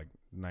of like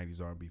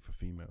 90s R&B for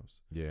females.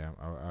 Yeah,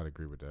 I'd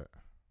agree with that.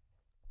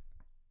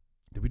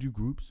 Did we do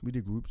groups? We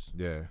did groups.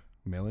 Yeah.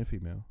 Male and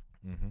female.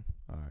 Mm-hmm.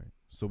 All right.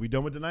 So we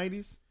done with the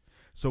 90s?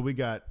 So we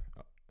got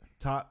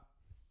top.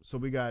 So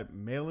we got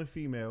male and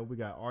female. We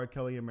got R.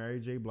 Kelly and Mary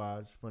J.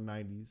 Blige for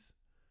 90s.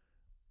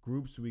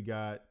 Groups, we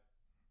got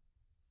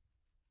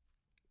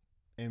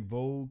En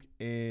Vogue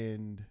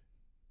and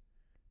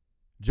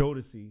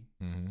Jodeci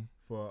Mm-hmm.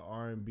 for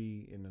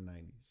R&B in the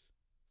 90s.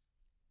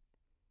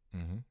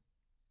 Mm-hmm.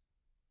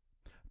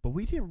 But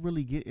we didn't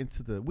really get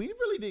into we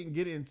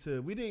didn't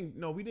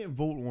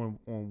vote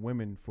on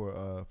women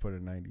for the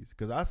 90s.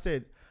 Because I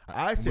said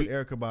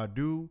Erykah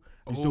Badu.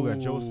 You still got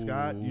Joe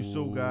Scott. You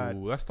still got.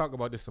 Let's talk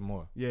about this some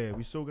more. Yeah,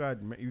 we still got.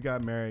 You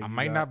got Mary. I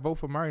might not vote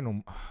for Mary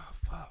no. Oh,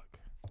 fuck.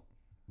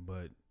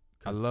 But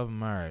I love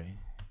Mary.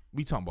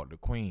 We talking about the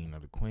queen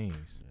of the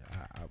queens.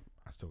 Yeah,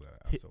 I still got.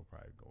 I still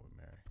probably go with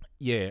Mary.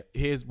 Yeah,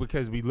 here's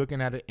because we looking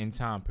at it in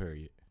time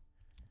period.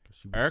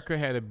 Erykah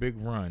had a big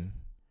run.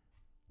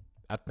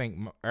 I think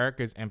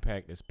Erykah's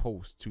impact is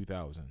post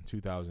 2000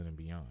 and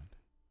beyond.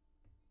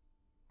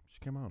 She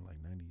came out in like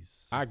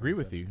 90s. I agree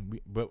with you,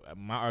 but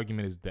my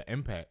argument is the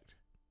impact.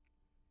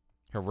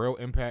 Her real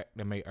impact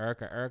that made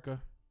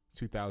Erykah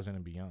 2000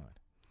 and beyond.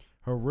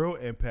 Her real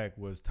impact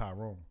was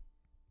Tyrone.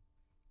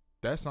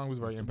 That song was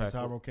very impactful.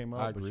 Tyrone came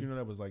I out, but agree. you know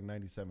that was like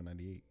 97,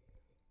 98.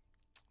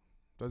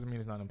 Doesn't mean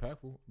it's not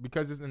impactful.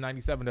 Because it's in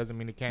 97 doesn't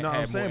mean it can't No,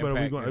 have I'm saying, more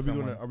but impact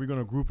are we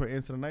gonna group her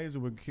into the 90s,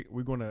 or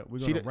we're gonna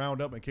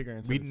round up and kick her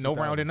into the 2000s? No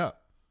rounding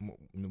up.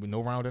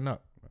 No rounding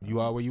up.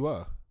 You are where you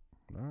are.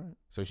 All right.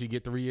 So she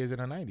get 3 years in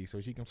the 90s, so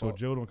she can. So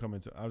Joe don't come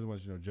into. I just want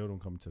you to know Joe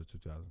don't come into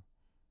 2000.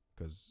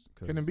 Because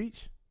Hidden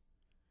Beach.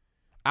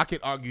 I could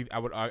argue.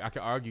 I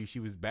could argue she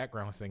was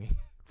background singing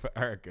for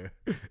Erykah.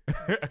 We're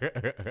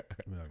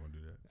not gonna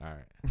do that. All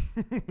right.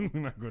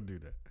 We're not gonna do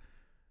that.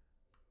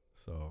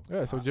 So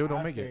Yeah, so Joe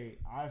don't make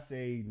it. I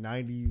say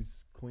 90s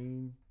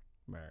queen,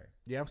 Mary.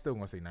 Yeah, I'm still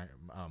gonna say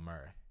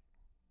Murray.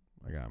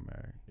 I got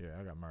Mary. Yeah,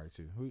 I got Murray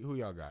too. Who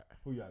y'all got?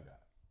 Who y'all got?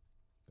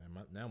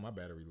 Now my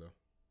battery low.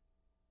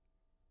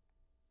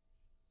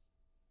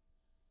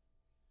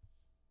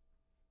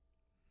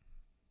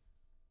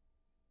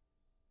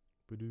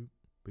 So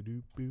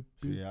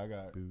yeah,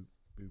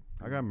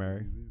 I got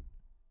Mary.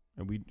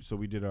 And we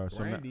did our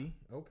Brandy.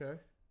 Okay.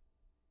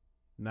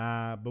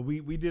 Nah, but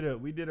we did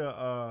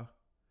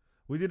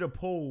a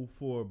poll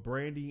for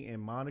Brandy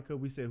and Monica.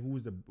 We said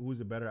who's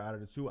the better out of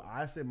the two.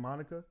 I said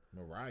Monica.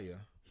 Mariah.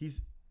 Is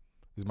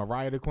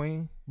Mariah the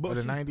queen of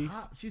the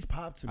 90s? She's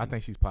pop to me. I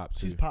think she's pop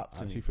too. She's pop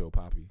to me. She feel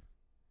poppy.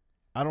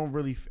 I don't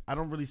really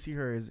see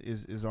her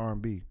as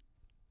R&B.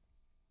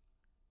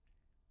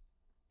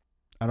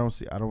 I don't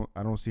see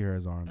her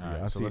as R&B. All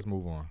right, so let's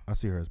move on. I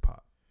see her as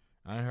pop.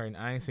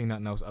 I ain't seen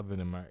nothing else other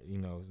than Murray.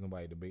 There's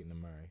nobody debating the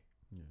Murray.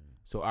 Yeah.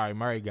 So all right,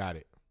 Murray got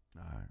it.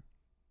 All right.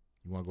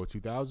 You want to go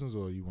 2000s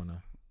or you want to?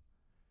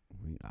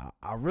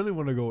 I really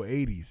want to go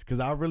 80s because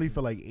I really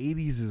feel like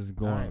 80s is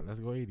going. All right, let's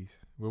go 80s.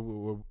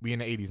 We in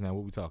the 80s now.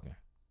 What we talking?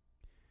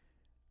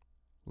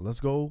 Let's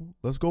go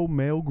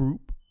male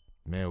group.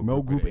 Male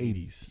group of the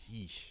 80s.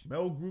 Yeesh.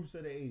 Male groups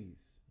of the 80s.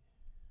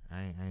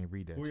 I ain't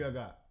read that. Who shit. y'all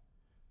got?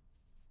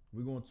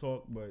 We're gonna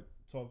talk with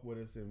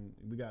us, and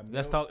we got.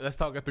 Let's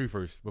talk at 3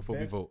 first before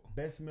we vote.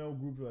 Best male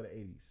group of the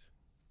 80s.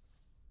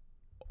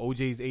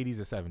 OJ's 80s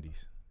or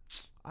 70s.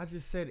 I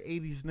just said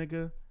 80s,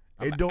 nigga.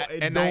 I It don't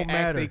asked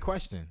matter. a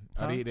question.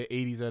 Huh? Are they the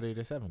 80s or are they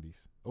the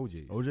 70s?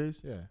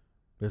 OJ's. Yeah.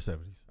 They're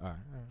 70s. All right.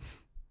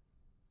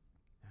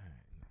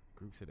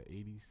 Groups of the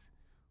 80s.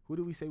 Who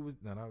did we say was?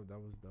 No,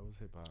 that was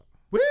hip hop.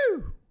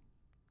 Woo!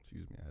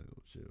 Excuse me, I had a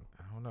little chill.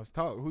 I don't know. Let's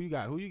talk. Who you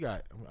got? Yo, why is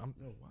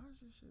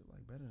this shit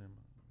like better than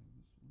mine?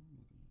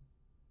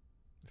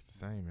 It's the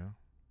same, yo.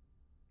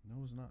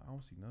 No, it's not. I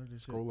don't see none of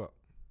this Scroll up.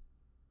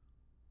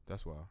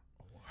 That's why.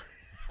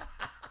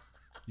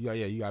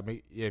 You gotta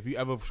make. Yeah, if you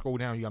ever scroll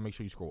down, you gotta make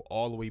sure you scroll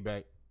all the way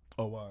back.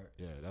 Oh, all right.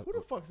 Yeah. Who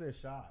the fuck said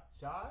shot?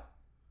 Shot?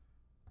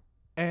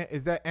 And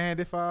is that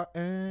if I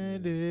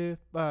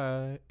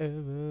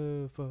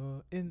ever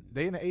fall in?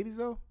 They in the 80s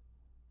though.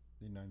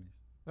 The 90s.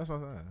 That's what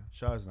I'm saying.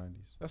 Shot's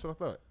 90s. That's what I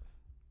thought.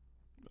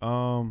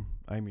 I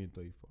ain't mean to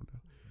throw your phone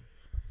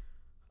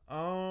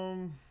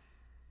down.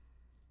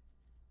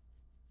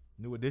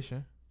 New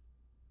Edition.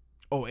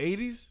 Oh,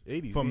 80s?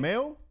 80s. For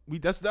male?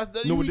 That's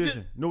the New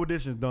Edition. New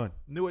Edition's done.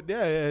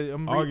 Yeah.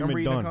 I'm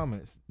reading the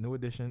comments. New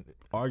Edition.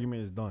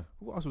 Argument is done.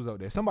 Who else was out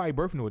there? Somebody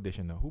birthed New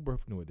Edition though. Who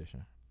birthed New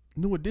Edition?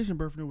 New Edition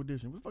birthed New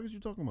Edition. What the fuck is you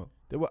talking about?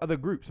 There were other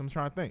groups. I'm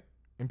trying to think,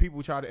 and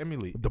people try to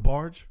emulate. The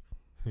Barge?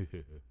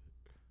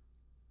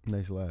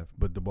 Nice laugh.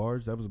 But the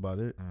bars, that was about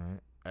it. All right.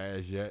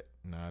 As yet,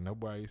 nah,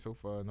 nobody so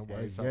far.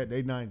 Nobody. As yet,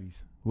 they 90s.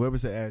 Whoever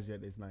said as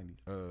yet, it's 90s.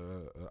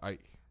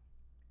 Ike.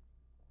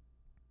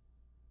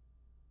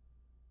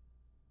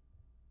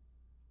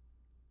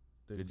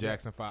 The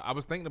Jackson 5. I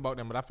was thinking about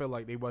them, but I feel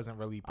like they wasn't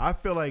really. I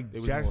feel like They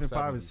was Jackson more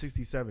 5 is 70s.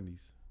 60s, 70s.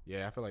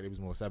 Yeah, I feel like they was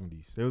more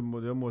 70s. They're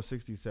more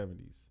 60s,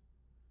 70s.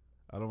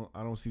 I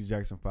don't see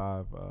Jackson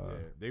 5. Yeah,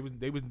 they was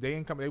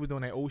doing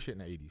that old shit in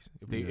the 80s.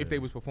 Yeah. If they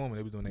was performing,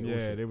 they was doing that old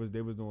shit. they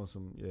was doing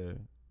some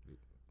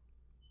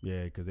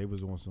because they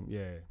was doing some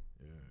Yeah,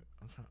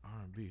 I'm trying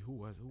R&B. Who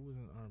was in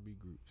R&B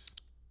groups?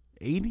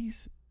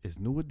 80s is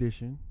New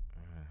Edition.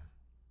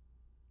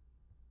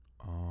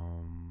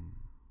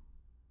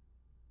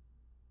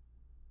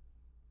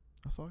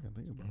 That's all I can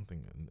think about. I'm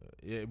thinking.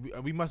 Yeah,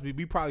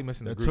 we probably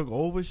missing the That group. took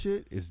over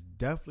shit is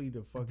definitely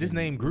the fucking. Just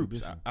name New groups.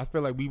 Edition. I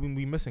feel like we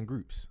missing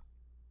groups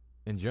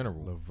in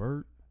general.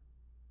 Levert.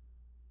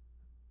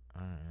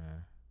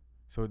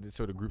 So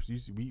the groups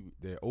used to be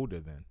they're older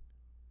then.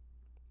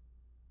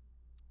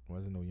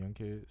 Wasn't no young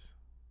kids.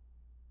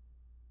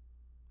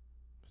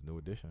 It's New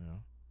Edition,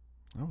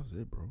 yo. That was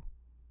it, bro.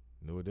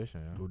 New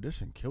Edition, yo. New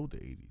Edition killed the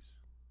 80s.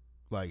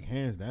 Like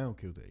hands down,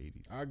 killed the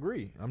 80s. I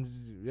agree. I'm just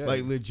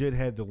Like legit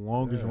had the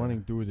longest Yeah.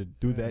 running through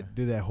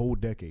that whole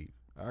decade.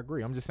 I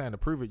agree. I'm just saying to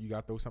prove it, you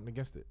got to throw something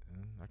against it.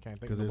 And I can't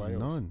think Because of there's nobody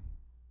else. none.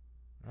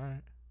 All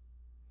right.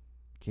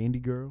 Candy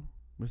Girl,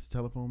 Mr.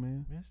 Telephone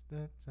Man.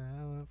 Mr.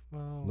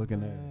 Telephone.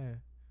 Looking at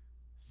Man.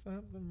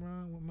 Something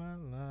wrong with my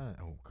line.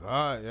 Oh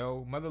God,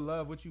 yo, Mother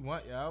Love, what you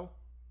want, yo?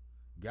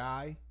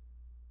 Guy.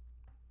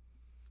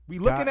 We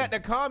looking Guy- at the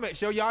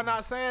comments, yo. Y'all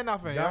not saying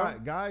nothing, yo.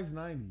 Guys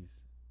 90s.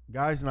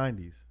 Guys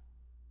 90s.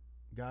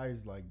 Guys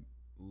like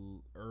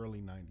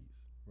early 90s.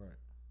 Right.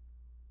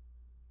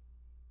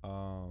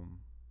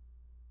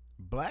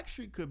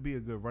 Blackstreet could be a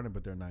good runner,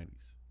 but they're 90s.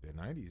 The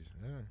 90s,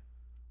 yeah.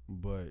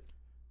 But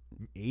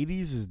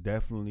 80s is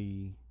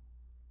definitely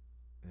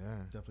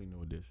Yeah.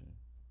 New Edition.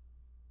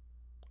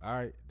 All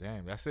right,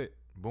 damn, that's it.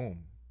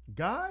 Boom.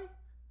 Guy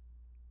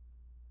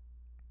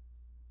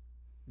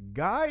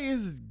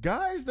is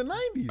the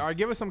 90s. All right,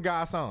 give us some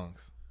guy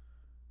songs.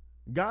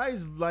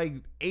 Guys like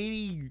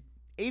 80,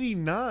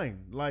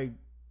 89. Like,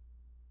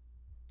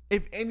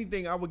 if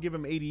anything, I would give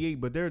him 88,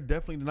 but they're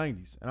definitely the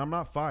 90s. And I'm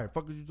not fired.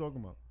 Fuck is you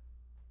talking about?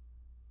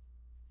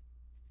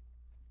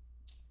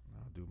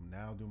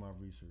 Now do my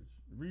research.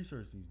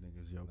 Research these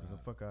niggas, yo, because the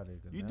fuck out of here.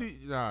 You do?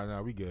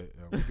 Nah, we good.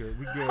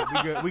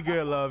 We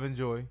good. Love,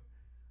 enjoy.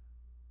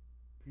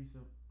 Piece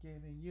of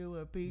giving you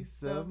a piece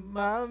So of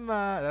my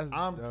mind.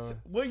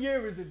 what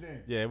year is it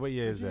then? Yeah, what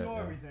year is You that? know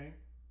yo? everything.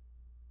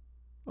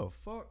 Oh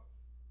fuck.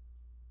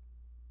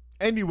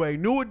 Anyway,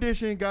 New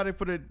Edition got it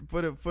for the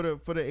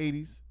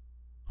 80s.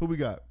 Who we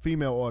got?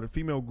 Female artist,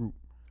 female group.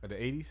 Of the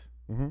 80s?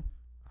 Mm-hmm.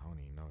 I don't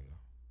even know, yo.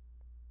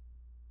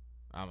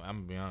 I'm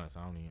gonna be honest.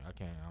 I don't even. I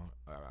can't.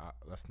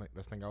 Let's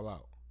think out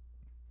loud.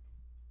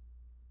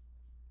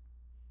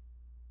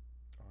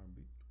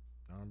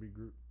 R&B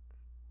group.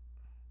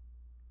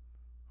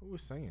 Who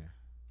was singing?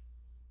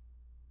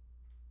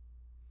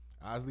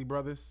 Isley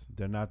Brothers.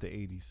 They're not the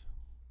 80s.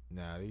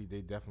 Nah, they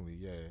definitely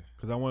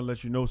Cause I want to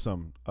let you know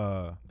something.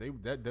 the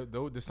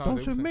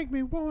songs. Don't you make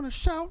me wanna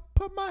shout?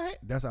 Put my hand.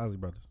 That's Isley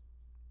Brothers.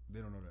 They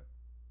don't know that.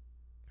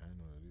 I didn't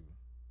know that either.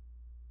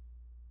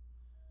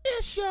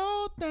 It's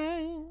your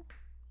thing.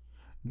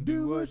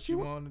 Do what you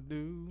want to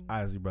do.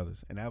 Isley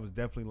Brothers, and that was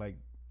definitely like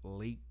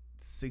late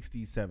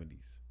 60s,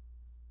 70s.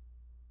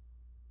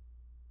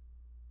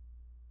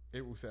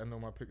 It was. I know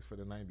my picks for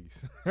the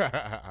 90s.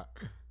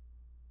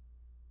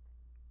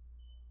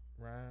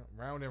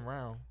 round and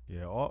round.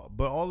 Yeah,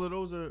 all of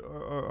those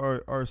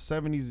are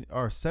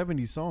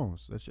 70s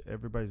songs. That's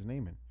everybody's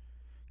naming.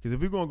 Because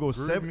if we're gonna go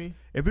Me.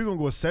 if we're gonna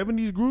go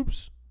 70s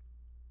groups,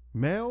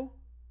 male,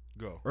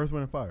 Go. Earth,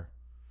 Wind and Fire,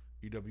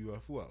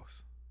 EWF. Who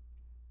else?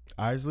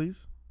 Isleys,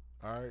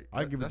 All right.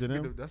 I give it to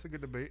them. That's a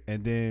good debate.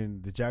 and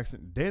then the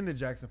Jackson 5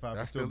 would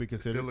That's still be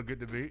considered still a good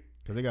debate.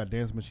 because they got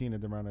Dance Machine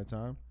at around that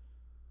time.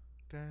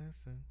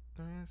 Dancing,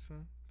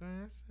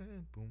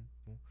 boom,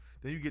 boom.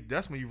 Then you get.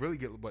 That's when you really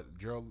get. But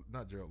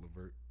not Gerald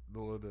Levert.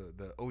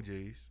 The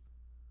OJs.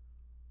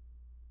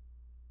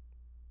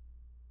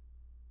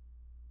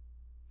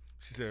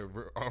 She said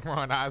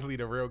Ron Isley,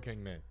 the real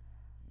king. Then.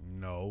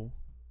 No,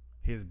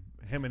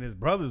 him and his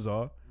brothers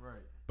are,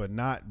 Right. but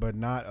not.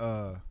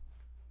 Marvin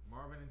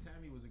and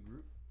Tammy was a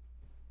group.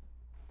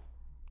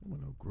 There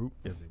was no group.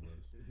 Yes, it was.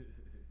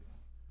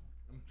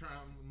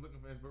 I'm looking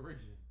for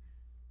inspiration.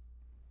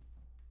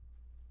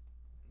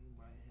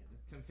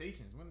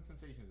 Temptations. When the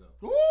Temptations up?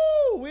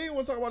 Ooh, we ain't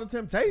want to talk about the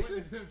When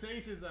Temptations the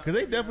Temptations up? because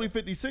they definitely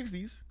 50s,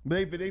 60s.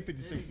 They 50s, There you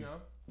 60s.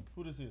 go.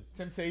 Who this is?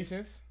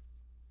 Temptations.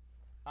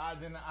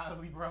 Then the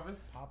Isley Brothers.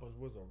 Papa's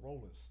was a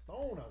Rolling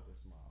Stone out this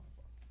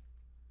motherfucker.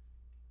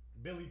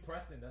 Billy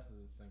Preston. That's the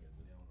singer.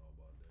 They don't know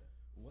about that.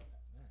 What?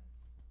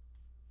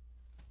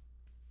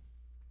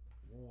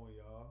 Come on,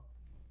 y'all.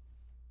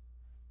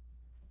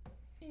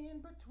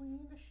 In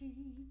between the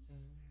sheets.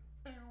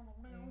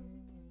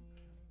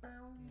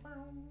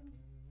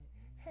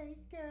 Hey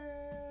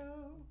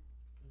girl,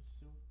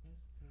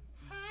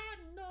 I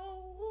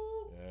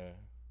know. Yeah.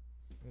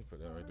 Let me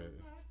put that right there.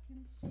 I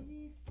can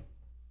see.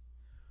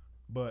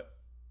 But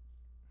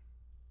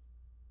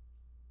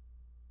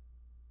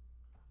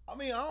I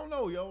mean, I don't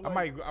know, yo.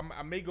 Like,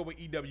 I may go with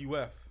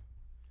EWF.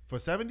 for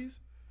 70s.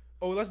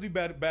 Oh, let's do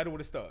Battle with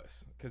the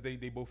Stars because they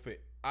both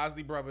fit.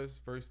 Osley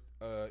Brothers versus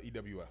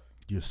EWF.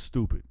 You're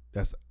stupid.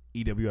 That's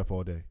EWF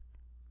all day.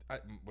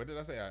 What did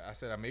I say? I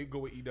said I may go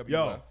with EWF.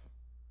 Yo,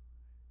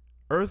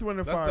 Earth, Wind,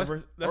 and Fire. Let's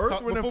Earth,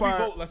 talk, Wind, and before Fire.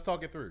 we vote, let's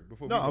talk it through.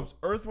 Before we No, vote.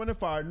 Earth, Wind, and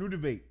Fire. New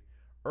debate.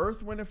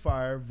 Earth, Wind, and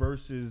Fire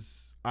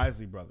versus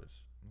Isley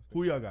Brothers.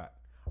 Who y'all got?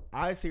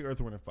 I say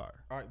Earth, Wind, and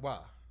Fire. All right, why?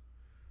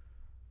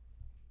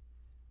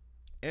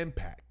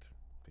 Impact.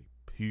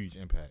 Huge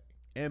impact.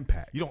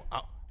 Impact. You don't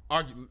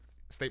argue.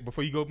 State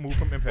before you go move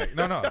from impact.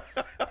 No.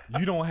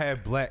 You don't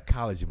have black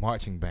college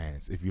marching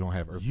bands if you don't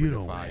have Earth, You Wind,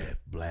 don't and Fire. have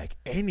black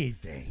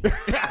anything.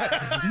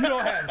 You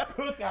don't have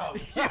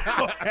cookouts. You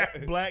don't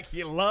have black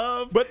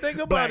love. But think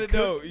about black it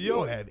though. cook- You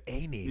don't have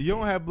anything. You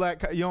don't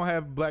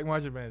have black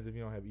marching bands if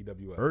you don't have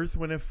EWF. Earth,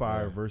 Wind, and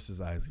Fire Right.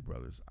 versus Isley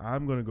Brothers.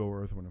 I'm gonna go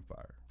Earth, Wind, and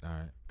Fire. All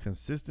right.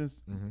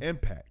 Consistency, Mhm.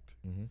 impact,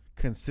 Mm-hmm.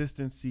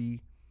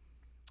 consistency,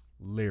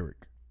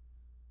 lyric,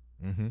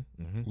 Mm-hmm.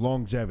 Mm-hmm.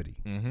 longevity.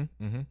 Mm-hmm.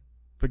 Mm-hmm.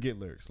 Forget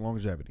lyrics,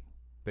 longevity.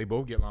 They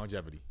both get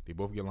longevity. You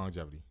both get I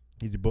longevity.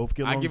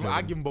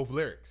 give them both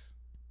lyrics.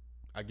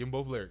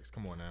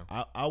 Come on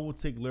now. I will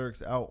take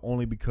lyrics out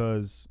only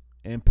because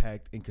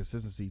impact and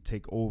consistency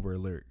take over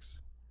lyrics.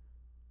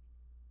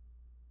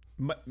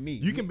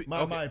 You can be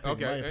my opinion.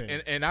 okay. My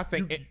opinion. And I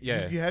think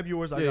you have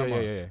yours. I yeah, got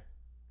mine. yeah.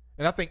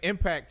 And I think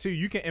impact too.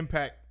 You can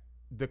impact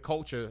the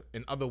culture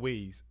in other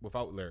ways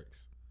without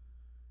lyrics.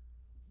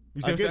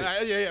 You see I what I'm get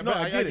saying? Yeah. No, But I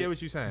I get get it.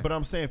 what you're saying. But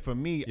I'm saying for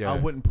me, Yeah. I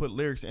wouldn't put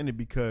lyrics in it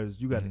because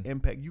you got Mhm.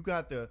 impact. You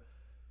got the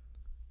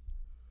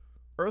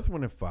Earth,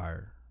 Wind, and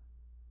Fire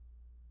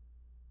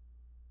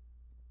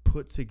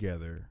put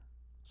together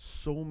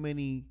so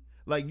many.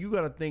 Like you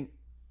got to think.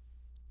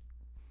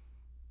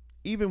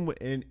 Even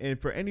and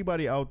for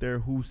anybody out there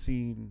who's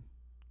seen,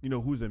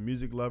 who's a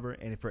music lover,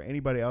 and for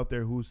anybody out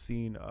there who's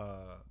seen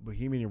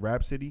Bohemian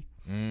Rhapsody,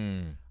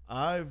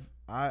 I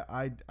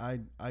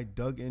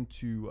dug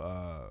into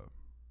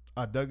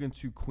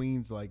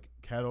Queen's like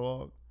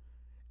catalog,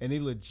 and they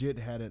legit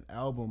had an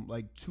album,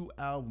 like 2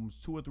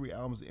 or 3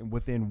 albums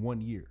within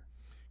 1 year.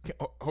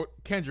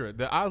 Kendra,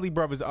 the Osley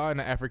Brothers are in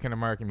the African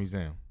American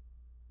Museum.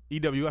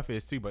 EWF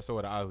is too, but so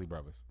are the Osley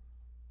Brothers.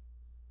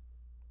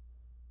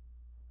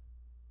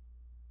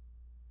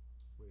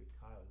 Wait,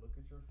 Kyle, look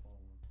at your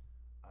phone.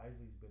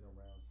 Isley's been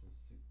around since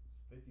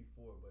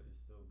 54, but it's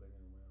still been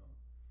around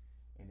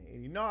in the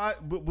 80s. No,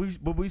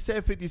 but we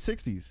said 50s,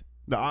 60s.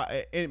 No,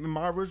 in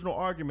my original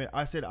argument,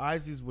 I said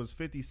Isley's was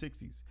 50s,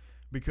 60s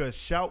because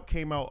Shout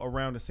came out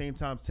around the same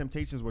time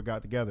Temptations were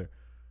got together.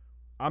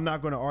 I'm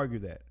not going to argue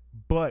that,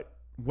 but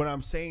what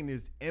I'm saying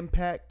is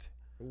Impact.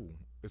 Ooh,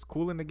 is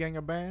Kool in the Gang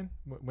a band?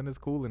 When is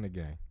Kool in the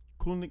Gang?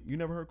 You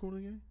never heard Kool in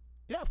the Gang?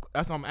 Yeah,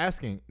 that's what I'm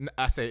asking.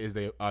 I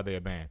say, are they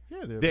a band?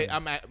 Yeah, they're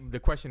The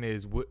question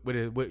is, what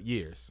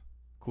years?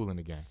 Kool in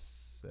the Gang.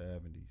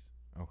 70s.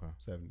 Okay.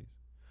 70s.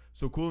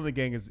 So Kool in the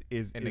Gang is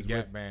And the is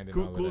Gap with, Band. And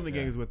Kool all of Kool in that, the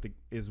Gang yeah.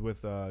 is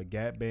with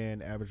Gap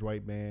Band, Average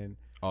White Band.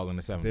 all in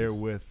the 70s. They're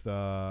with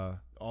all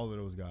of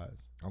those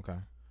guys. Okay.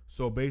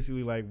 So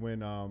basically, like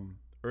when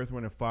Earth,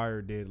 Wind, and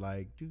Fire did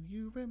like, do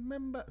you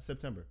remember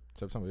September?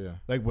 Yeah.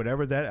 Like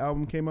whatever that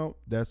album came out,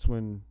 that's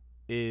when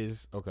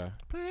Is okay.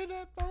 play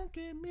that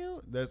funky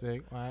music. That's Say,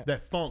 what?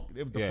 that funk.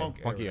 It was the Yeah,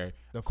 funk funky era. era.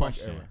 The funk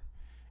Question.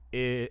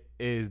 era.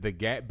 Is the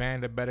Gap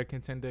Band a better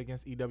contender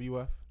against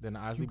EWF than the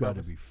Osley You got to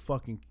Brothers? be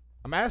fucking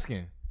I'm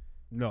asking.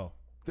 no.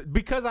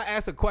 Because I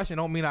asked a question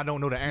don't mean I don't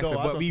know the answer,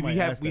 I but thought we somebody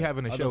asked that.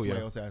 having a I show, thought yeah.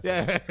 somebody else asked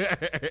Yeah.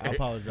 I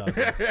apologize.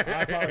 I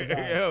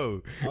apologize.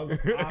 Yo. I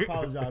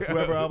apologize.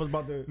 Whoever I was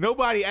about to.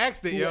 Nobody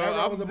asked it, yo. Whoever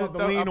I was I'm about just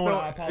to lean on,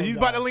 I he's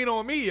about to apologize. lean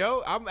on me,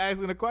 yo. I'm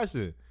asking a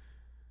question.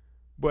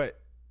 But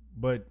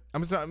But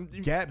I'm sorry.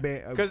 Gap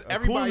Band, 'Cause Kool in the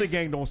everybody's-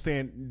 Gang don't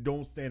stand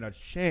a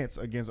chance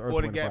against Earth,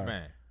 Or the Wind, and Gap Fire.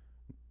 Band.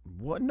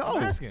 What? No,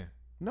 I'm asking.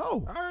 no,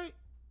 All right.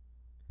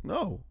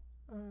 no.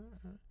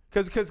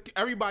 Because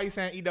everybody's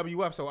saying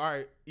EWF, so all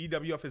right,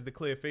 EWF is the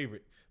clear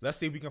favorite. Let's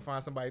see if we can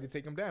find somebody to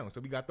take him down.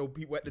 So we got those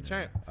people at the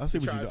champ. I see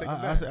what trying you're to doing. take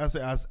him down.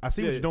 I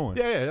see what you're doing.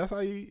 Yeah, that's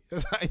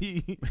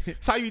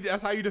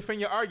how you defend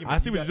your argument. I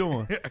see what you're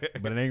doing,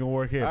 but it ain't gonna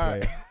work here, All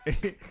player.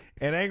 It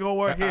ain't gonna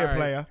work here, All right.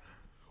 player.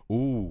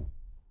 Ooh,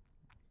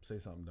 Say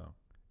something dumb.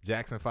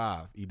 Jackson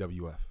 5,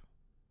 EWF.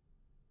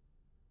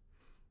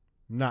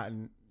 Not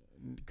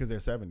because they're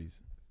 70s.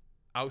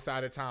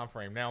 Outside of time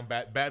frame. Now I'm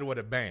battle with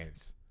the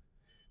bands.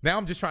 Now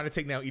I'm just trying to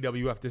take down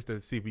EWF just to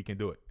see if we can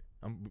do it.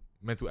 I'm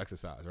mental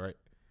exercise, right?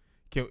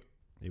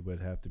 It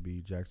would have to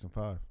be Jackson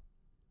 5.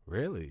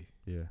 Really?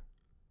 Yeah.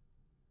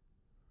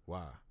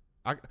 Wow.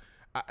 I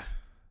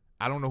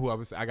don't know who I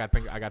was. I got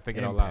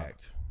thinking out loud.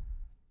 Impact.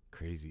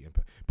 Crazy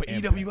impact. But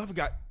Impact. EWF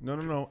got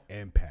No.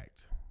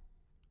 Impact.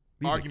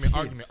 These are Argument.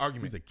 kids.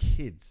 These are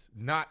kids.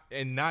 not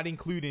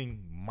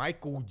including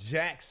Michael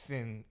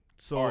Jackson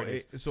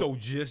So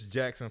just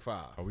Jackson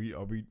 5. Are we?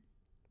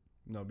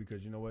 No,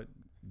 because you know what?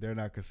 They're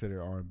not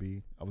considered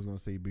R&B. I was gonna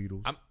say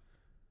Beatles.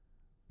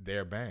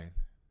 They're a band.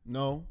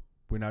 No,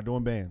 we're not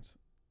doing bands.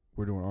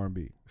 We're doing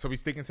R&B. So we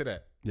sticking to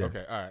that. Yeah.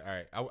 Okay. All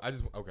right. I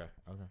just okay.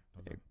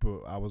 But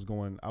I was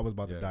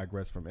about to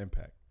digress from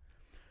Impact,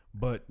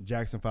 but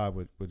Jackson 5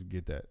 would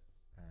get that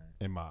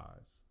in my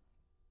eyes.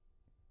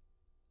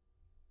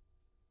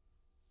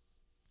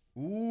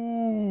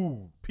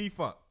 Ooh,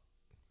 P-Funk.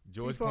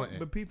 George Clinton.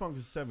 But P-Funk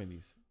is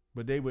 70s.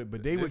 But they would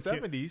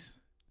 70s.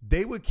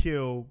 They would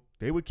kill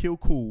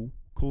Cool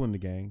in the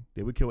Gang.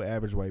 They would kill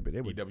Average White, but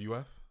they would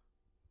EWF.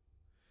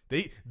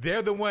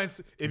 They're the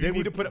ones. If you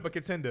need to put up a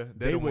contender,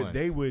 they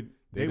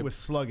would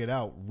slug it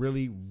out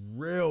really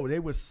real. They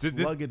would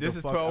slug it. This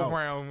is 12 out.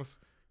 rounds.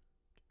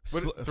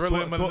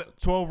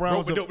 12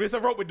 rounds. It's a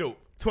rope dope.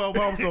 12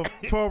 rounds of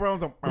 12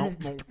 rounds of.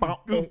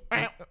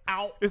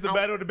 It's the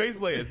battle of the bass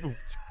players.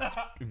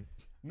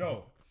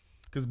 No,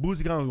 because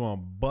Boosie Collins going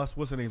to bust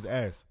what's her name's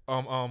ass.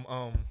 I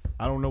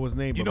don't know his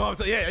name. You know what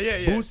I'm saying?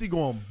 Yeah. Boosie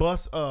going to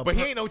bust. But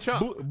he ain't no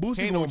chump.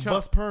 Boosie going to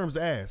bust Perm's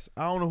ass.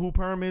 I don't know who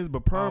Perm is,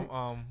 but Perm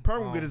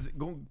gonna get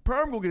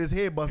his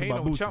head busted by Boosie.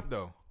 He ain't no chump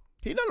though.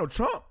 He not no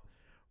chump.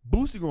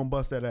 Boosie going to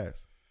bust that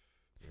ass.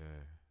 Yeah,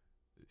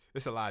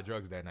 it's a lot of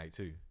drugs that night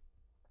too.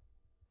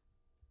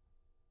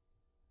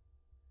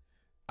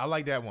 I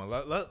like that one.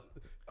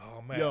 Oh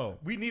man, yo,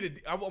 we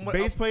needed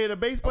bass player. I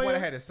would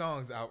have had the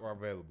songs out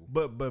available.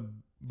 But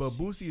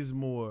Boosie is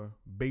more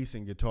bass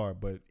and guitar.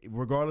 But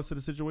regardless of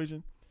the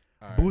situation,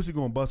 right. Boosie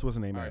going to bust what's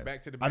his name? Right,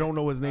 back to the I don't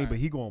know his name, right. but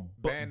he going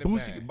Boosie.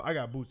 Band. I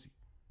got Boosie.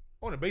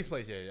 On the bass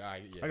players, yeah.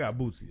 I got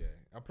Boosie. Yeah,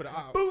 I put it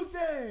out.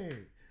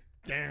 Boosie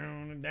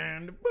down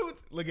the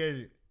Boosie. Look at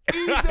it,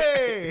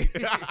 easy.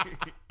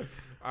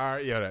 All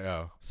right,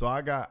 yo. So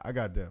I got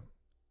them.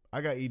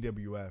 I got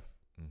EWF.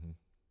 Mm-hmm.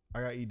 I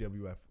got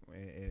EWF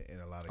in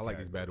a lot of. I like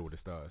this Battle with the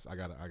Stars. I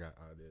got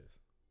ideas.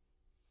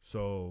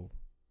 So,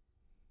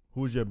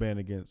 who's your band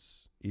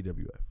against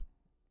EWF?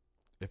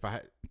 If I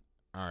had,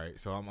 all right.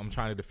 So I'm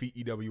trying to defeat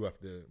EWF.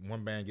 The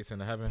one band gets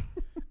into heaven,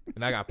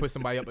 and I got to put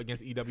somebody up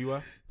against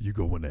EWF. You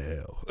going to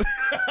hell?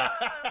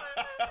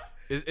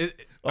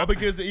 Up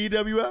against the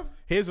EWF?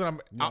 Here's what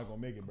I'm. You're not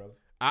gonna make it, brother.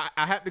 I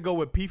have to go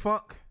with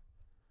P-Funk,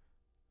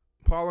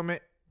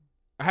 Parliament.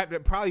 I have to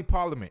probably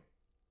Parliament.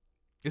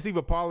 It's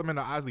either Parliament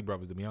or Isley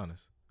Brothers, to be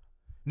honest.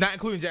 Not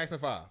including Jackson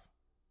 5.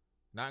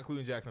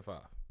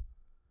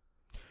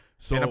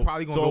 So, and I'm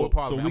probably gonna go with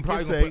Parliament.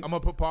 I'm gonna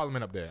put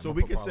Parliament up there. So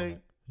we can say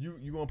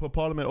you gonna put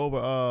Parliament over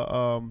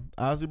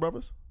Isley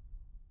Brothers?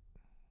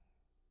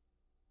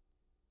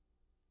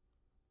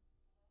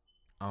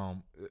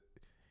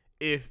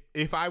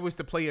 If I was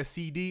to play a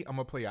CD, I'm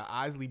gonna play an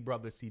Isley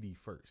Brothers CD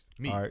first.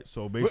 Me. All right.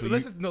 So basically,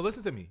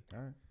 listen to me. All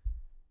right.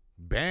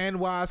 Band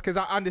wise, because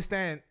I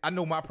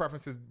know my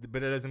preferences,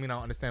 but it doesn't mean I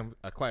don't understand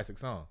a classic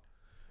song.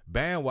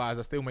 Band wise,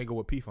 I still may go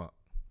with P-Funk.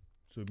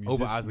 So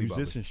over Isley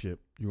musicianship,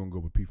 you gonna go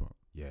with P-Funk?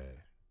 Yeah.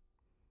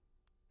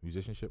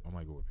 Musicianship, I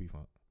might go with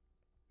P-Funk.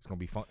 It's gonna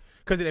be fun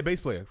because of that bass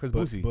player. Because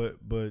Boosie.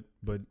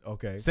 But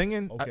okay.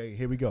 Singing. Okay,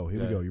 here we go.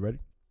 You ready?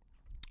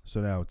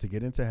 So now to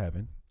get into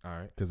heaven. All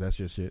right. Because that's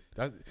your shit.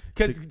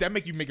 Because that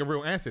make you make a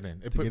real answer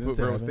then. It put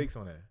real stakes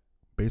on that.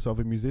 Based off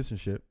of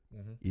musicianship,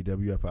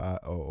 EWF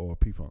or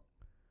P-Funk.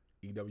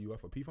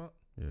 EWF or P-Funk?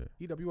 Yeah.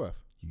 EWF.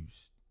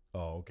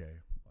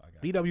 Okay. I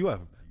got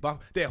EWF. But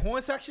that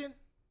horn section?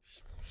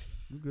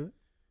 You good.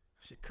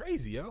 Shit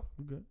crazy, yo.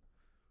 You good.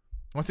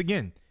 Once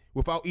again,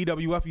 without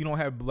EWF, you don't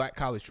have black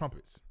college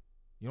trumpets.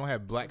 You don't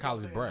have black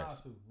college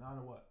brass. 9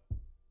 or what?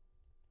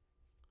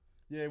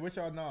 Yeah, what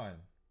y'all 9?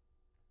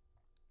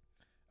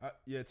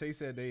 Yeah, Tay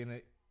said they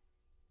in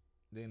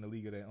the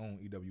league of their own,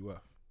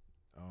 EWF.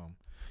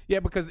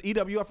 Yeah, because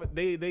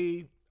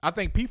EWF, I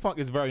think P-Funk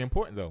is very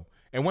important though.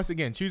 And once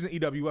again, choosing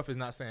EWF is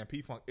not saying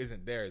P-Funk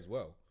isn't there as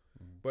well.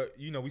 Mm-hmm. But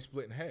we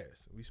splitting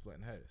hairs.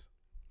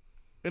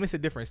 And it's a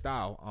different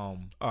style. All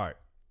right.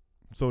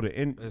 So the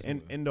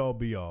end all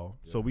be all.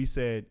 Yeah. So we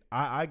said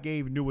I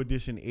gave New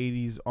Edition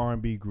 80s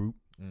R&B group,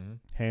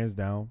 hands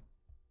down.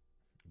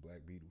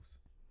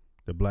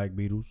 The Black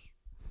Beatles.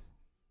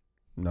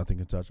 Nothing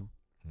can touch them.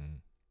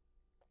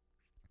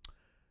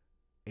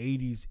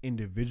 80s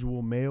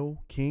individual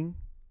male king.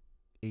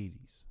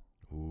 80s.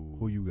 Ooh.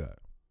 Who you got?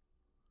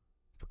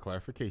 For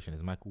clarification,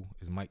 is Mike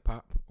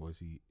Pop or is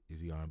he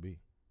R&B?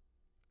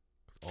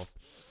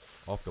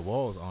 Off the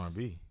Wall is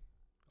R&B.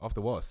 Off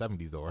the Wall is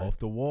 70s though, right? Off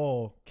the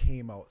Wall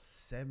came out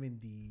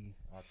 70.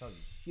 I'll tell you.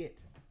 Shit.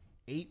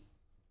 8?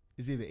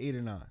 It's either 8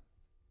 or 9.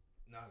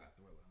 No, I got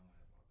Thriller.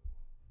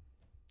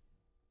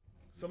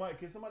 I don't have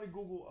Can somebody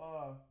Google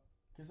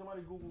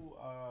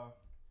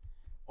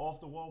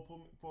Off the Wall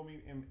for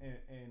me in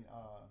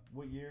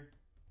what year?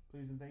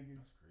 Please and thank you.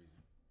 That's crazy.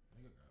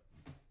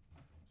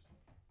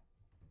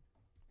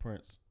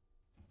 Prince.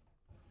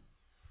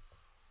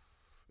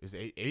 Is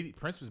 80?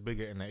 Prince was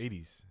bigger in the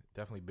 80s.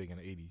 Definitely big in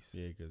the 80s.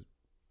 Yeah, because.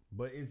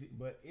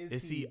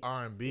 Is he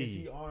R&B? Is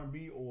he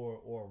R&B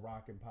or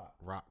rock and pop?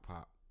 Rock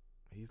pop.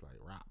 He's like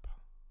rap.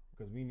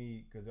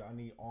 Because I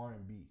need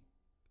R&B.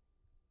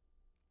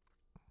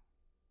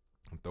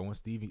 I'm throwing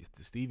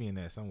Stevie in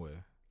there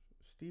somewhere.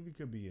 Stevie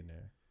could be in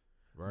there,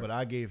 Right. but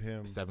I gave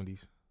him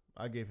 70s.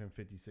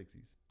 50s,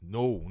 60s.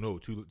 No,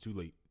 too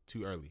late,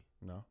 too early.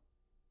 No,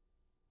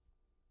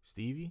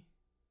 Stevie.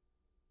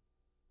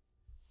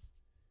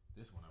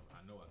 This one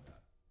I know I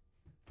got.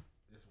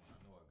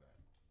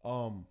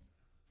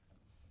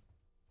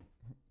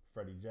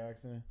 Freddie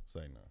Jackson.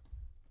 Say no.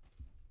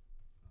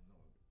 I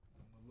know.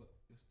 I'm gonna look.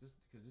 It's this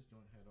because this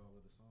joint had all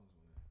of the songs on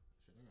there.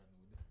 Shit, I gotta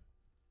know what different.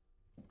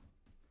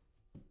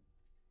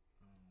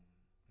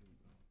 Here we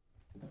go.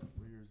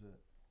 Where is it?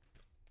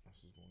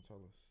 This is gonna tell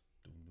us.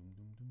 Dum, dum,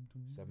 dum, dum,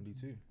 dum,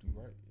 72. dum, You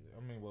right. Yeah.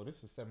 I mean, well,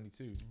 this is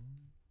 72. dum,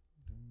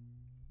 dum,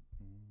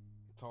 dum,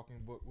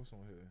 Talking book. What's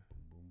on here?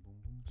 boom, boom, boom,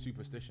 boom.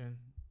 Superstition.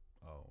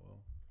 Oh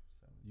well.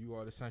 70. You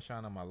are the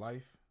sunshine of my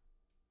life.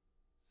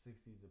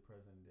 60s to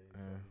present day.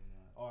 79. Uh.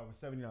 Oh, it was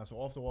 79. So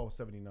Off the Wall was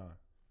 79. All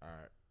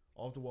right.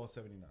 Off the Wall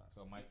 79.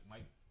 So Mike,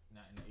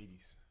 not in the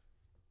 80s.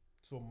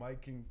 So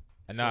Mike can.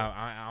 And no,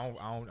 I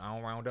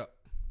don't round up.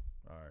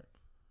 All right.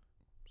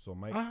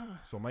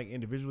 So Mike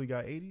individually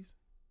got 80s.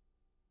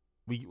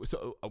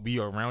 We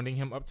are rounding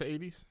him up to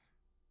 80s.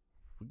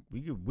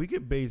 We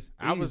could base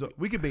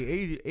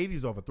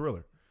 80s off a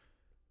Thriller.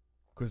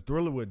 Because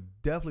Thriller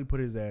would definitely put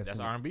his ass. That's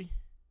in R&B.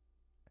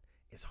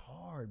 It's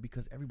hard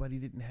because everybody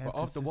didn't have. But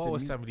Off the Wall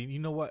was 70. You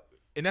know what?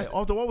 And that's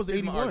Off the Wall was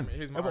here's my 81. argument,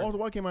 here's my Off the argument.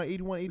 Wall came out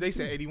 81, 82. They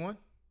said 81.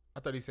 I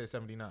thought he said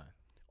 79.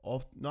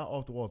 Not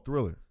Off the Wall,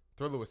 Thriller.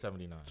 Thriller was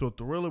 79. So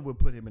Thriller would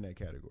put him in that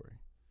category.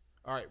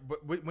 All right,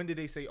 but when did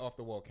they say Off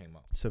the Wall came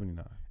out?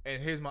 79.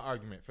 And here's my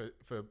argument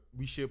for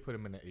we should put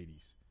him in the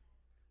 80s.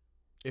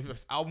 If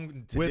this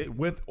album today,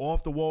 With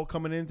Off the Wall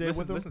coming in there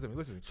listen, with him.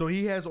 listen to me. So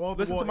he has Off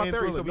the Listen Wall to my and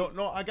theory, Thriller. so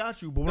No, I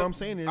got you. But what I'm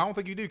saying is, I don't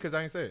think you do because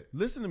I ain't said it.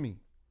 listen to me.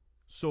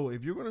 So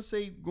if you're gonna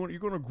say you're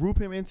gonna group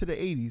him into the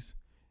 80s,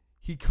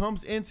 he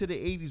comes into the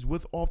 80s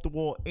with Off the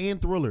Wall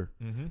and Thriller.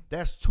 Mm-hmm.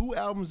 That's 2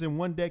 albums in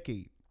 1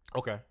 decade.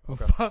 Okay.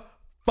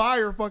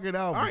 Fire fucking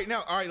albums.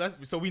 All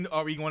right.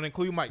 Are we going to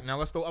include Mike? Now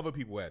let's throw other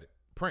people at it.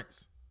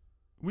 Prince.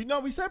 We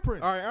said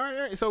Prince. All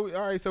right.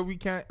 So we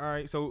can't. All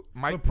right. So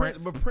Mike But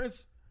Prince. But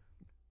Prince,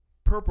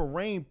 Purple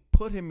Rain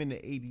put him in the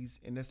 80s,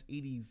 and that's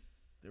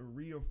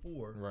 83 or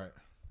 4. Right.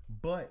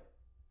 But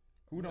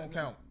Who don't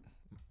count?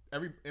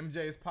 MJ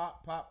is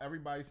pop.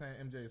 Everybody's saying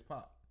MJ is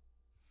pop.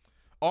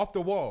 Off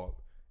the Wall.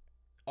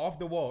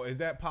 Is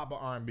that pop or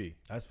R&B?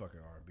 that's fucking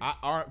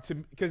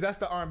R&B. Because that's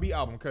the R&B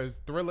album.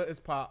 Because Thriller is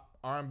pop.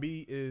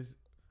 R&B is.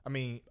 I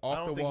mean,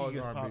 Off the Wall I don't think he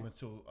is gets R&B. pop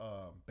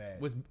until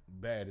Bad. What's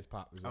bad is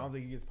pop. As I well. don't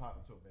think he gets pop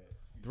until Bad.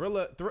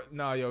 Thriller.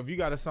 Nah, yo. If you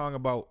got a song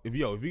about if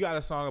you got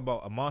a song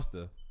about a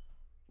monster,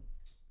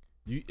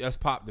 that's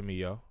pop to me,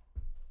 yo.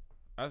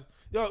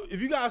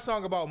 If you got a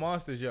song about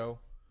monsters, yo.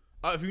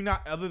 If you're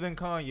not other than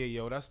Kanye,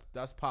 yo,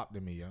 that's pop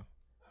to me, yo.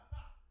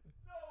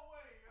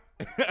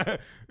 No way.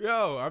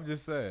 Yo, I'm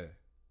just saying.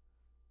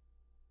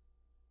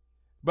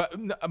 But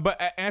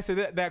answer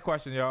that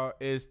question, y'all.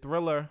 Is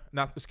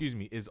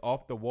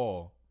Off the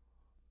Wall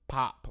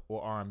pop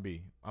or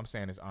R&B? I'm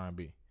saying it's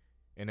R&B.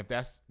 And if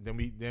that's then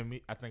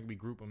we I think we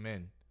group them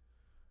in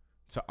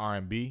to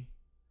R&B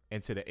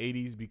into the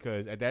 80s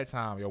because at that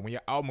time, yo, when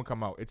your album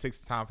come out, it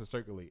takes time to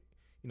circulate.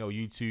 You know,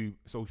 YouTube,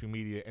 social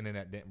media,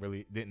 internet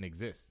didn't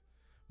exist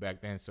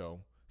back then.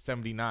 So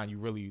 79, you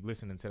really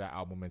listening to that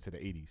album into the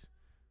 80s.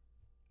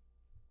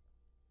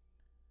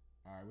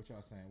 All right, what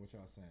y'all saying?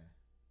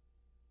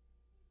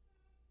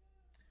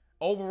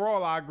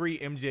 Overall, I agree.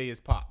 MJ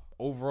is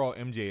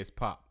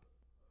pop.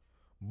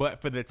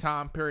 But for the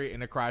time period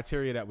and the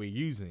criteria that we're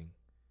using,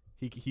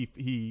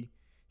 he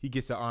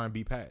gets an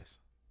R&B pass.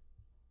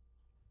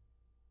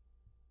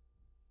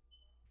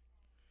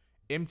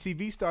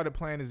 MTV started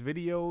playing his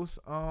videos.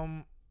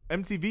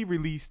 MTV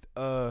released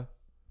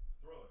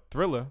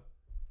Thriller.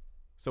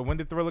 So when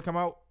did Thriller come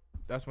out?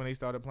 That's when they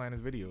started playing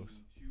his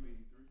videos. 82,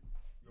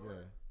 83. Yeah.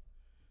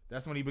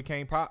 That's when he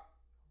became pop.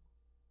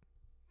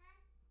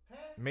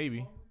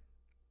 Maybe.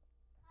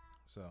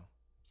 So.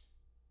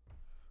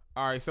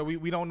 All right, so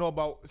we don't know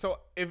about. So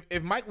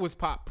if Mike was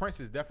pop, Prince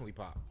is definitely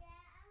pop.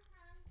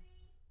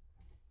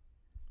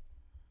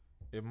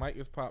 If Mike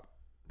is pop,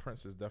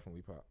 Prince is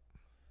definitely pop.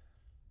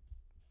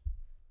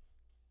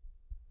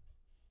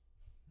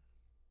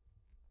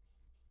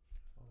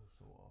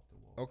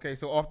 Okay,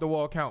 so Off the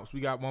Wall counts. We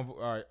got one.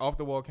 All right, Off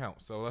the Wall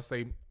counts. So let's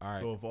say, all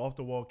right. So if Off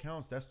the Wall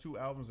counts, that's 2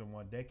 albums in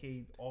 1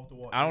 decade. Off the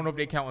Wall. I don't know if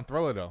they count in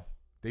Thriller though.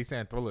 They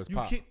saying Thriller is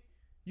pop.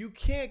 You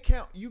can't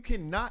count. You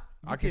cannot.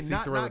 I can see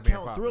cannot Thriller not being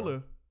count pop, Thriller.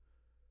 bro.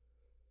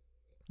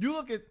 You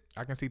look at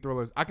I can see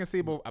Thrillers. I can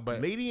see both.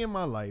 But Lady in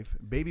My Life,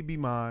 Baby Be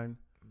Mine,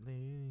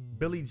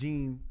 Billie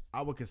Jean.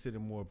 I would consider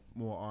more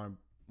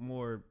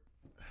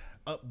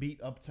upbeat,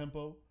 up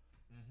tempo.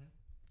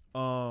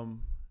 Mm-hmm.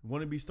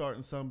 Want to Be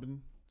Starting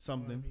Something.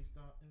 Got to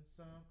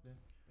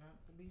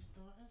be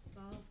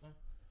something.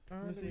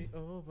 Turn to be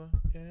over.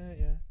 Yeah.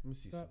 Let me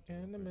see Stuck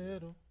something. in the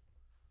middle.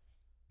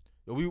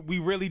 Yo, we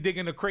really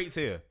digging the crates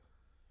here.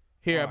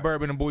 Here All at right.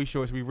 Bourbon and Boy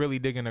Shorts, we really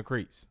digging the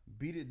crates.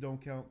 Beat It Don't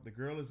Count. The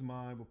Girl Is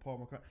Mine with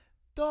Paul McCartney.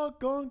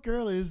 Doggone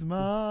Girl Is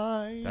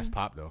Mine. That's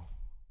pop though.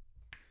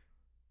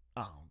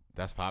 I don't.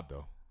 That's pop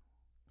though.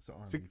 It's an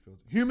R&B filter.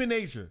 Human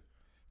Nature.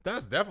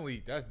 That's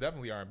definitely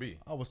R&B.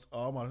 I was.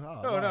 Oh my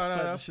God.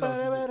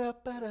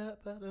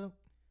 No.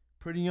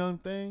 Pretty Young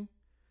Thing.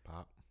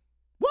 Pop.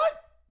 What?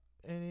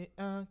 Any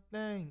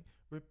thing.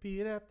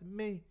 Repeat after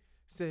me.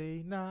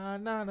 Say nah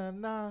nah nah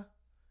nah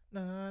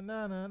nah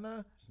nah nah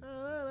nah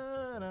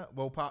nah nah.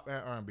 Well, pop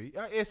and R&B.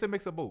 It's a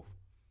mix of both.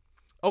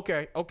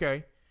 Okay.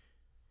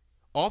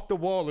 Off the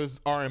Wall is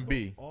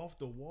R&B. Off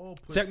the Wall.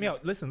 Check me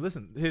out.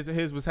 Listen.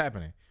 Here's what's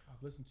happening.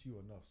 I've listened to you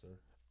enough, sir.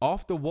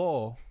 Off the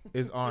Wall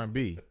is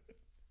R&B.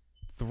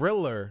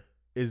 Thriller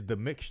is The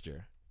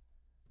Mixture.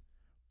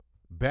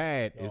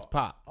 Bad is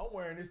pop. I'm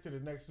wearing this to the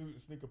next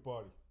sneaker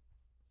party.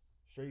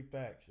 Straight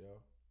facts, yo.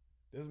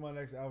 This is my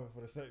next outfit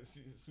for the suit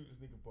and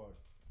sneaker party.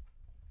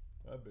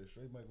 That bitch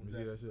straight Michael You see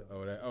Jackson. that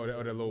shit? Oh,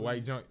 that little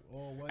white joint.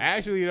 All white.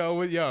 Actually, though,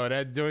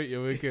 that joint,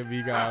 it could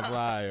be kind of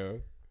fly,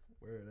 yo.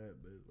 Wear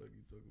that, bitch. Like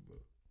you talking about.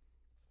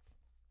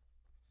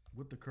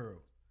 With the curl.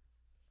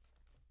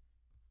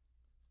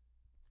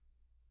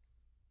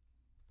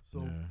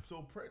 So Yeah.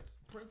 so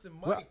Prince and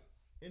Mike Well-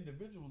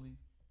 individually,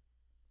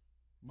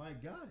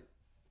 Mike got it.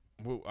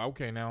 Well,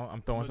 okay, now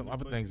I'm throwing some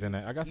other But things in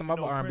there. I got some even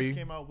other though R&B. Prince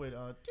came out with Do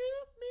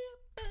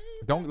Me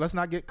Baby. Let's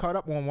not get caught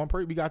up on one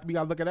person. We got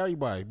to look at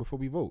everybody before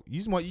we vote. You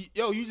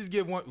just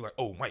give one like,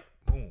 oh, Mike,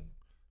 boom.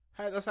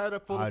 Let's have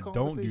that full I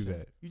conversation. don't do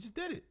that. You just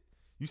did it.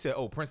 You said,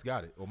 oh, Prince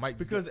got it, or Mike.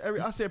 Just Because got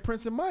it. I said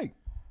Prince and Mike.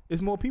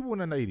 It's more people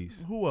in the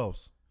 80s. Who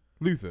else?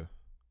 Luther,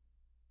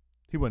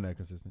 He wasn't that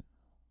consistent.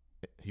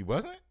 he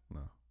wasn't.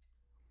 No.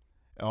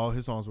 All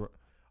his songs were.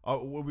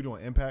 Oh, what we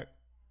doing? Impact.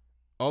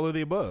 All of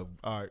the above.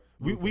 All right.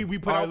 We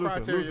put All our right,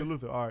 criteria.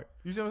 Luther. All right.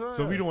 You see what I'm saying?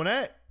 So we doing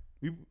that.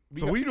 We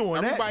got-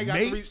 doing that. everybody got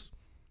the Mace.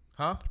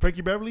 Huh?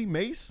 Frankie Beverly.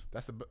 Mace.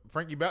 That's the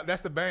Frankie.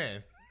 That's the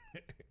band.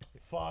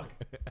 Fuck.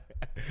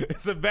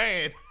 It's a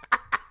band.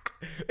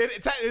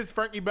 It's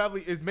Frankie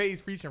Beverly. It's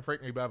Maze featuring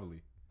Frankie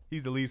Beverly.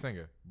 He's the lead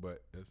singer,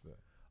 but it's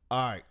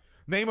All right.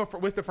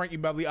 what's the Frankie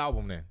Beverly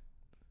album then?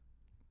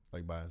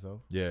 Like by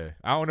himself. Yeah,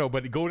 I don't know,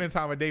 but the Golden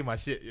Time of Day, my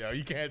shit. Yo,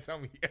 you can't tell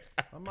me.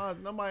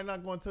 Nobody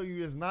not going to tell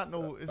you it's not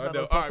no. It's not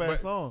no, no all tough right,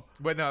 ass song.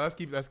 But no, let's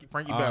keep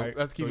Frankie All Beverly. right,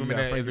 Let's keep so him you in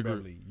got there as Frankie a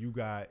group. Beverly. You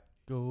got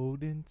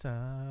Golden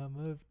Time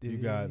of Day. You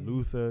got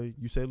Luther.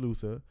 You said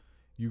Luther.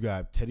 You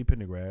got Teddy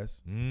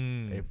Pendergrass.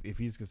 Mm. If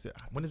he's considered,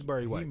 When is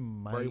Barry White?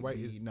 Barry White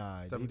be, is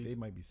nah. 70s? They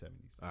might be 70s.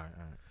 All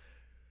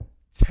right.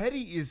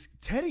 Teddy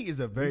is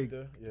a very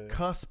Luther, yeah.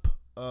 cusp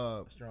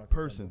Strong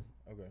person.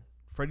 contender. Okay.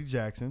 Freddie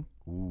Jackson,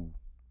 Ooh.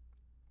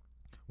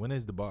 When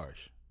is the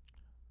Barge?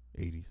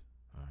 80s,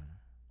 All right.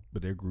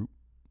 but their group,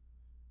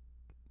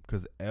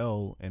 because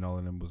L and all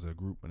of them was a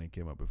group when they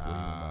came up before he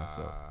went by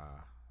himself.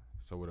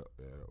 So what?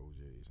 The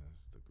OJ's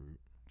that's the group.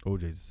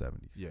 OJ's the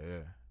 70s. Yeah.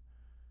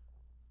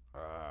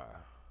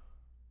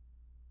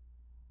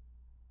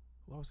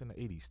 Who else in the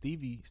 80s?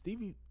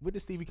 Stevie. What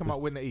did Stevie come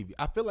out with in the 80s?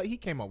 I feel like he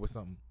came out with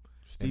something.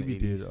 Stevie in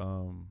the did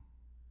 80s.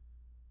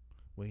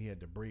 When he had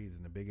the braids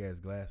and the big ass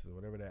glasses,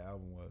 whatever that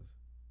album was.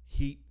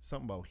 Heat,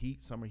 something about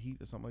heat, summer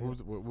heat or something like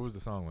that. What was the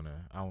song on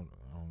there? I don't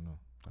know.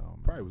 I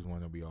don't Probably remember. was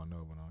one that we all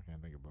know, but I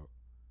can't think about.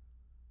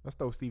 Let's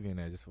throw Stevie in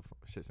there just for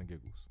shits and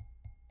giggles.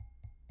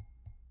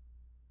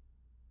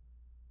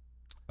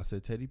 I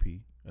said Teddy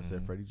P. I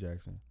said Mhm. Freddie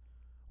Jackson.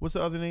 What's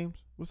the other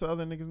names? What's the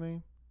other nigga's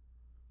name?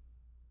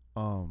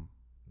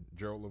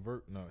 Gerald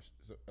Levert? No.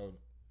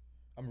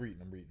 I'm reading.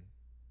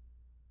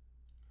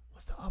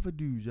 What's the other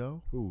dude,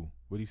 yo? Who?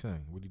 What'd he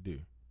sing? What'd he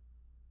do?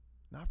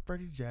 Not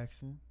Freddie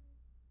Jackson.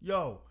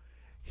 Yo,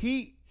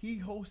 he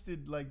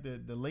hosted like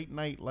the late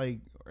night like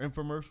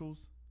infomercials.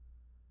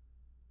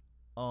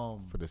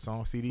 For the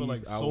song CDs? For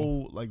like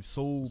album?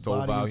 soul Soul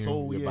body and Volume,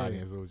 soul, Your yeah. Body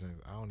and Soul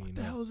Jones. I don't even What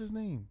the know. hell is his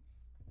name?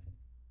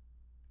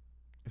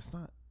 It's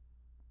not.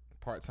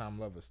 Part-time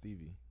Lover,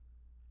 Stevie.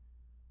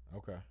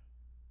 Okay.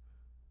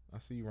 I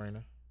see you,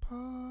 Raina.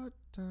 Part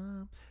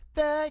time.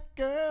 That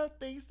girl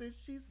thinks that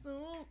she's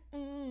so.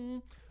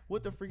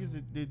 What the freak is the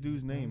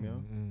dude's name, yo?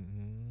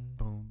 Mm-hmm.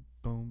 Boom,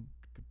 boom,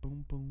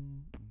 boom,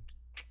 boom.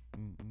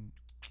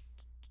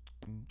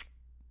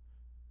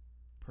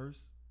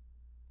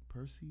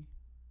 Percy?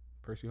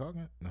 Percy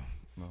Hawkins?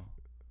 No.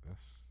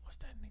 What's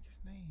that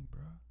nigga's name,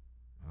 bro?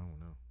 I don't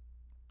know.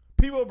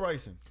 P-Bo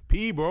Bryson.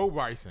 P-Bro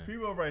Bryson.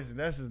 P-Bo Bryson,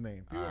 that's his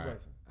name. P-Bo All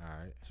Bryson.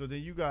 right. So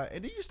then you got,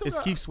 and then you still Is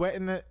got. Keith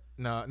Sweating it?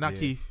 No, not Yeah,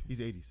 Keith. He's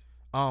 80s.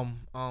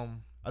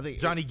 I think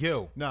Johnny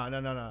Gill.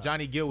 No.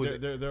 Johnny Gill was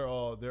They're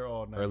all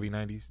 90s. early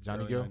 90s. Johnny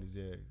Early Gill. 90s,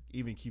 yeah.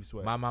 Even Keith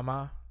Sweat. My.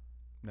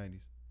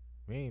 90s.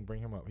 We ain't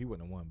bring him up. He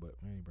wouldn't have won, but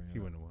we ain't bring him He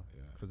up. wouldn't have won.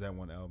 Yeah. Because that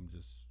one album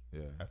just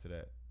Yeah. after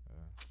that.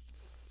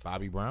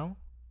 Bobby Brown?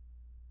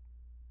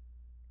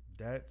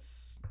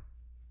 That's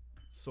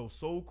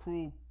so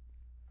cruel.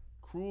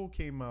 Cruel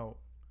came out.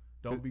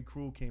 Don't Be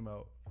Cruel came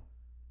out.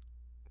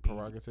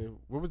 Prerogative.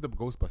 What was the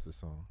Ghostbusters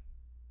song?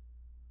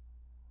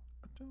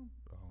 I don't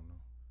know.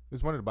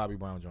 It's one of the Bobby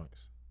Brown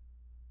joints.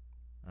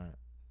 All right.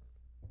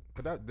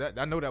 But that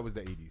I know that was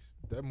the 80s.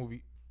 That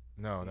movie.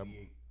 No, that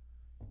 88.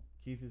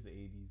 Keith is the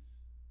 80s.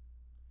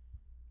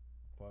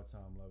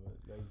 Part-time lover.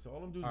 Like, so all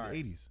them dudes All is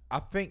right. 80s. I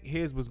think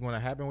here's what's going to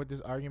happen with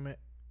this argument.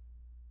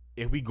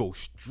 If we go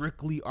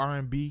strictly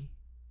R&B,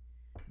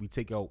 we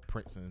take out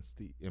Prince and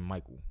Steve and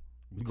Michael.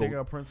 We go- take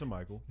out Prince and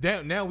Michael.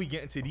 Now we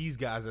get into these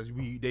guys as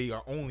they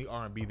are only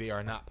R&B. They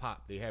are not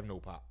pop. They have no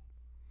pop.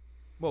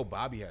 Well,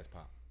 Bobby has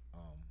pop,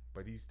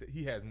 but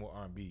he has more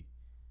R&B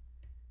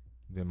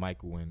than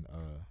Michael and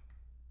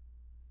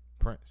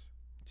Prince.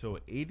 So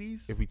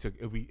 80s If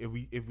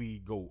we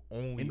go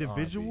only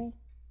individual.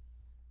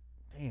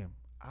 Damn,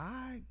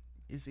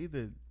 it's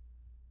either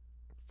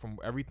from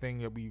everything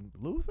that we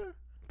Luther.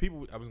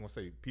 people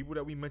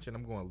that we mentioned,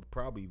 I'm going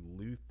probably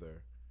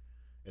Luther,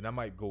 and I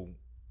might go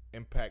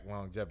Impact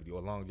Longevity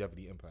or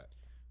Longevity Impact.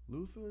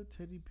 Luther,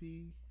 Teddy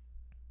P.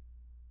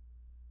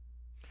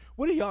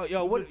 What are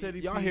y'all? What Luther,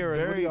 Teddy y'all P, hear?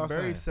 What are y'all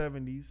very saying?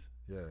 70s.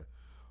 Yeah.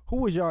 Who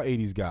was y'all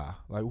 80s guy?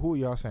 Like, who are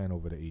y'all saying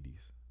over the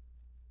 80s?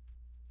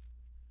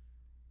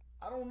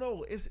 I don't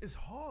know. It's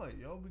hard,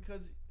 yo,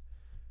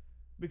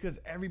 because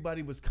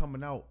everybody was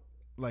coming out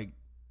like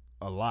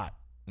a lot.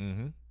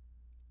 Mm-hmm.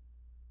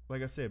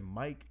 Like I said,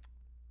 Mike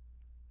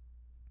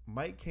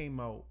came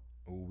out.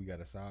 Oh, we got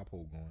a side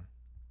poll going.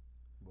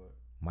 What?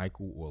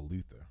 Michael or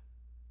Luther?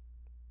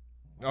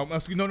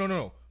 Excuse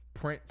no.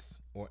 Prince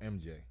or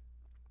MJ?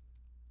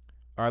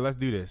 All right, let's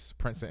do this.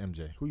 Prince and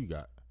MJ. Who you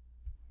got?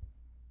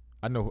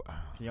 I know.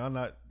 Can y'all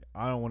not?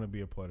 I don't want to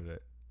be a part of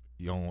that.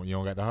 You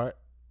don't got the heart?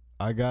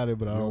 I got it,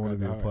 but I You don't don't want to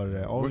be got a the part of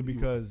heart. that. Only What you-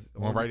 because.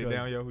 Want to write it because-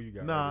 down, yo? Who you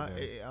got? Nah, Write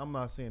it down. I'm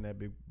not saying that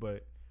big,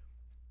 but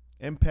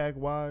impact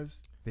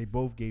wise, they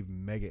both gave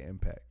mega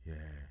impact. Yeah,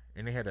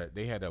 and they had a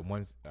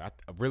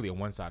really a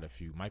one-sided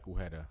feud. Michael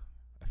had a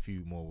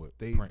feud more with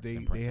Prince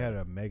than Prince. They had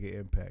a mega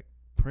impact.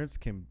 Prince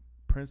can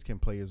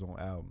play his own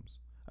albums.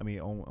 I mean,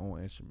 own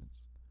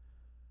instruments.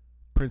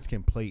 Prince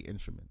can play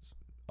instruments.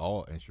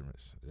 all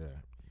instruments. Yeah.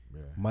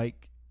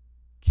 Mike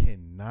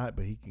cannot,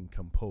 but he can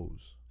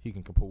compose. He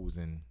can compose,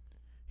 and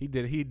he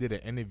did an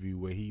interview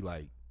where he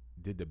like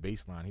did the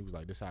bass line. He was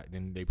like, "This how."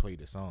 Then they played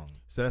the song,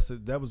 So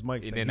that was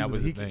Mike's and thing. then He that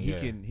was he the can thing. he yeah.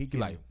 can he can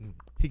like,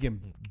 he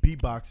can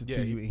beatbox it Yeah,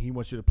 to you, and he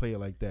wants you to play it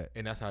like that.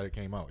 and that's how it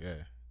came out. Yeah.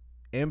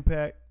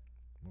 Impact,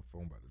 My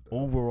phone about to die.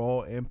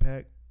 overall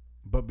impact,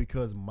 but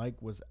because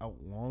Mike was out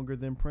longer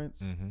than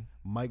Prince, Mm-hmm.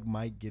 Mike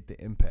might get the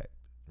impact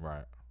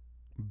Right.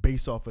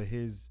 based off of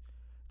his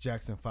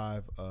Jackson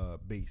 5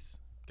 bass.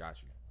 Got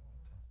you.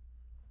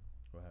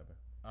 What happened?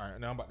 All right.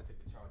 Now I'm about to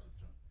take the charger.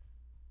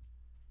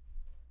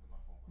 My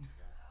phone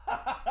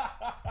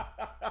about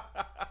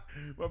to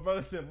die. My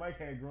brother said Mike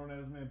had grown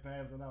ass men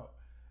passing out.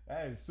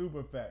 That is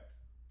super facts.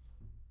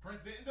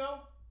 Prince didn't though.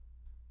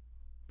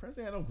 Prince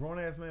ain't had no grown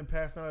ass man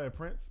passing out at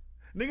Prince.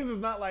 Niggas was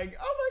not like,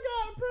 oh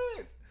my God,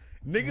 Prince.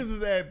 Niggas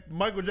was at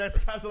Michael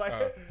Jackson concert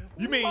like,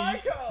 You mean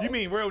Michael. you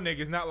mean real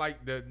niggas, not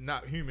like the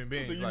not human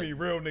beings. So you like, mean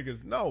real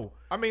niggas? No.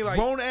 I mean like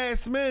Grown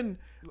ass men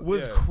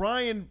was Yeah.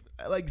 crying,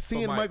 like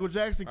seeing Mike. Michael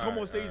Jackson come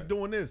Alright, on stage alright.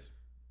 doing this.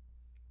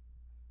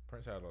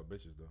 Prince had a lot of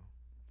bitches though.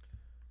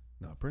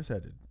 No, Prince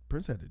had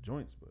the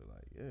joints, but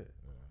like, yeah.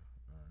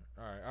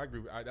 All right. I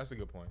agree. That's a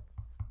good point.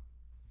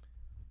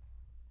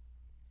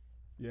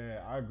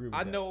 Yeah, I agree with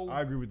I that. know-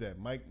 I agree with that.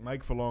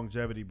 Mike for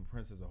longevity, but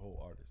Prince as a whole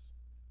artist.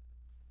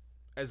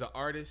 As an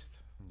artist,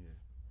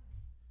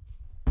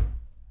 Yeah.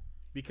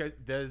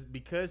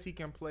 because he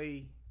can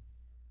play,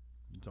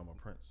 You talking about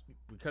Prince?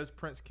 because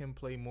Prince can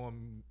play more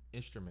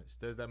instruments.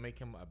 Does that make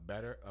him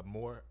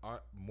more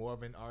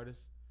of an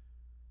artist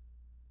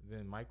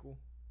than Michael?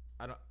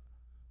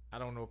 I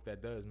don't know if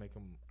that does make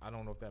him. I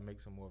don't know if that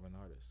makes him more of an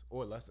artist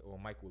or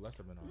Michael less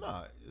of an artist.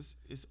 Nah,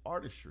 it's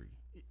artistry.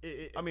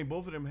 It- I mean,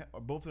 both of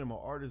them are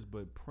artists,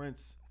 but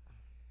Prince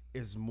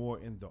is more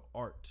in the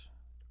art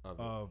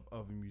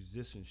of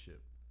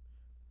musicianship.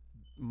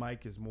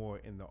 Mike is more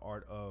in the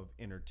art of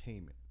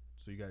entertainment.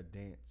 So you got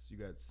dance, you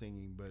got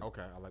singing, but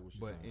okay, I like what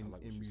you're saying. I like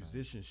what in you're saying.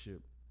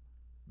 musicianship,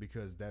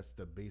 because that's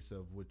the base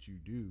of what you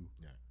do.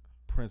 Yeah.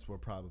 Prince will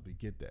probably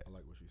get that. I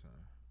like what you're saying.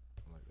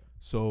 I like that.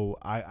 So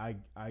I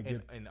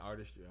get In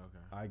artistry,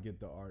 okay. I get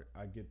the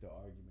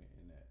argument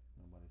in that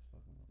nobody's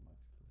fucking with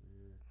Mike's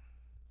career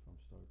from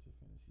start to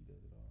finish. He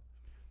does it all.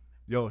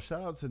 Yo,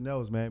 shout out to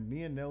Nels, man.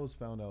 Me and Nels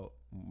found out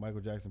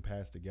Michael Jackson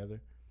passed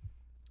together,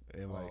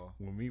 and like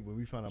when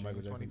we found out June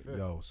Michael Jackson, 25th.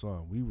 yo,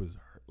 son, we was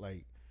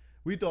like,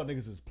 we thought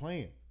niggas was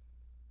playing.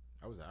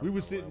 I We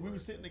was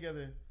was sitting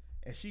together,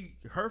 and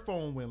her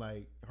phone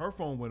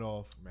went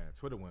off. Man,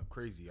 Twitter went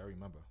crazy. I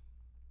remember.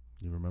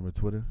 You remember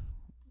Twitter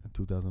in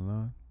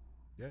 2009?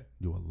 Yeah,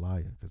 You a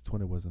liar, because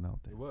Twitter wasn't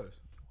out there. it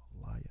was.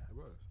 Liar. It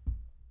was.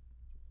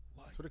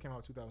 Twitter came out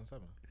in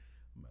 2007.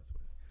 Mess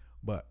with it.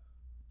 But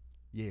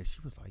yeah, she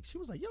was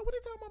like, yo, what are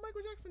they talking about?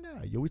 Michael Jackson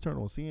died. Yo, we turned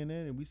on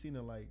CNN and we seen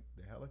the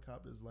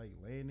helicopters like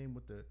landing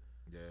with the.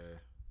 Yeah.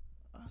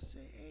 I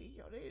said, hey,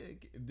 yo,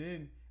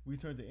 then we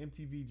turned to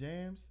MTV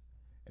Jams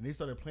and they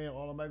started playing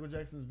all of Michael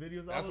Jackson's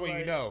videos. That's when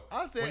you know.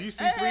 I said, When you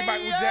see hey, 3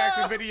 Michael yo.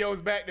 Jackson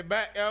videos back to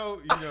back, yo,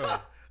 you know.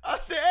 I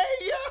said,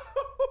 hey, yo.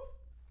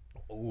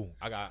 Ooh,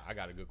 I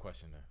got a good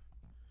question there.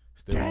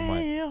 Still on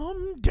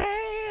Mike. Damn.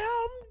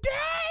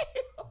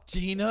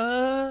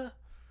 Gina.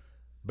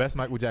 Best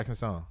Michael Jackson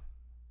song.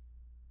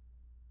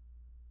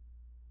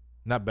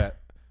 Not best.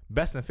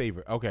 Best and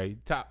favorite. Okay,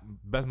 top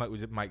best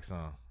Mike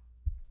song.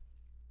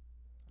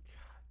 God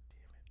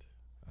damn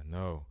it! I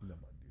know.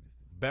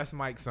 Best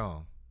Mike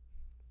song.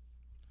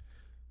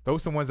 Throw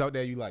some ones out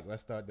there you like.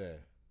 Let's start there.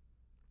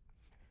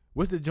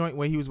 What's the joint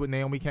where he was with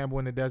Naomi Campbell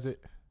in the desert?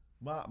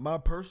 My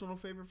personal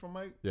favorite from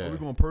Mike. Yeah. Are we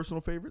going personal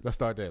favorites? Let's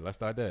start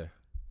there.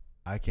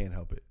 I Can't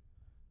Help It.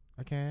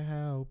 I can't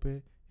help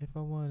it if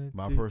I wanted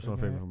My to. personal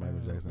favorite from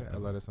Michael Jackson. I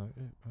love that song.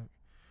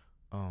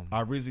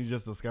 I recently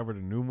just discovered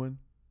a new one.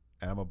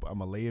 And I'm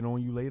gonna lay it on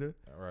you later.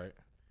 All right.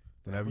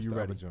 Whenever What's you're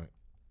the ready. other joint?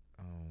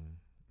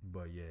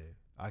 But yeah,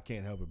 I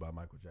Can't Help It by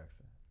Michael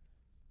Jackson.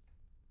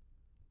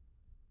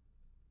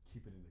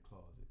 Keep it in the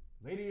closet.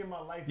 Lady in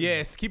My Life.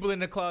 Yes, keep it in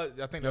the closet.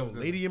 I think that was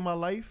Lady in My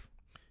Life.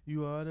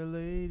 You are the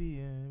lady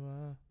in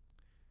my.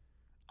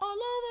 I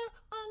love it.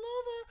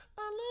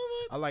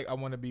 I like I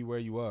Wanna Be Where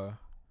You Are.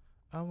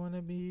 I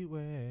wanna be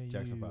where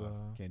Jackson you 5.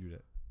 are. Can't do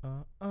that.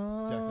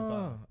 Jackson 5.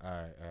 All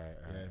right.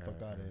 Yeah,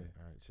 fuck outta here.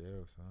 All right,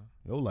 chill, son.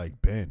 Yo,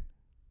 like Ben.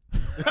 Yo,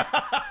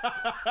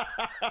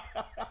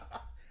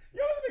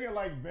 this nigga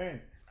like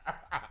Ben.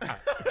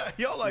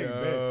 Yo, like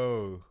Ben.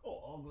 Yo.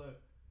 Oh, Uncle.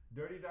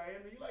 Dirty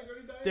Diana. You like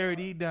Dirty Diana?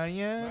 Dirty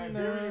Diana.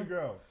 Liberian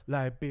Girl.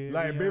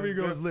 Liberian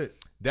Girl's lit.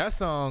 That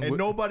song. And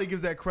nobody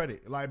gives that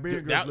credit.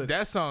 Liberian Girl's lit.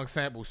 That song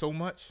sampled so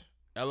much.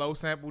 L.O.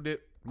 sampled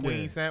it.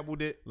 Queen Yeah.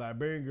 sampled it.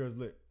 Liberian Girl's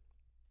lit.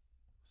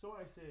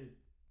 Somebody said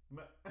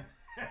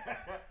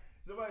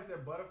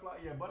Butterfly.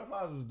 Yeah,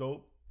 Butterflies was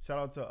dope. Shout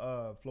out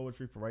to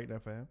Floetry for writing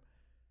that for him.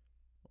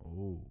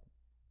 Oh.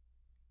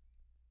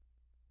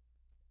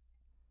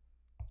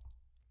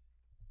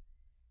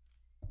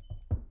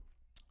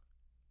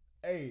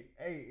 Hey,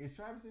 is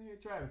Travis in here?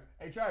 Travis.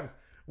 Hey, Travis.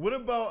 What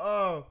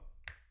about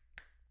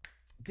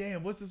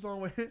damn, what's the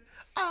song with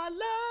I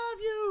love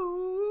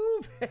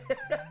you?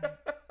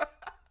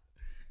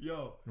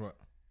 Yo. What?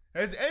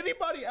 Has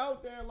anybody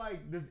out there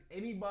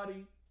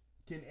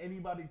can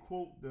anybody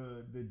quote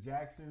the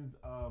Jacksons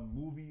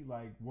movie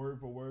like word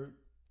for word?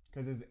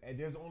 Because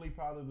there's only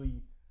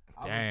probably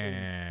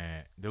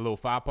Damn. The little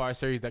 5-part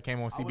series that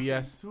came on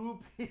CBS.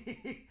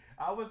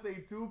 I would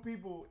say two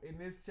people in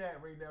this chat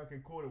right now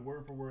can quote it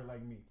word for word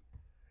like me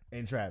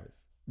and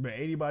Travis. But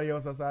anybody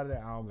else outside of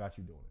that, I don't got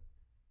you doing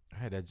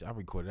it. I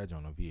recorded that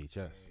joint on VHS.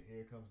 And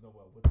here comes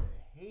Noel with the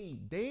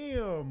hate.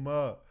 Damn.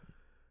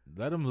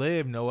 Let him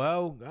live,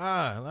 Noel.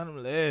 God, let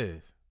him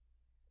live.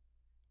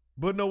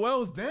 But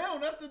Noel's down.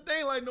 That's the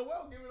thing. Like,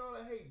 Noel giving all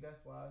the hate. That's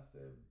why I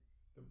said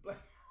the Black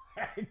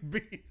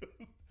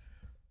Beatles.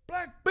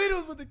 Black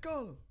Beatles, what they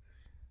call them.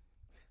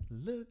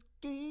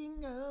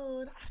 Looking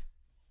out.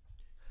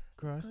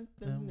 Cross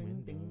the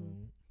window.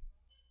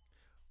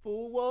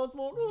 Four walls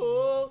won't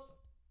hold.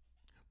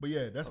 But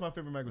yeah, that's my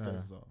favorite Michael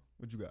Jackson song.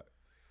 What you got?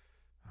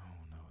 I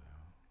don't know,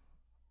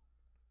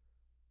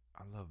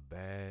 yo. I love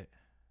Bad.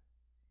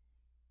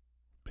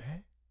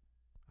 Bad?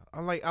 I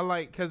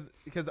like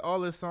because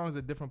all his songs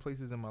are different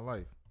places in my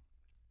life.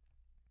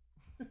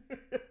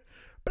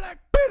 Black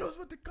Beatles,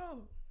 what they call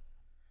them.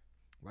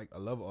 Like I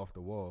love Off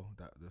the Wall,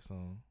 that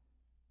song.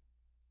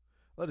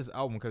 I love this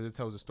album because it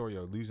tells the story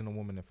of losing a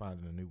woman and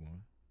finding a new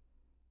one.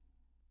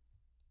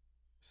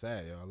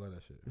 Sad, yo. I love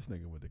that shit. This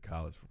nigga went to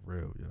college for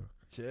real, yo.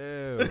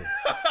 Chill. I'm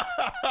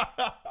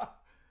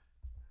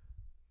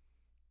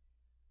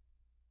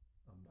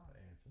not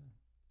answering.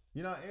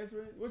 You're not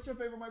answering? What's your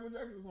favorite Michael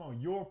Jackson song?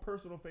 Your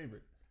personal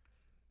favorite.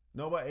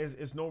 Nobody.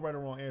 It's no right or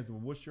wrong answer.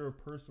 But what's your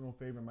personal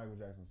favorite Michael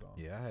Jackson song?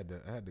 Yeah, I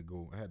had to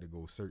go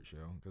search, yo,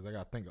 because I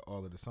got to think of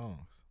all of the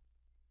songs.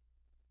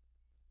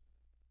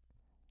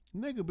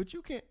 Nigga, but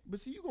you can't.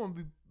 But see, you gonna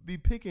be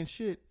picking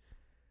shit.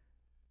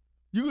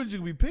 You gonna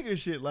just be picking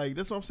shit like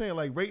that's what I'm saying.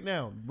 Like right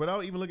now,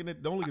 without even looking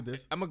at. Don't look at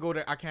this. I'm gonna go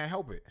there. I can't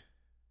help it. I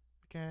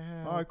can't help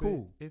it. All right,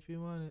 cool. If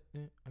you want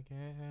it, I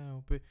can't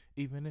help it.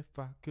 Even if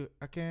I could,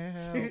 I can't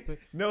help it.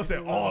 Nell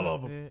said all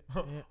of them,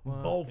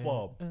 both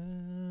of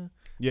them.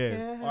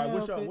 Yeah. All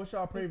right. What's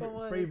your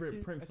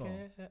favorite Prince song?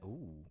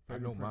 Ooh, I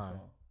Favorite know Prince mine.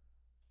 song?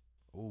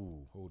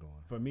 Ooh, hold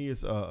on. For me,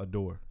 it's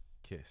Adore.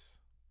 Kiss.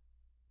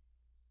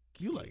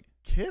 You like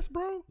Kiss,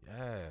 bro?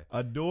 Yeah.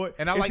 Adore.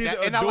 And I like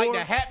that. And I like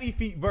the Happy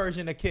Feet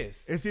version of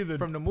Kiss. It's either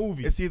from the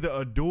movie. It's either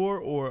Adore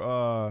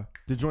or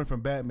the joint from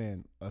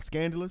Batman,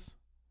 Scandalous.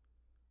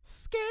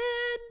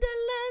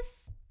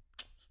 Scandalous.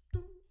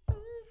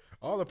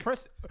 All the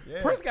Prince.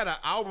 Yeah. Prince got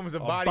albums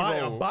of Body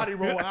Roll. A Body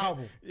Roll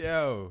album.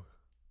 Yo.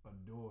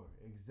 Adore.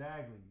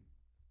 Exactly.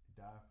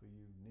 Die for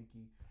you,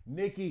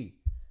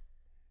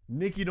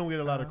 Nikki don't get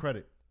a lot of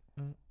credit.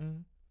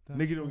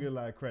 Nikki don't get a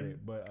lot of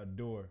credit, but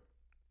Adore.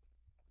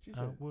 She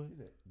said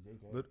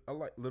JK. I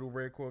like Little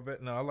Red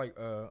Corvette. No, I like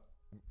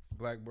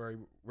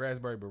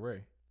Raspberry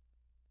Beret.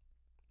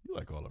 You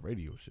like all the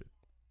radio shit.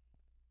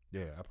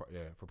 Yeah,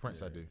 for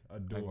Prince I do. I I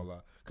do. ain't gonna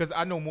lie. Because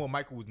I know more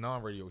Michael's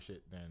non-radio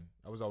shit than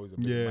I was always a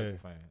big Michael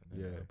fan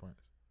than Prince.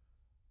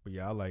 But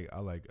yeah, I like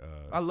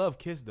I love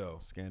Kiss though.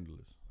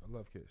 Scandalous. I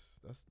love Kiss.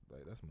 That's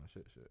my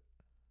shit.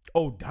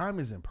 Oh,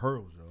 Diamonds and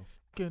Pearls, yo.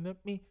 Gonna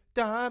be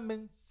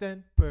diamonds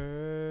and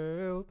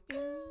pearls.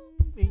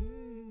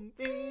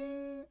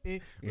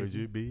 Would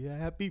you be a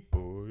happy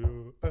boy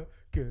or a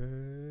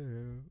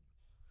girl?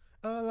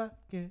 All I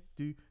can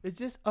do is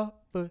just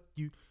offer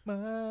you my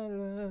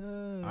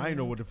love. I ain't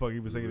know what the fuck he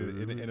was saying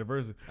in the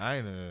verse. I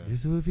ain't know.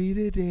 This will be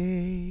the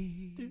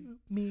day. Do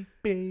me,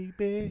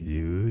 baby.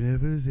 You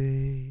never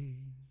say.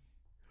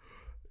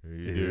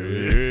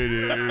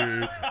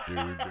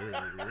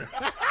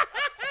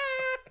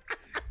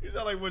 You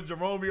sound like when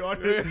Jerome be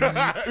on here.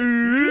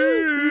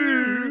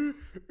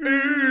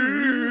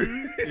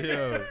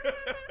 Yo.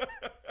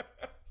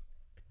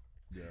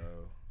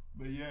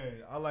 But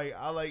yeah, I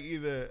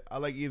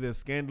like either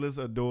Scandalous,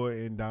 Adore,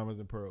 and Diamonds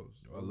and Pearls.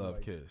 I Those love are,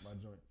 like, Kiss. my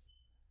joints.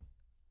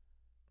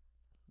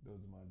 Those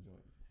are my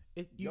joints.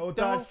 If you Yo,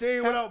 don't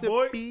Tashin, what have up, to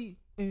boy? be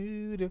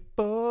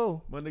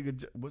beautiful. My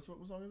nigga, what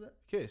song is that?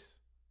 Kiss.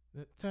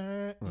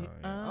 Turn Oh, you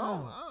yeah.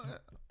 on.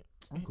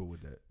 I'm cool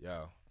with that.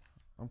 Yo.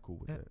 I'm cool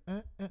with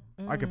that.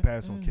 I can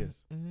pass on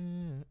Kiss.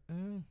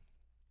 To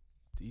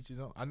each his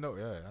own. I know,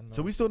 yeah. I know.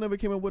 So we still never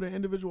came up with an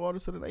individual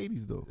artist of the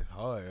 80s, though. It's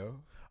hard, yo.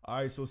 All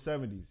right, so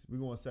 70s. We're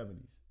going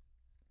 70s.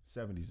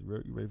 70s.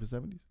 You ready for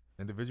 70s?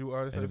 Individual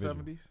artists in the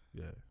Individual. 70s?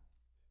 Yeah.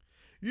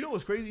 You know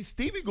what's crazy?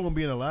 Stevie gonna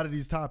be in a lot of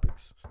these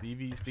topics.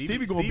 Stevie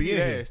gonna be in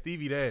there. here.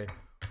 Stevie there.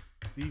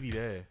 Stevie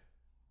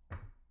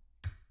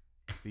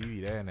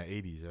there in the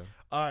 80s, yo.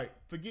 All right,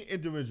 forget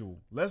individual.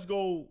 Let's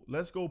go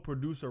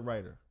producer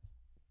writer.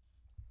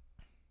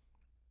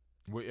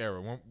 What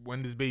era?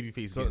 When does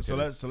Babyface So, get into so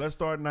this? let's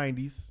start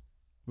 90s.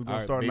 We're gonna All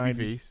right, start 90s.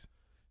 Babyface.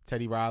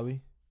 Teddy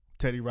Riley.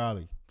 Teddy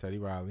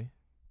Riley.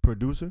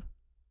 Producer.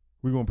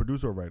 We're going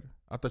producer or writer?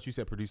 I thought you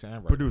said producer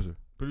and writer.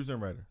 Producer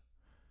and writer.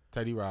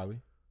 Teddy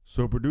Riley.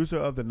 So producer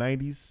of the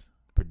 90s.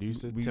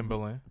 Producer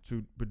Timbaland.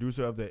 To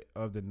producer of the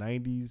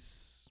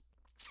 90s.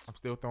 I'm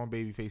still throwing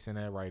Babyface in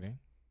there writing.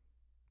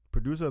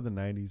 Producer of the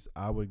 90s,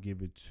 I would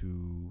give it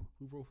to.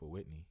 Who wrote for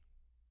Whitney?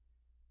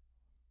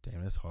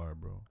 Damn, that's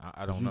hard, bro.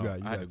 I don't know. You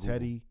got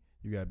Teddy,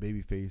 you got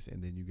Babyface,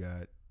 and then you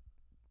got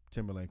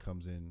Timberland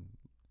comes in.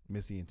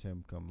 Missy and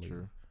Tim come later.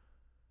 True.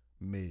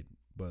 Mid,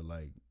 but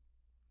like,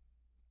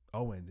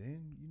 and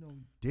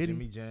then Diddy,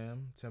 Jimmy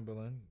Jam,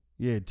 Timbaland.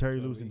 yeah, Terry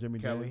Lewis and Jimmy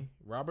Kelly. Jam.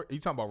 Robert. You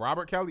talking about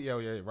Robert Kelly? Oh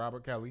yeah,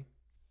 Robert Kelly.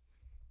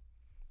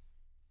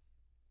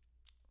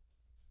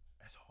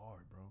 That's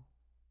hard, bro.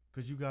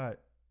 Cause you got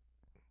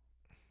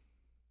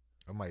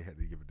I might have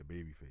to give it to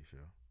Babyface, yo.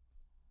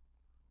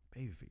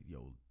 Babyface,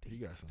 yo. He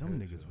got some Them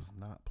hits, niggas yo. was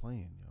not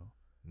playing, yo.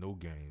 No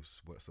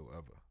games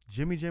whatsoever.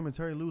 Jimmy Jam and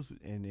Terry Lewis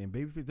and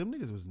Babyface, them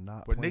niggas was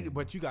not But playing.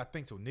 but you gotta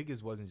think so.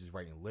 Niggas wasn't just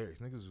writing lyrics.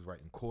 Niggas was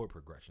writing chord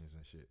progressions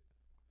and shit.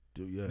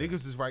 Dude, yeah.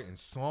 Niggas was writing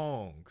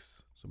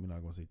songs. So we're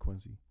not gonna say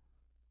Quincy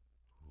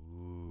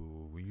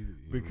Ooh,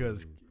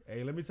 because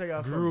hey, let me tell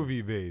y'all something.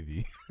 groovy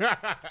baby.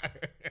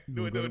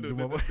 do it.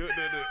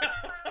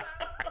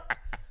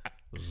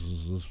 This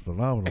is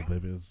phenomenal,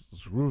 baby. It's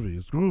groovy.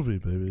 It's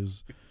groovy, baby.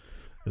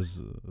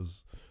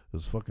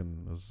 It's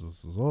fucking.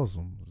 It's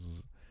awesome.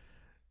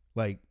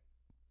 Like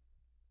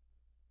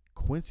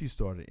Quincy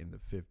started in the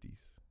 50s.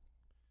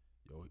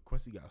 Yo,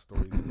 Quincy got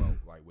stories about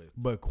like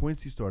But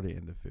Quincy started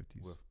in the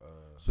 50s. with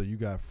So you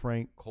got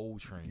Frank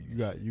Coltrane.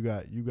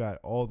 You got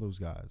all those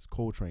guys.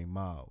 Coltrane,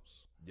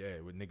 Miles.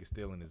 Yeah, with niggas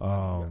stealing his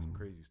money. You got some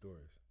crazy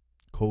stories.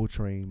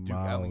 Coltrane, Duke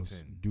Miles,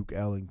 Ellington. Duke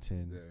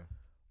Ellington,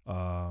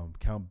 Yeah,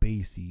 Count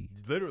Basie,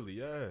 literally,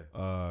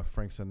 yeah.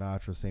 Frank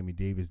Sinatra, Sammy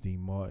Davis, Dean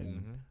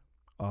Martin.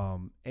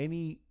 Mm-hmm.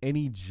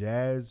 Any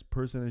jazz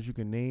person that you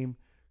can name,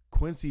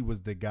 Quincy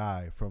was the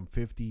guy from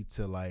 50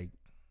 to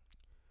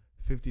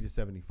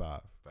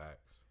 75.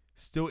 Facts.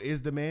 Still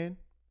is the man,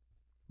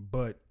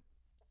 but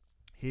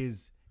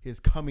his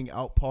coming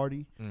out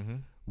party Mm-hmm.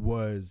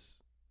 was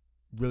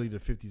really the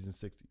 50s and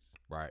 60s.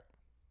 Right.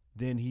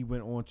 Then he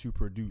went on to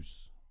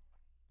produce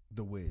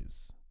The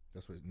Wiz.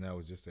 That's what Nell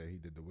was just saying. He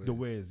did the Wiz. The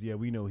Wiz, yeah,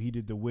 we know he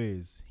did The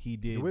Wiz. He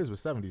did The Wiz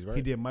was 70s, right?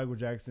 He did Michael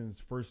Jackson's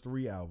first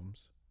 3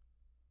 albums.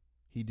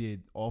 He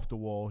did Off the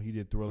Wall. He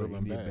did Thriller. Thriller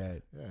and he and did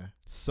Bad. Bad.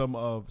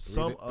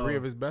 Yeah. Three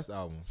of his best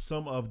albums.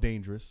 Some of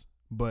Dangerous,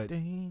 but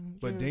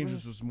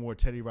Dangerous was more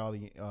Teddy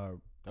Riley.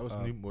 That was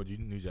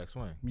New Jack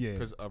Swing. Yeah.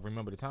 Because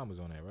Remember the Time was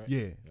on that, right?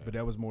 Yeah, but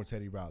that was more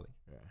Teddy Riley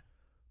Yeah.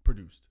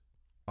 produced.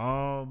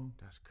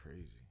 That's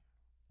crazy.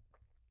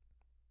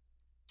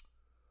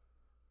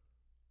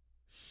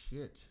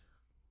 Shit.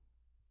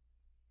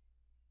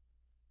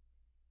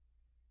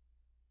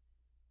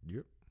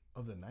 Yep.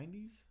 Of the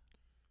 90s?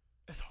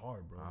 That's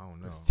hard, bro. I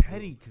don't know.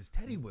 Because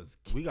Teddy was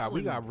We got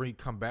killing it.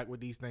 come back with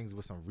these things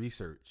with some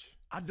research.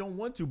 I don't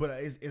want to, but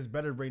it's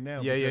better right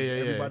now. Yeah, because yeah.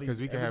 Everybody, 'Cause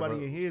we can have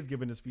everybody in here is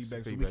giving us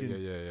feedback, so we Feedback,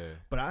 can. yeah.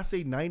 But I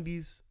say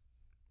 90s.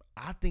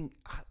 I think,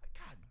 God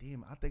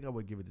damn, I think I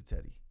would give it to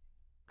Teddy,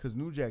 because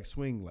New Jack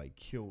Swing like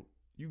killed.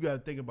 You got to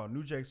think about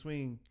New Jack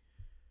Swing,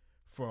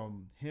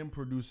 from him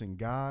producing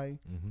Guy,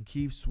 Mm-hmm.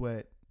 Keith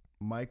Sweat,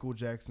 Michael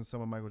Jackson, some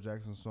of Michael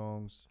Jackson's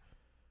songs.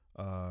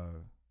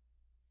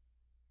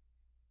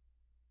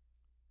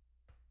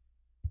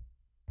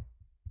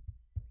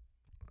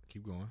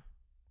 Keep going.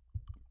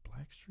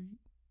 Blackstreet,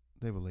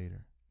 they were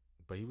later.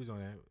 but he was on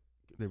that.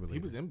 They were later. He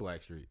was in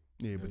Blackstreet.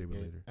 Yeah, but they were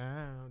later.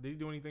 Did he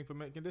do anything for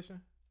Mint Condition?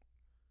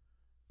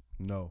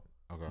 No.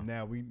 Okay.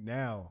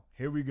 Now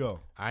here we go.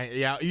 I'm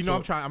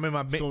in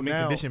my Mint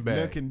Condition bag.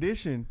 Mint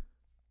Condition,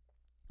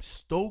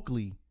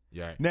 Stokely.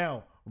 Yeah.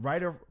 Now,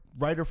 writer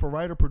for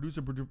writer,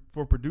 producer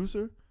for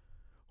producer.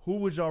 Who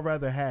would y'all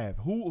rather have?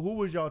 Who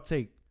would y'all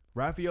take?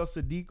 Raphael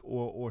Sadiq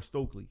or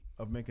Stokely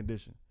of Mint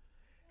Condition?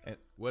 And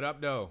What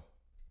up, though?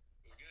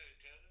 What's good,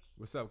 cuz?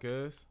 What's up,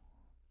 cuz?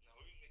 Now,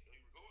 we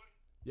recording?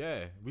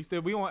 Yeah,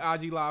 we on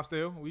IG Live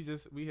still. We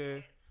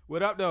here.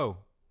 What up, though?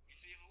 We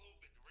see in a little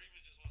bit. The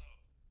Ravens just went up.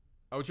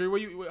 Oh, Tree,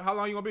 how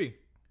long you gonna be?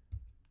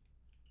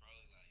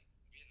 Probably like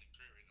be in the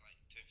crib in like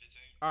 10,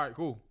 15. All right,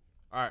 cool.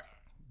 All right,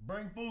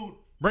 bring food.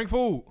 bring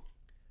food. All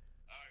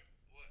right,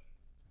 what?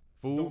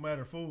 Food. Don't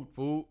matter. Food.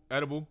 Food,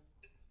 edible.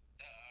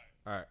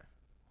 All right. All right.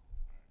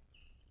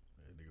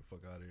 Hey, nigga,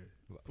 fuck out of here.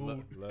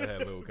 Food. Love that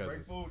little Bring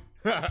cousins. food.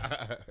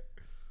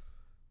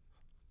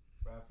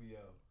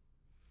 Raphael.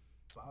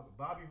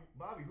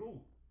 Bobby who?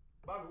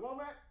 Bobby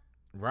Womack?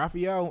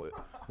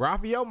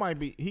 Raphael might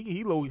be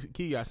he low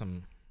key got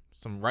some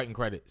writing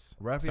credits.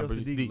 Raphael Some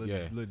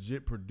Sadiq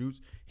legit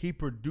produced. He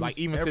produced Like,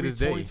 even to every this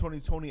day.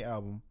 2020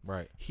 album.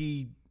 Right.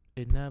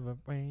 It never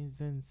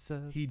rains in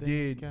Southern He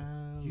did.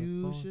 California.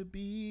 You should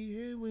be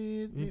here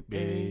with me,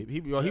 babe.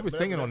 babe. He was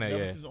singing on that. That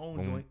Yeah. was his own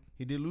Boom. joint.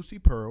 He did Lucy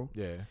Pearl.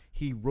 Yeah.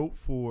 He wrote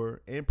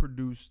for and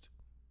produced.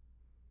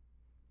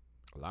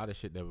 A lot of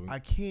shit that we. I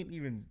can't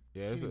even.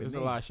 Yeah, it's can't even a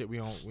name. lot of shit we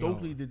don't.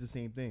 Stokely did the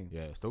same thing.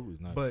 Yeah, Stokely's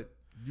nice. But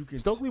you can.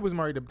 Stokely was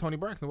married to Tony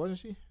Braxton, wasn't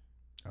she?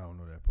 I don't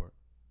know that part.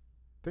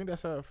 I think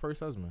that's her first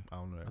husband. I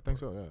don't know that. I think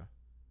so. Yeah.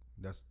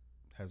 That's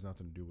has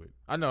nothing to do with.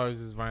 I know it's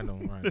just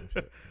random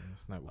shit.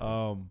 It's not.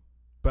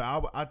 But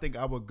I think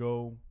I would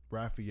go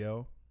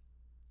Raphael,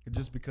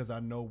 just because I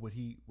know what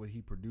he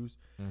produced.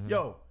 Mhm.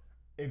 Yo,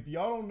 if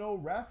y'all don't know,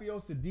 Raphael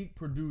Sadiq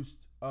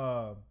produced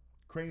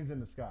Cranes in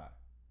the Sky.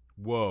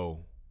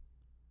 Whoa.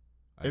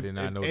 I did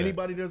not know that.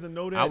 Anybody doesn't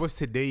know that, I was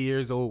today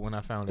years old when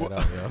I found that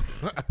out, yo.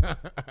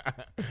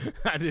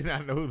 I did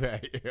not know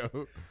that,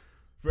 yo.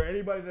 For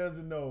anybody that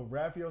doesn't know,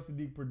 Raphael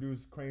Sadiq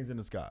produced Cranes in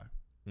the Sky.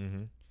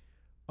 Mm-hmm.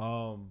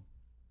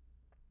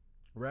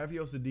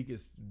 Raphael Sadiq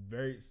is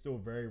still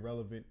very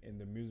relevant in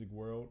the music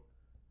world.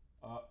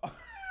 What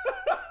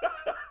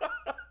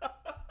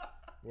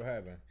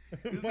happened?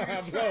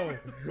 Mind blown.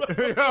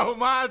 Yo,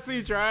 my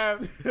auntie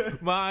Trav.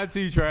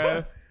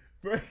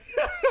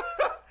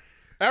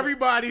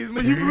 Everybody's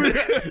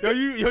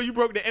you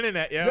broke the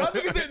internet, yo. Y'all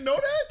niggas didn't know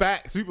that?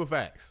 Facts, super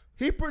facts.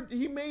 He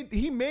made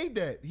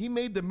that. He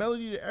made the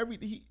melody to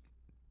everything.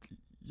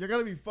 You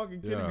gotta be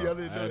fucking kidding me.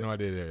 I had no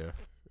idea that.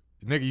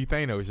 Nigga, you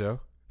Thanos, yo.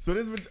 So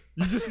this was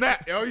You just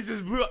snapped, yo. You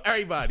just blew up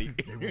everybody.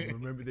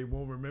 They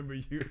won't remember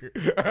you.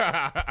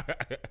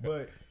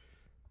 But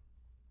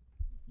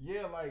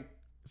yeah, like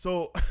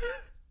so.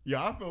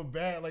 Yeah, I feel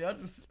bad. Like I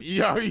just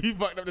Yo, you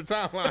fucked up the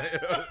timeline.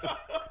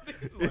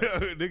 Yo.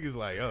 Niggas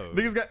like, oh.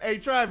 Niggas got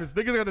Travis.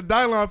 Niggas got the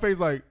Dylon face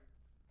like.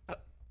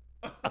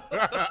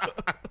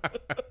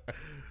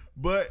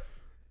 But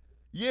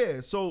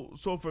yeah, so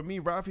for me,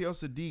 Raphael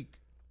Sadiq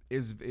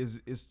is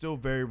still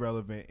very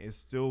relevant. Is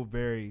still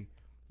very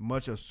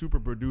much a super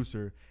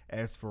producer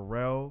as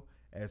Pharrell,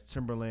 as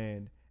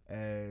Timberland,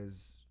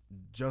 as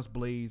Just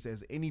Blaze,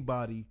 as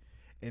anybody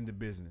in the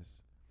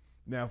business.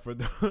 Now for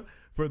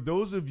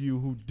those of you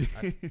who did,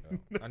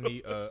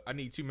 I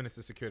need 2 minutes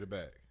to secure the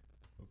bag.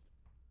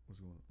 What's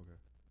going on? Okay.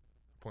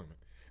 Appointment.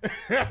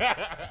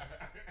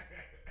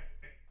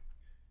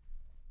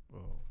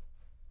 Oh,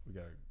 we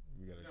gotta.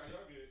 Y'all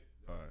good.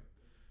 All right.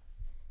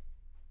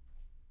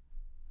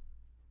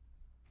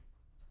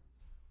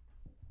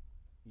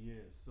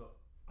 Yeah.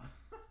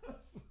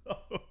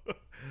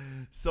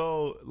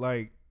 So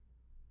like,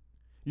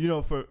 you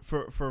know,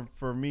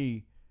 for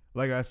me,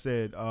 like I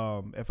said,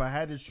 if I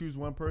had to choose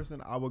one person,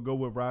 I would go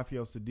with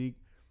Raphael Sadiq.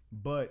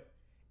 But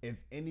if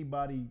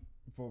anybody,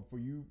 for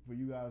you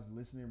guys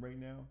listening right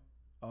now,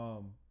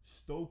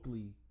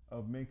 Stokely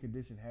of Mint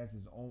Condition has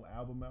his own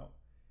album out,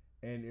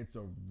 and it's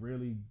a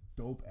really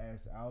dope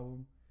ass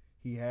album.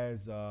 He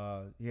has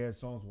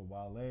songs with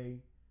Wale.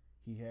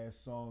 He has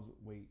songs.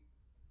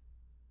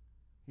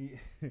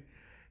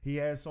 He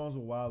has songs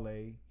with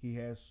Wale. He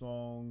has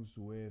songs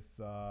with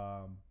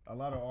a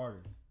lot of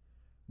artists.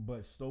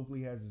 But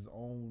Stokely has his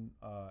own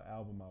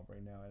album out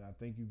right now, and I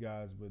think you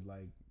guys would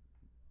like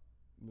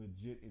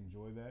legit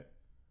enjoy that.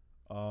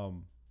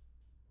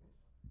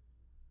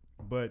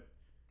 But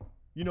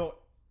you know,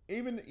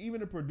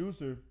 even a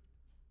producer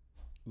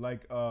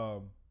like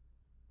Ryan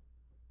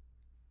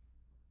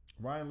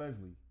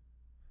Leslie.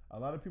 A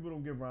lot of people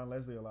don't give Ryan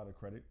Leslie a lot of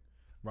credit.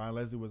 Ryan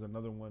Leslie was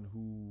another one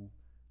who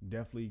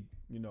definitely,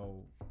 you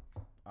know,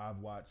 I've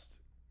watched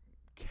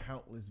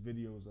countless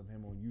videos of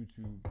him on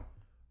YouTube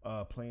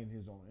playing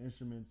his own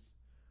instruments,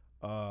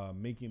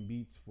 making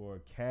beats for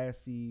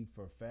Cassie,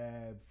 for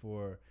Fab,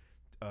 for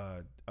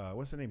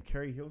what's her name,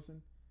 Carrie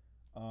Hilson,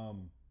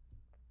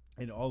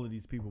 and all of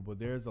these people. But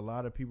there's a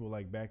lot of people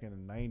like back in the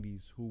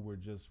 90s who were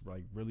just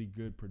like really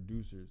good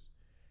producers.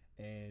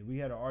 And we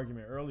had an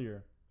argument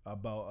earlier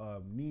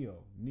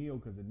Neo. Neo,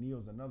 because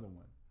Neo's another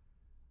one.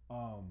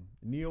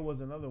 Neo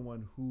was another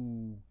one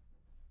who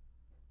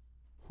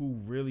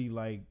really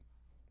like,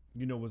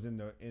 was in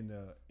the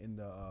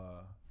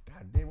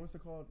god damn, what's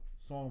it called?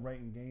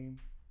 Songwriting game.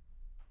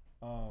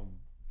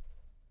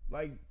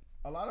 Like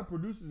a lot of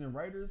producers and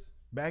writers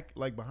back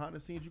like behind the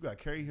scenes, you got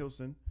Kerry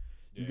Hilson,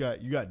 you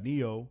got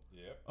Neo,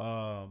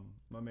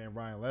 my man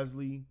Ryan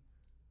Leslie,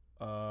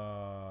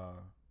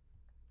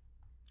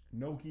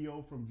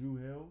 Nokio from Drew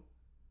Hill.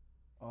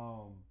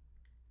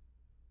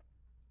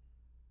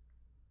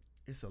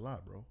 It's a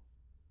lot, bro.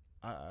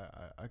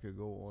 I could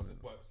go on.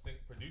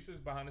 Producers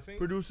behind the scenes?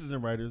 Producers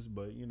and writers,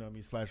 but you know what I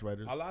mean, slash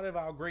writers. A lot of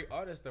our great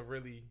artists are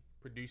really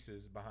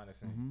producers behind the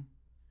scenes.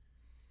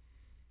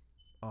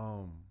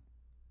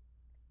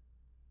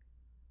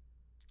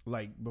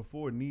 Like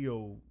before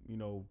Neo,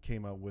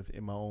 came out with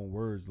In My Own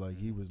Words, like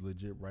he was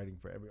legit writing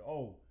for every.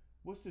 Oh,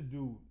 what's the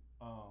dude?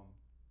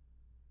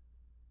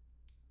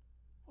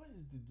 What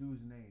is the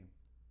dude's name?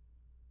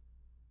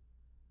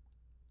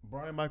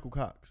 Brian Michael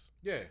Cox.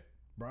 Yeah.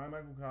 Brian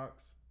Michael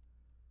Cox.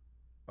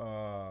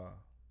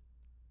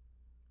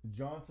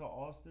 Jonta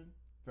Austin.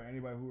 For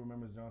anybody who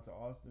remembers Jonta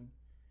Austin,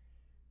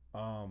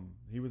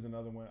 he was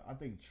another one. I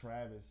think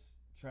Travis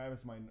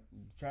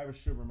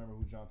should remember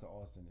who Jonta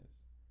Austin is.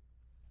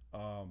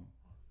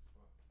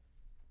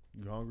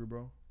 You hungry,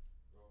 bro?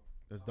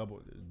 That's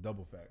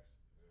double facts.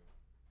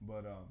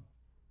 But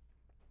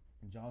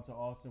Jonta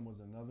Austin was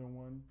another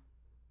one.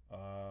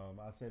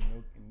 I said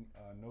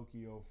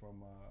Nokio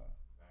from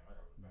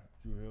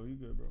Drew Hill. You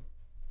good, bro?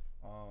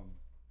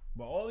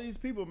 But all these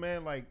people,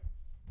 man, like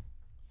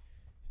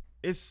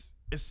it's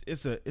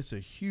a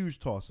huge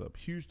toss up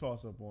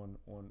on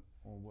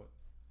what?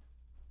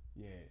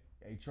 Yeah,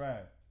 hey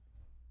Trav,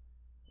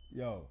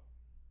 yo,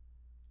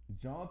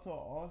 Jonta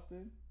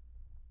Austin.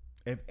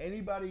 If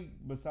anybody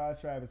besides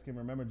Travis can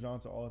remember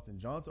Jonta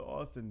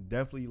Austin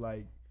definitely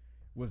like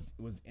was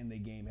in the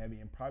game heavy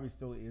and probably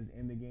still is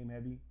in the game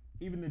heavy.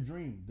 Even the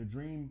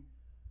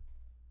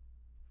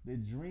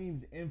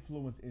Dream's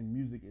influence in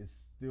music is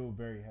still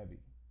very heavy.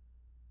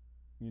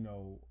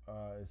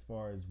 As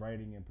far as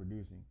writing and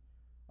producing,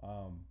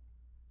 and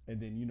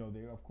then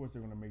they're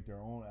going to make their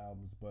own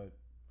albums, but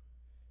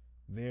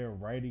their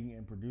writing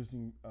and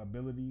producing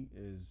ability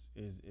is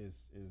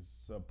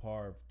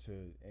subpar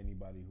to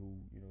anybody who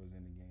is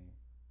in the game.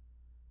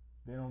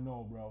 They don't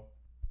know, bro.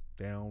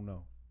 They don't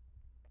know.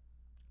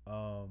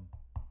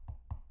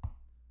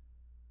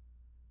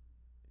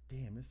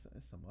 Damn, it's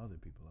some other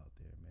people out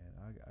there,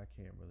 man. I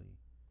can't really,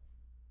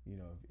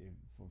 if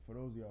for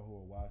those of y'all who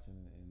are watching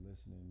and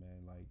listening,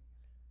 man, like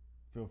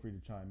feel free to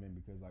chime in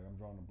because like I'm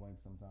drawing a blank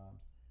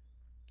sometimes.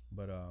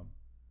 But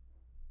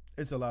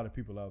it's a lot of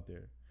people out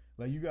there.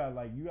 Like you got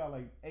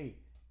hey,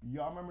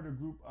 y'all remember the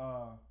group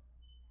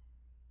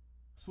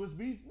Swiss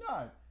Beats?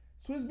 Nah.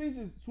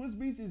 Swiss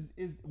Beats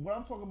is what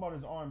I'm talking about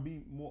is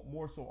R&B,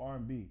 more so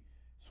R&B.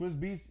 Swiss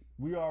Beats,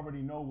 we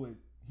already know what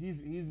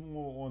he's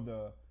more on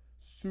the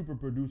super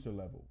producer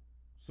level.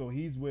 So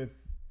he's with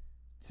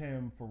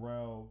Tim,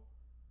 Pharrell,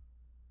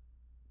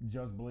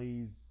 Just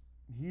Blaze.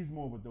 He's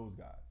more with those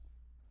guys.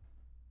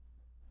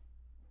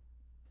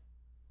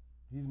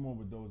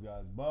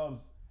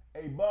 Bubs.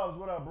 Hey, Bubs,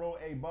 what up, bro?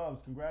 Hey,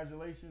 Bubs,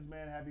 congratulations,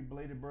 man. Happy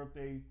belated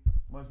birthday.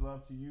 Much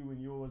love to you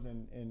and yours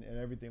and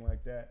everything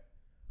like that.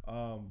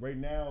 Right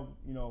now,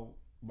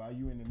 by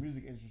you in the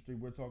music industry,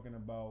 we're talking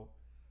about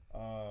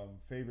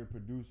favorite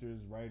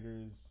producers,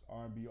 writers,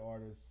 R&B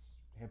artists,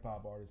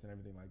 hip-hop artists, and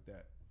everything like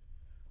that.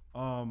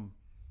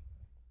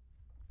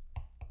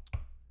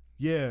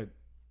 Yeah.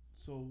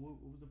 So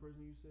what was the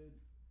person you said?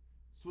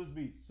 Swiss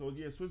Beats. So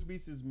yeah, Swiss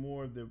Beats is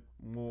more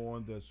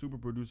on the super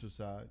producer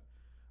side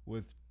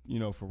with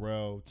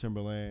Pharrell,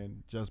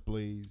 Timberland, Just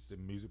Blaze. The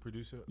music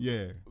producer?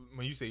 Yeah.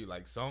 When you say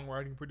like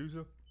songwriting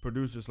producer?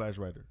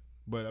 Producer/writer.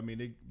 But I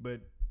mean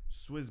but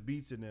Swiss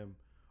Beats and them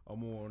are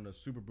more on the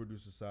super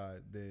producer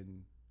side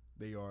than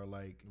they are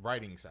like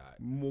writing side.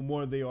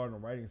 More they are on the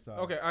writing side.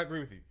 Okay, I agree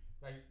with you.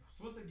 Like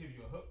Swiss will give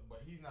you a hook,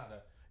 but he's not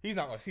a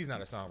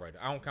songwriter.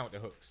 I don't count the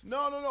hooks.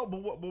 No.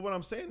 But what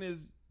I'm saying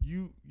is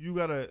you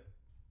gotta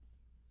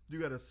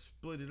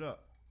split it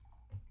up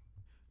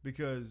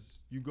because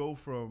you go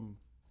from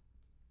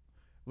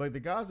like the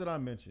guys that I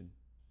mentioned.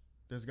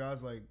 There's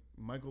guys like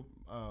Michael.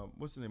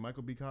 What's his name?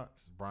 Michael B.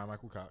 Cox. Brian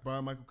Michael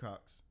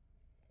Cox.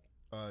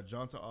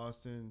 Jonta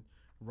Austin,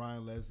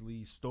 Ryan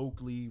Leslie,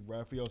 Stokely,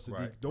 Raphael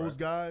Sadiq. Those right.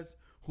 guys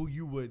who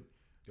you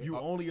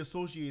only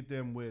associate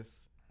them with.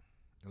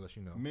 Unless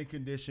you know. Mint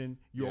Condition.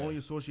 You only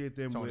associate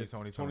them with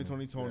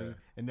Tony,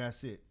 and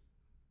that's it.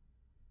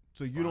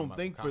 So you don't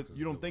think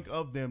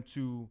of them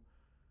to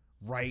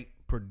write,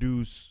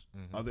 produce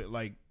other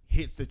like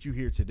hits that you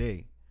hear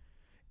today.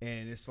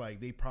 And it's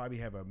like they probably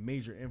have a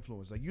major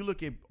influence. Like you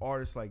look at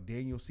artists like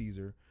Daniel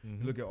Caesar,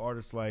 you look at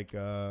artists like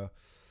but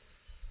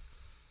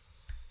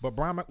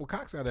Brian Michael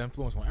Cox got an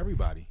influence on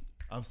everybody.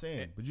 I'm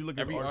saying, but you look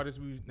at every at artist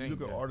we named. You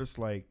look at artists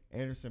like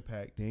Anderson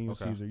 .Paak, Daniel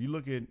Caesar. You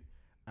look at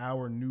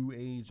our new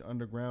age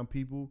underground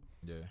people.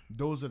 Yeah,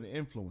 those are the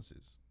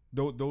influences.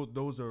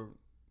 Those are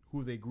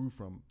who they grew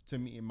from. To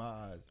me, in my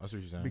eyes, That's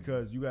what you're saying.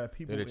 because you got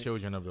people they're the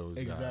children of those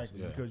guys.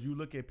 exactly Yeah. because you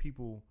look at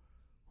people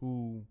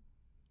who,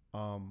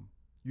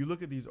 you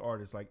look at these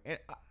artists like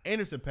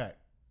Anderson .Paak,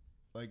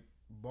 like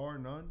bar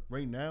none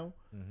right now.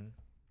 Mm-hmm.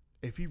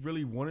 If he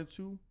really wanted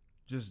to,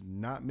 just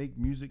not make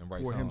music And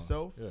write for songs.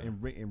 himself Yeah.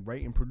 and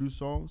write and produce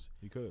songs,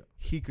 He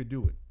could.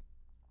 do it.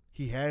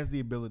 He has the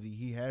ability.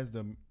 He has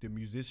the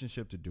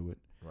musicianship to do it.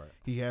 Right.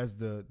 He has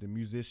the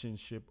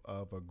musicianship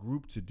of a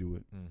group to do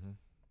it, Mm-hmm.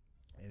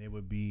 and it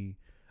would be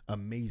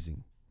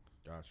amazing.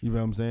 Gotcha. You know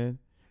what I'm saying?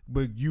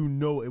 But you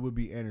know it would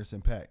be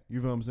Anderson .Paak.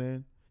 You know what I'm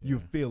saying? You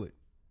Yeah. feel it.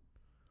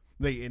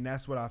 Like, and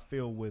that's what I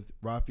feel with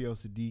Raphael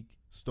Sadiq,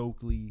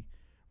 Stokely,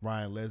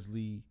 Ryan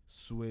Leslie,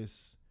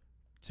 Swiss,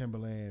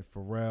 Timberland,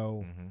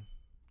 Pharrell,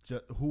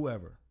 Mm-hmm.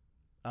 whoever.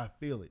 I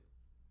feel it.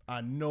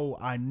 I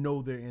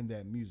know they're in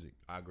that music.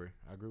 I agree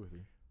with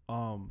you.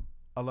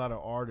 A lot of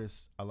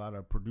artists, a lot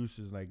of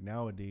producers, like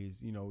nowadays,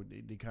 you know,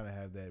 they kind of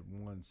have that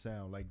one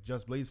sound. Like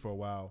Just Blaze for a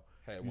while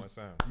Had one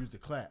sound. used to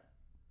clap.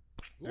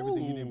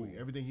 Ooh.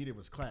 Everything he did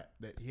was clap.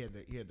 That he had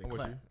the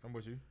clap. I'm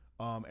with you.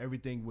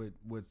 Everything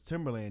with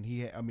Timberland, he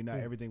had. I mean, not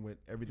everything with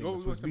Go with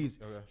with Swiss Beats.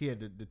 Okay. He had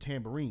the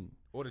tambourine.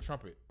 Or the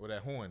trumpet. Or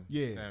that horn.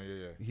 Yeah. Sound.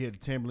 Yeah. He had the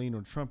tambourine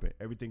or trumpet.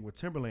 Everything with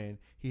Timberland,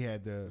 he had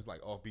It the. was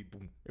like offbeat.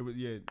 Boom. It was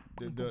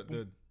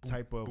the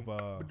type of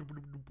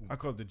I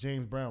call it the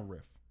James Brown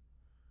riff.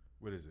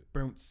 What is it?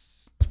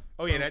 Bounce.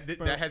 Oh yeah,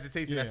 that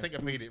hesitation, Yeah. that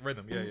syncopated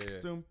rhythm. Yeah.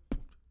 Boom,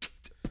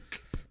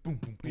 Boom,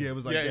 boom, boom. Yeah, it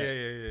was like yeah,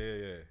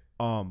 that.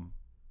 Yeah.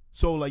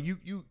 So like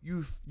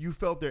you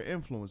felt their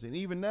influence, and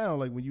even now,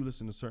 like when you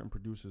listen to certain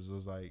producers,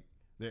 it's like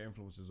their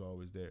influence is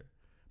always there.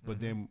 But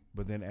then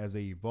as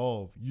they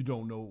evolve, you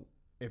don't know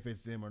if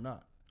it's them or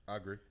not. I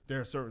agree. There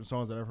are certain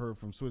songs that I've heard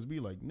from Swiss B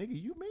like,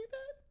 nigga, you made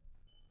that?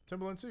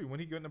 Timberland too. When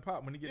he get in the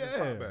pop, when he get his Yeah.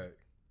 pop back.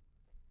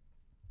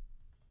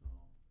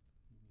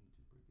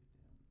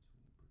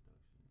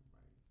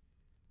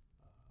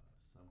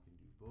 Some can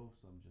do both,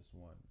 some just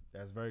one.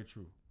 That's very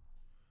true.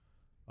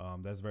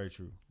 That's very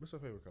true. What's your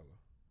favorite color?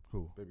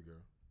 Who? Baby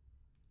girl.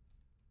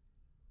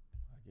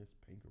 I guess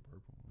pink or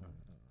purple. What was up?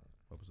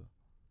 What's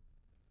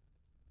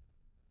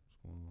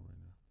going on right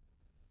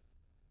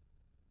now?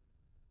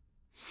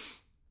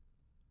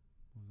 What's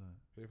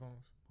that?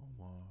 Headphones? Oh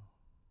wow.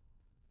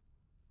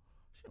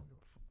 She don't give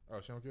a fuck.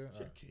 Oh, she don't care.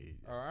 She a kid.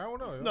 I don't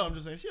know. No, I'm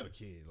just saying she a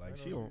kid. Like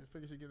she don't.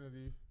 Figure she getting into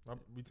you.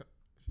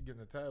 She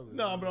getting a tablet.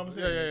 No, but I'm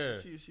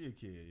saying Yeah. she a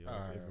kid. Yo.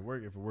 Alright.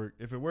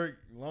 If it work.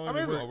 Long I as mean,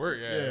 it it's gonna work.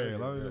 Yeah. as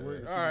long as it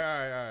works. All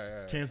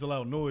right. Cancel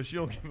out noise. She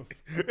don't give a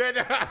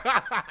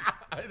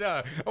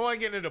Nah, I want to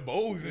get into the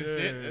bowls and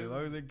shit. As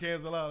long as they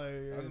cancel out.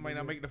 I just might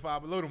not make the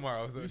five below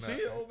tomorrow. So You see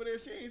it over there?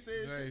 She ain't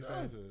saying shit.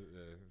 Yeah.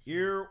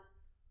 Ear.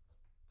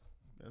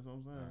 That's what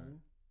I'm saying. Alright.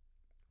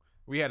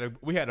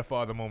 We had a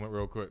father moment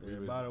real quick. Yeah,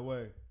 by the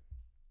way,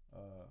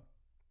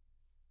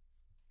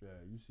 yeah,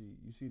 you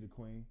see the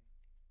queen.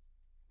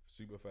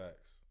 Super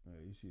facts. Yeah,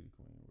 you see the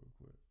queen real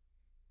quick.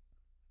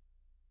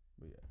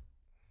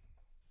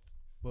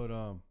 But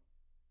yeah.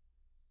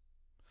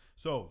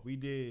 So we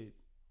did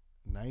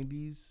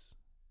 90s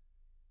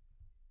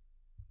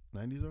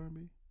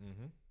R&B.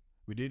 Mm-hmm.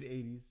 We did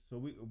 80s.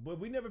 But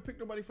we never picked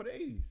nobody for the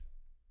 80s.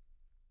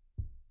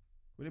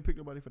 We didn't pick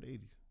nobody for the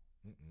 80s.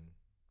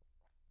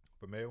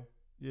 For male?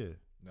 Yeah,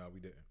 No, we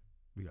didn't.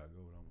 we gotta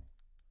go with them.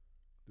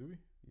 Do we?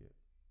 Yeah.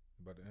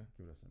 About to end?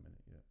 Give us a minute.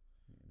 Yeah.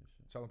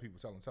 Tell them people.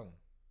 Tell them.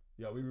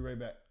 Yeah, we'll be right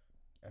back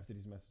after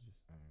these messages.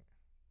 All right.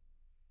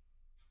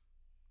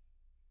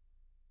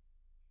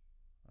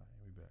 All right,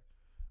 we back.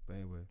 But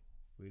anyway,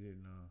 we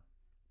didn't.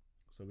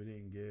 So we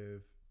didn't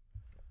give.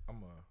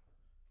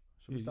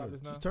 Should we stop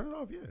this now? Just turn it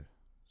off. Yeah.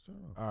 Just turn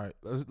it off. All right,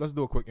 let's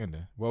do a quick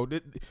ending. Well,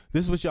 this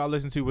is what y'all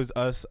listened to was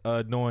us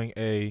doing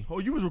a Oh,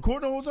 you was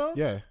recording the whole time?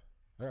 yeah.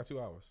 I got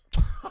 2 hours.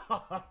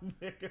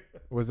 Nigga.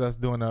 Was us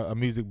doing a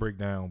music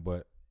breakdown,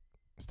 but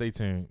stay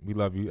tuned. We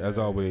love you as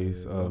Yeah,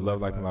 always. yeah. Love,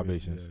 life, and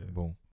libations. Yeah. Boom.